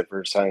what we get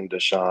for signing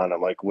Deshaun. I'm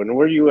like, when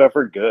were you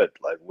ever good?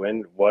 Like,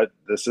 what?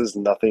 This is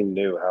nothing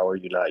new. How are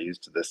you not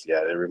used to this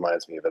yet? It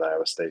reminds me of an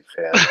Iowa State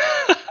fan.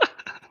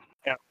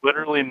 Yeah,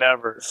 literally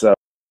never. So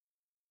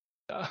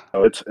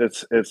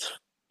it's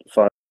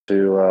fun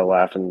to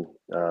laugh and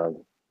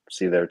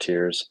see their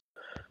tears.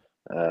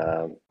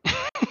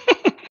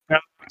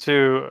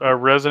 To a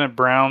resident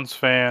Browns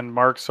fan,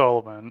 Mark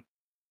Sullivan.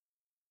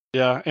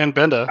 Yeah, and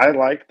Benda. I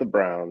like the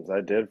Browns.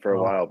 I did for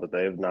a while, but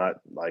they've not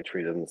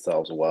treated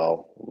themselves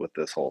well with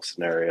this whole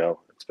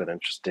scenario. It's been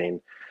interesting.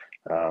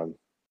 Trying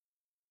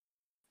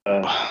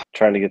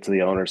to get to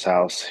the owner's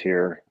house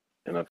here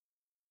in a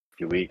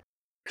few weeks.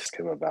 Ask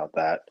him about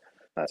that.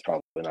 That's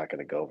probably not going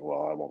to go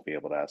well. I won't be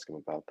able to ask him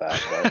about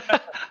that.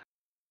 But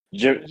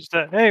Jim,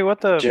 hey,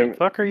 what the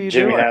fuck are you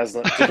doing? Jimmy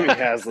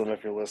Haslam,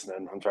 if you're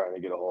listening, I'm trying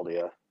to get a hold of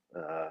you.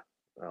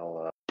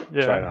 I'll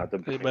try not to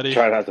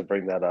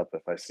bring that up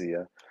if I see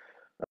you.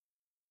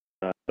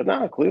 But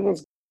no,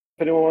 Cleveland's.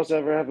 If anyone wants to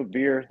ever have a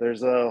beer,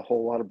 there's a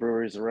whole lot of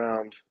breweries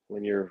around.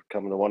 When you're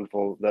coming to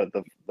wonderful,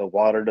 the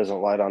water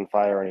doesn't light on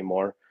fire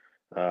anymore.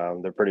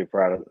 They're pretty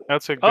proud of it.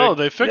 That's a good.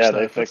 They fixed that. Yeah,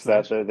 they fixed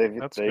that.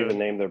 Nice. They even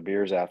named their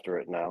beers after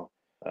it now.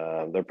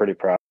 They're pretty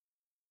proud.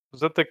 Was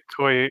that the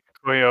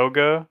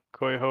Cuyahoga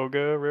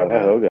River?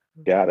 Cuyahoga,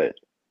 got it.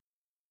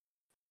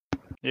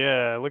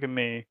 Yeah, look at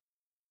me.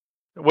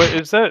 What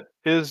is that?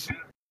 Is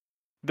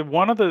the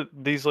one of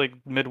these like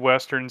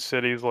Midwestern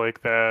cities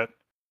like that?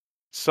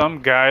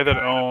 Some guy that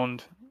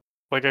owned,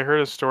 like, I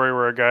heard a story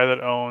where a guy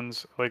that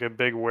owns like a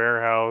big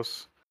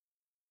warehouse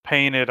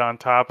painted on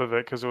top of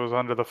it because it was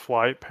under the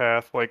flight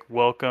path, like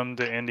 "Welcome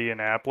to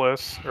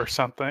Indianapolis" or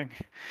something.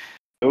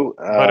 Ooh,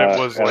 but it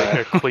was like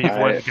a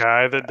Cleveland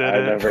guy that did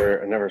it.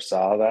 I never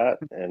saw that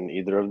in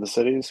either of the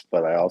cities,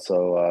 but I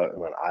also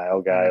am an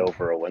aisle guy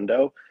over a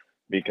window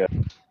because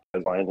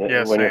when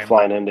you're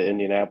flying into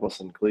Indianapolis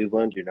and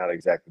Cleveland, you're not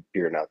exactly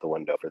peering out the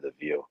window for the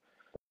view.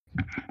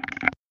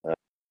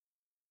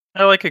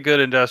 I like a good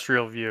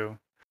industrial view.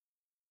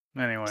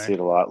 Anyway, see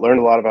it a lot. Learned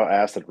a lot about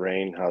acid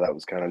rain, how that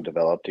was kind of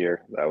developed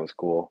here. That was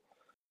cool.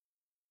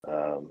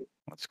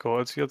 That's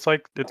cool. It's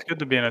good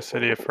to be in a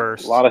city of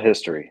first. A lot of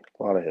history.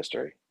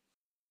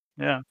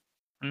 Yeah.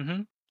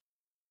 Mhm.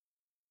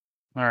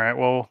 All right.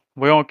 Well,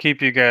 we won't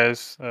keep you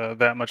guys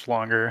that much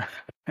longer.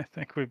 I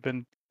think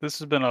this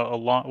has been a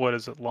long. What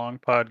is it? Long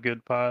pod,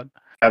 good pod.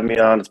 Have me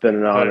on. It's been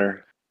an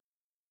honor.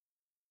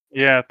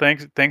 Yeah.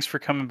 Thanks for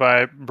coming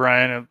by,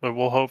 Brian.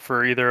 We'll hope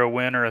for either a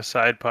win or a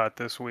side pot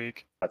this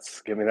week.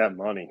 Give me that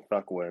money.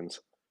 Fuck wins.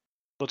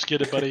 Let's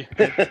get it, buddy.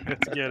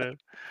 Let's get it.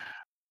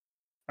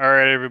 All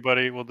right,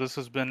 everybody. Well, this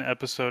has been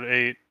episode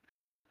 8.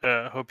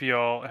 Hope you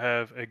all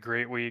have a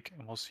great week,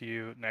 and we'll see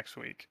you next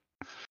week.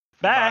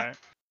 Bye.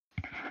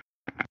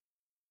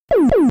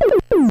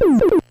 Bye.